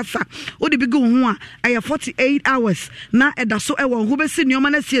shama ankasa udi bi gu ho a 48 hours na eda so ewo ho besi nioma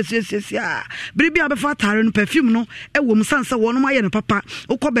na siesie Bribi abefa tare no perfume no ewo msansa wono aye no papa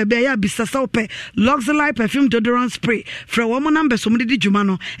ukọ bebe ya bisasa ope Luxury perfume deodorant spray fra wo mo number so mo di djuma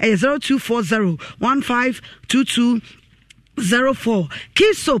no 0240 1522 04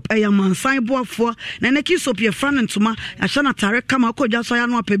 key soap mansan boafo na ne key soap ye fra ntoma ahya na tare kama ko dwa so ya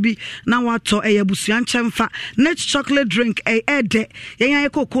no apabi na wato busuan chemfa net chocolate drink ede yan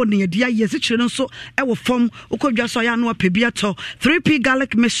koko ne dia yesi chire nso wo fom ko dwa so ya no apabi ato 3p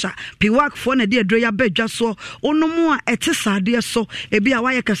garlic mixture piwak fo na dia dro ya badwa so onomu a ete sade so ebi a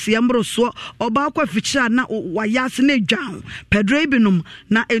waye kase mbro so oba kwa fichira na wayase na dwan pedro ibinum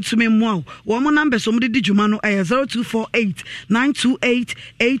na etumi mo wo mo number so mo di djuma no 0248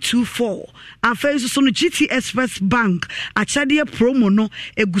 928-824. Afei so no GTS First Bank achade promo no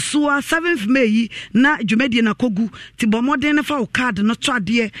egusuwa 7th May na dwumadi na kogu ti bomode na fa card no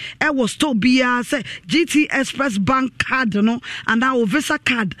twade was store bia say GTS First Bank card no and our Visa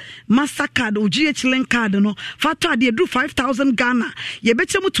card, Mastercard or GH Link card no fa twade do 5,000 Ghana ye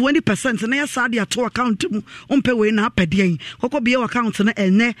betemu 20% na ya sade ato account mu umpe we na apede kokko bia account na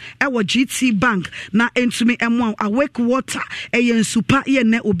ene GT Bank na entumi emo awake water eyen super ye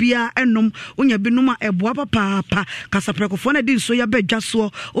ne obia enom unya binuma eboa papa kasaprekofo na di so ya badwa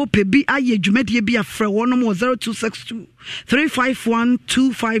so opebi aye dwumade bi afre wonom 0262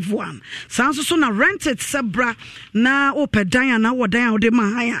 351-251 sanso so na rented sebra na opedan na wodan ode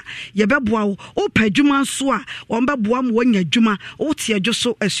mahaya ye beboa wo opedwuma so a won beboa mo wanya dwuma wote adwo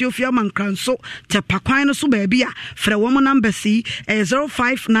so asiofia mankranso tepakwan no so ba bia frɛ wo mo number C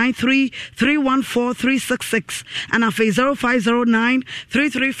 0593314366 and afa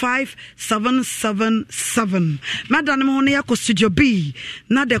 0509335777 madam mo ne yakɔ studio B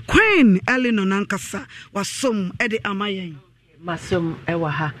na the Queen Eleanor nankasa wasom ede amayen masom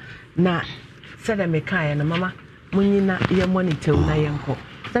ewa ha na sada mekae na mama munyina ye monitor na yenko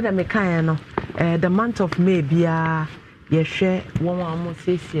sada mekae no the month of May bia ye hwɛ won amo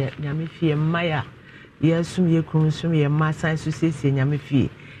sesie nyame fie maya ye sum ye kunsum ye masan so sesie nyame fie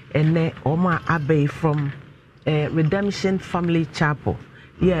ene oma abey from Redemption Family Chapel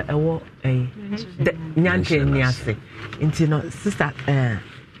ye ewo nyanche niase intino sister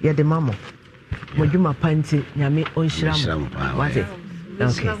ye de mamo Mojuma panti nyame onhyiram wate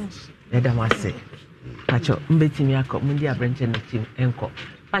okay eda mase pacho mbetimi akọ mundi abrenche na team enko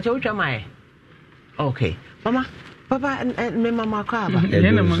pacho utwa mai okay mama papa me mama akọ aba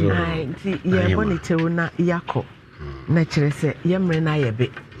nti ye bonitewo na yakọ na kire se ye mre na ye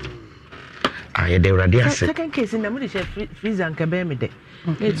be aye de urade ase second case na mudi she freezer nka be me de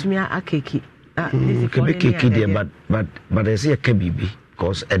etumi akeki kebe keki de but I say ka bibi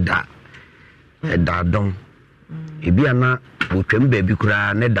cause eda don ebi ana wotwam ba bi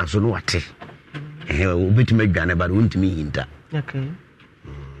kura ne da so no wate obetime dwane ba wontimi hinta okay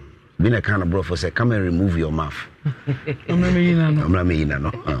bina kana bro for say come and remove your mouth amra me yina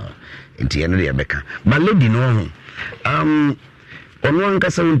no enti ene de beka ba lady no ono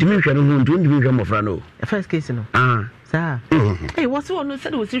ankasa wontimi hwe no wontimi hwe mofra no first case no sir hey what's one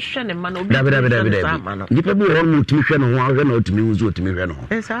said was hwe ne man obi nipa bi ho wontimi hwe no ho ahwe na otimi wuzu otimi hwe no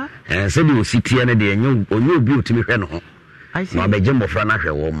ho sir said you sit here na de onye obi otimi hwe no ho ma beje mofra na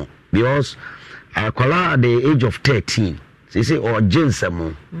hwe wo mo because akola at the age of 13 say or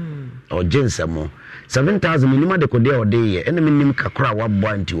jensamo 7,000 minimum de kode o dey e na minim kakra wa bo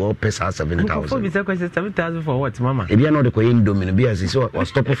anti o pesa 7,000 for be say 7,000 for what mama e bia no de ko indomine bia say was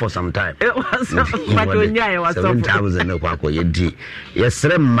stop for some time it was but onya e was 7,000 no kwa ko yedi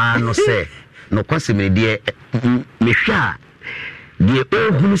yesre ma no say no kwase me de me hwa de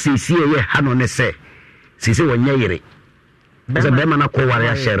ohunu sisi ye ha no ne say sisi wonya yire ese be ma na ko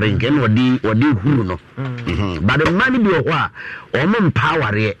ware a sharing en odi huru no but the money bi o ho a o mo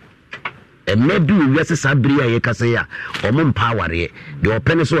empower maybe we say sabria ye kase ya o mo empower ye de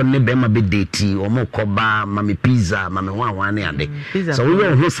open so ne be ma be date o mo koba ma me pizza ma me ho ne ade so we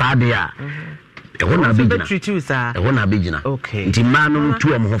ho sa de a e ho na be gina okay nti ma no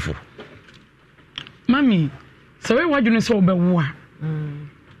tu am hofo mami so we wadwene so obewo a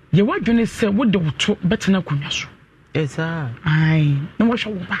ye wadwene se wo de woto betena konwa so esa ai na wo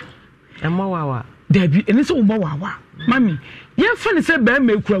hwe wo ba e mo wawa dabi ene se wo ba wawa mami ye fa ne se ba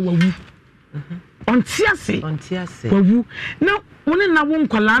ma ekura wawu ontiase wawu na woni na wo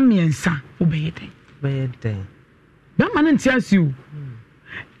nkwala miensa wo beyeden ba ma na ntiase o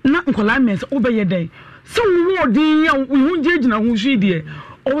na nkwala miensa wo beyeden so wo odin ya wo hunjegina ho hwi de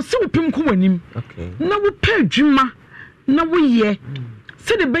o se wo pim ko wanim na wo pa adwuma na wo ye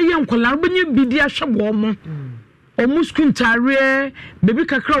se de beye nkwala wo benya bidi ahwebo mo o muskun tare bebi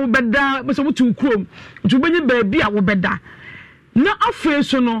kakra wo beda so wo tu krom tu benya ba bi a wo beda na afa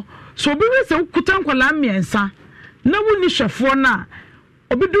so no so obi we se kuta nkwala miensa na woni hwefo na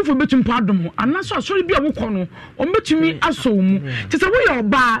obi dufo betum padom anaso asori bi a wo kɔ no o betumi aso mu ti se wo ye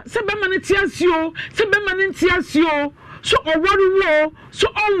oba se be ma ne tiasio so ɔware wo so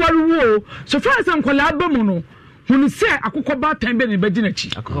ɔnware wo so first nkwala ba mu no hunu sɛ akokɔ batan bɛ ne bɛdi n'akyi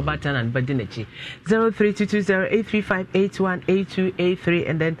akokɔ batan na bɛdi n'akyi 03220835818283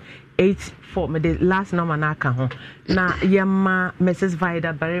 and then 84 me the last number na aka ho na yema Mrs.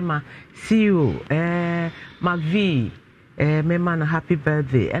 Vida Barima CEO Mavi mema na happy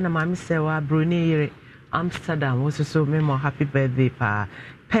birthday and ma me say wa Bruni yere Amsterdam was so memo happy birthday pa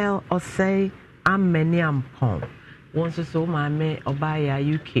Pearl Osei Ameni Ampon won so ma me Obaya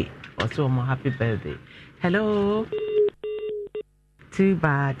UK also mo happy birthday. Hello. Too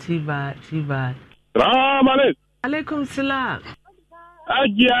bad. Salam alaikum salam.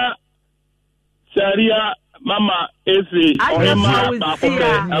 Ajia Sharia Mama Esi Ohema Bakope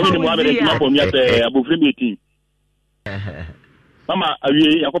awini Muhammad Mako miate abufri meeting. Mama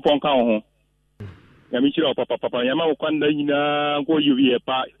awie yakopon kan ho. Ya mi chira papa ya ma kwanda nyina nko yuwie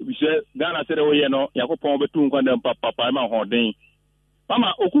pa bise Ghana sere wo ye no yakopon betu kwanda papa ma ho den.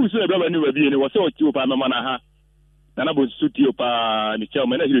 Mama oku so ebra ni wa bi ni wo se o ti o pa mama na ha. Na bo su ti o pa ni cha o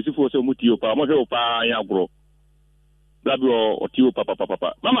me na hire sifo so mu ti o pa mo hwe o pa ya agro. Blabi o ti o papa.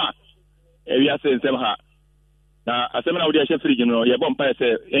 Mama ewi ase nsem ha. Na asem na wo dia fridge no ye bom pa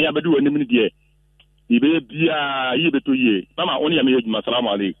se enya bedu anim ni de. Ibe bia yi beto ye. Mama oni ya me yejuma assalamu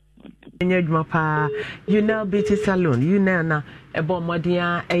alaikum. Nyejuma pa you know beauty salon you know na ebo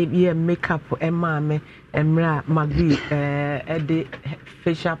modia e makeup e mame emra magi e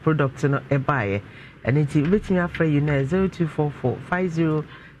facial products no e buy and it betimi afra you know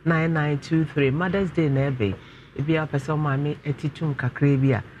 0244509923 Mother's Day na ebe e bia person mame etitum kakra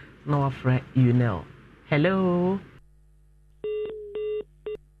bia no afra you know. Hello.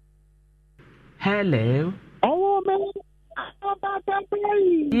 Oh man.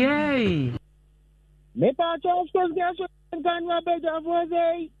 Yay! Me pa chos gaso ganwa beja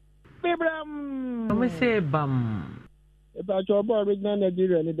voze. Bibram. Como se bam. E pa chobo original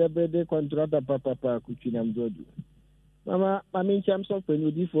Nigeria ni debede contrata papa kuchina mzodu. Mama mami cham so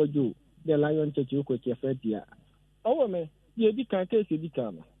penu di fojo. The lion church ko chefetia. Owo me, ye di kan case di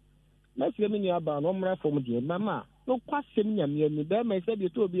kan. Na se mi ni aba no mra fom di mama. No kwasem nyame ni be me se bi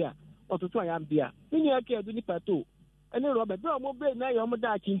to bi a. Ototo ayam bia. Ni ya ke du ni pato. Any Robert, no more brain now, you're more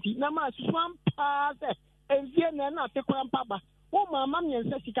darkinty. Nama swamp pass and Vienna, not take one papa. Oh, my mammy and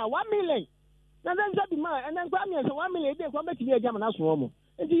Jessica, 1 million. Now then, that man, and then Grammy and 1 million, they come back to be a German as woman.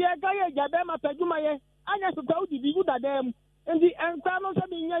 And the guy, Jabema, Pajuma, I just go to be good at them. And the Anquamos have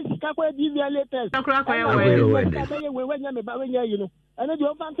been yes, Capua, Divia latest. You know, and then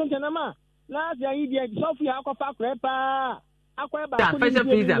you're fountain Janama. Last year, India, Sophia, Aquafa, Crepa,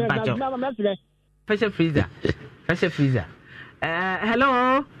 Fashion freezer.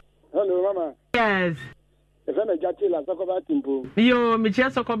 Hello. Hello, Mama. Yes. If I'm a Jatila, Sokoba Timpo. Yo, Michia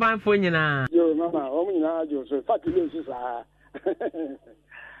Sokoban Fonina. Yo, Mama, Omina, so fatty.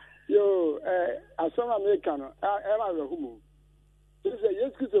 Yo, I saw American, Emma Humu. This is a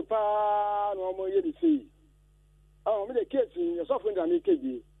yes, good to pa, no more yet to see. Oh, me the kids in your software than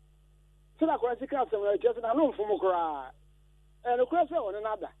KD. So I can see cats and I just know from Okra. And a question on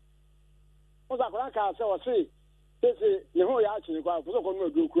another. What's that? I can't say. This is the whole action. For so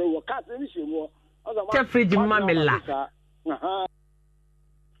come do crow. Cat issue more. Fridge, mamela.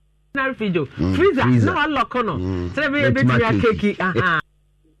 Na fridge. Freezer. No unlock no. Say be a cake. Aha.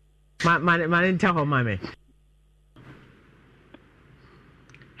 Man tell her mommy.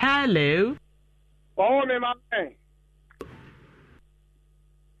 Hello. Oh me man.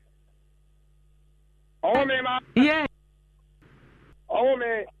 Oh me man. Yeah. Oh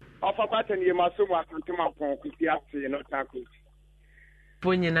me. Ofa pattern ye masumu akantuma pon kuti ati no taku.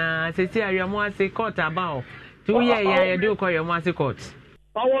 Ponyina se se ayamo ase court about. 2 year ya do call your ase court.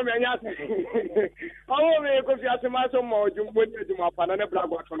 Owo me nya se. Owo me ko fi ase maso mo jumbo ni juma pa na ne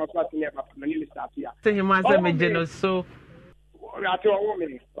blago ato no so ne papa na ni start ya. Se him ase me geno so. Ati owo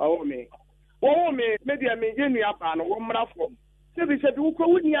me. Me dia me ye nua pa no wo mra fom. Se bi wo ko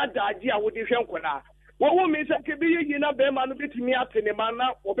wuni adaji a wo di hwe nkola. Wo me se ke bi yi na be ma no betimi atene ma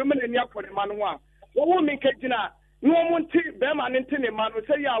na wo be me na ni akore ma no a wo me ke gina no mo nti be ma ne ntene ma no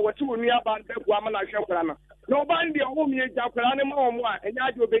se ya wo ti wo nua ba be gua ma na hwe nkora no no ba ndi wo me ja nkora ne ma wo mo a enya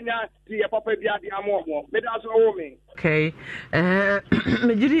ajo benya ti ye papa bi ade amo mo me da so wo me okay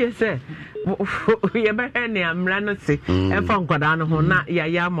me jiri se ye be he ne amra no se e fa nkoda no ho na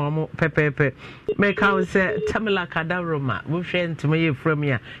ya ma mo pepepe me ka wo se Tamila Kadaroma wo hwe ntuma ye from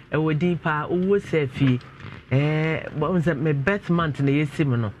ya e wodi pa wo se fi me birth month na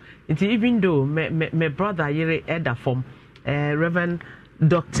yesim no nti even though me brother yere elder form Reverend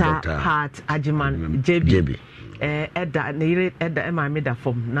Dr. Pat Ajiman JB elder na yere elder e ma me da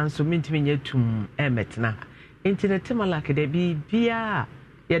form nanso mentimi nya tum emetna internet malak de bia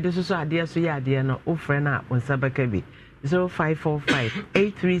yɛde so adeɛ so yɛ adeɛ no wo frɛ no a wo nsa bɛka bi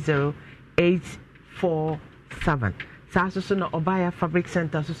 0545-830-847 saa so na ɔbaeɛ fabric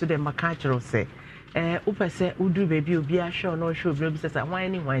center so de maka kyerɛw sɛ wopɛ sɛ woduru baabi obiaa hwɛ no ɔhwɛ obi sɛ sɛ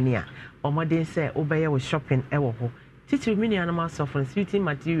hwan ne hwan ne a ɔmmɔden sɛ wobɛyɛ wo shopping wɔ hɔ titiri me nuanom asɔfo no beauty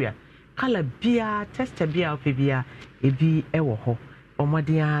material kala biaa tester biaa wopɛ biaa ebi wɔ hɔ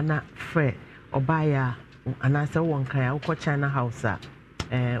ɔmmɔden a na frɛ ɔbaeɛ anaasɛ wowɔ nkan a wokɔ China house a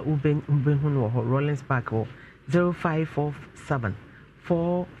wobɛhu no wɔ hɔ Rollins Park hɔ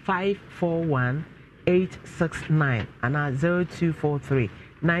 0547-4541-869 anaa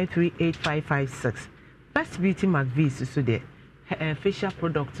 0243-938556 Best Beauty McVie so de facial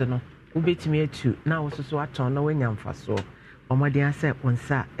product no wobɛtumi atu na wo so atɔn na woanya mfasoɔ ɔmmɔden asɛ wo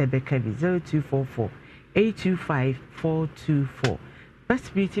nsa ɛbɛka bi 0244-825-424 Best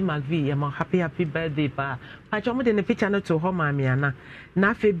Beauty McVie yɛma happy birthday pa pacho mo de ne picture no to hɔ maame ana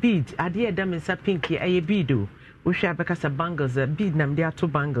na afɛ bead adeɛ ɛda me nsa pinky ɛyɛ bead o wohwɛ abɛkasa bangles bead nam de ato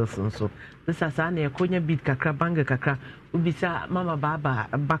bangles nso sisa saa na yɛkɔnya bead kakra bangle kakra wobisa mama baba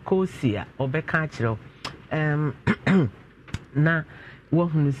bakosi a ɔbɛka akyerɛw na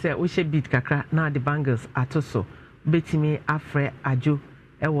wohunu sɛ wohyɛ bead kakra na de bangles ato so wobɛtumi afrɛ adwo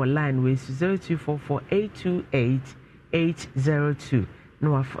ɛwɔ line wei so 0244-828-802 na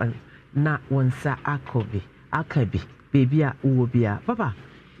wafan na wonsa akobi akabi baby a uwo bia papa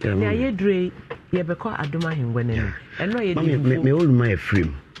na yedre ye beko adoma hengwa nenu eno ye di me old man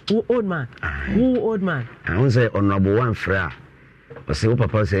frame old man I won say honorable one fra o say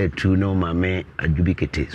papa say two no mama adubikete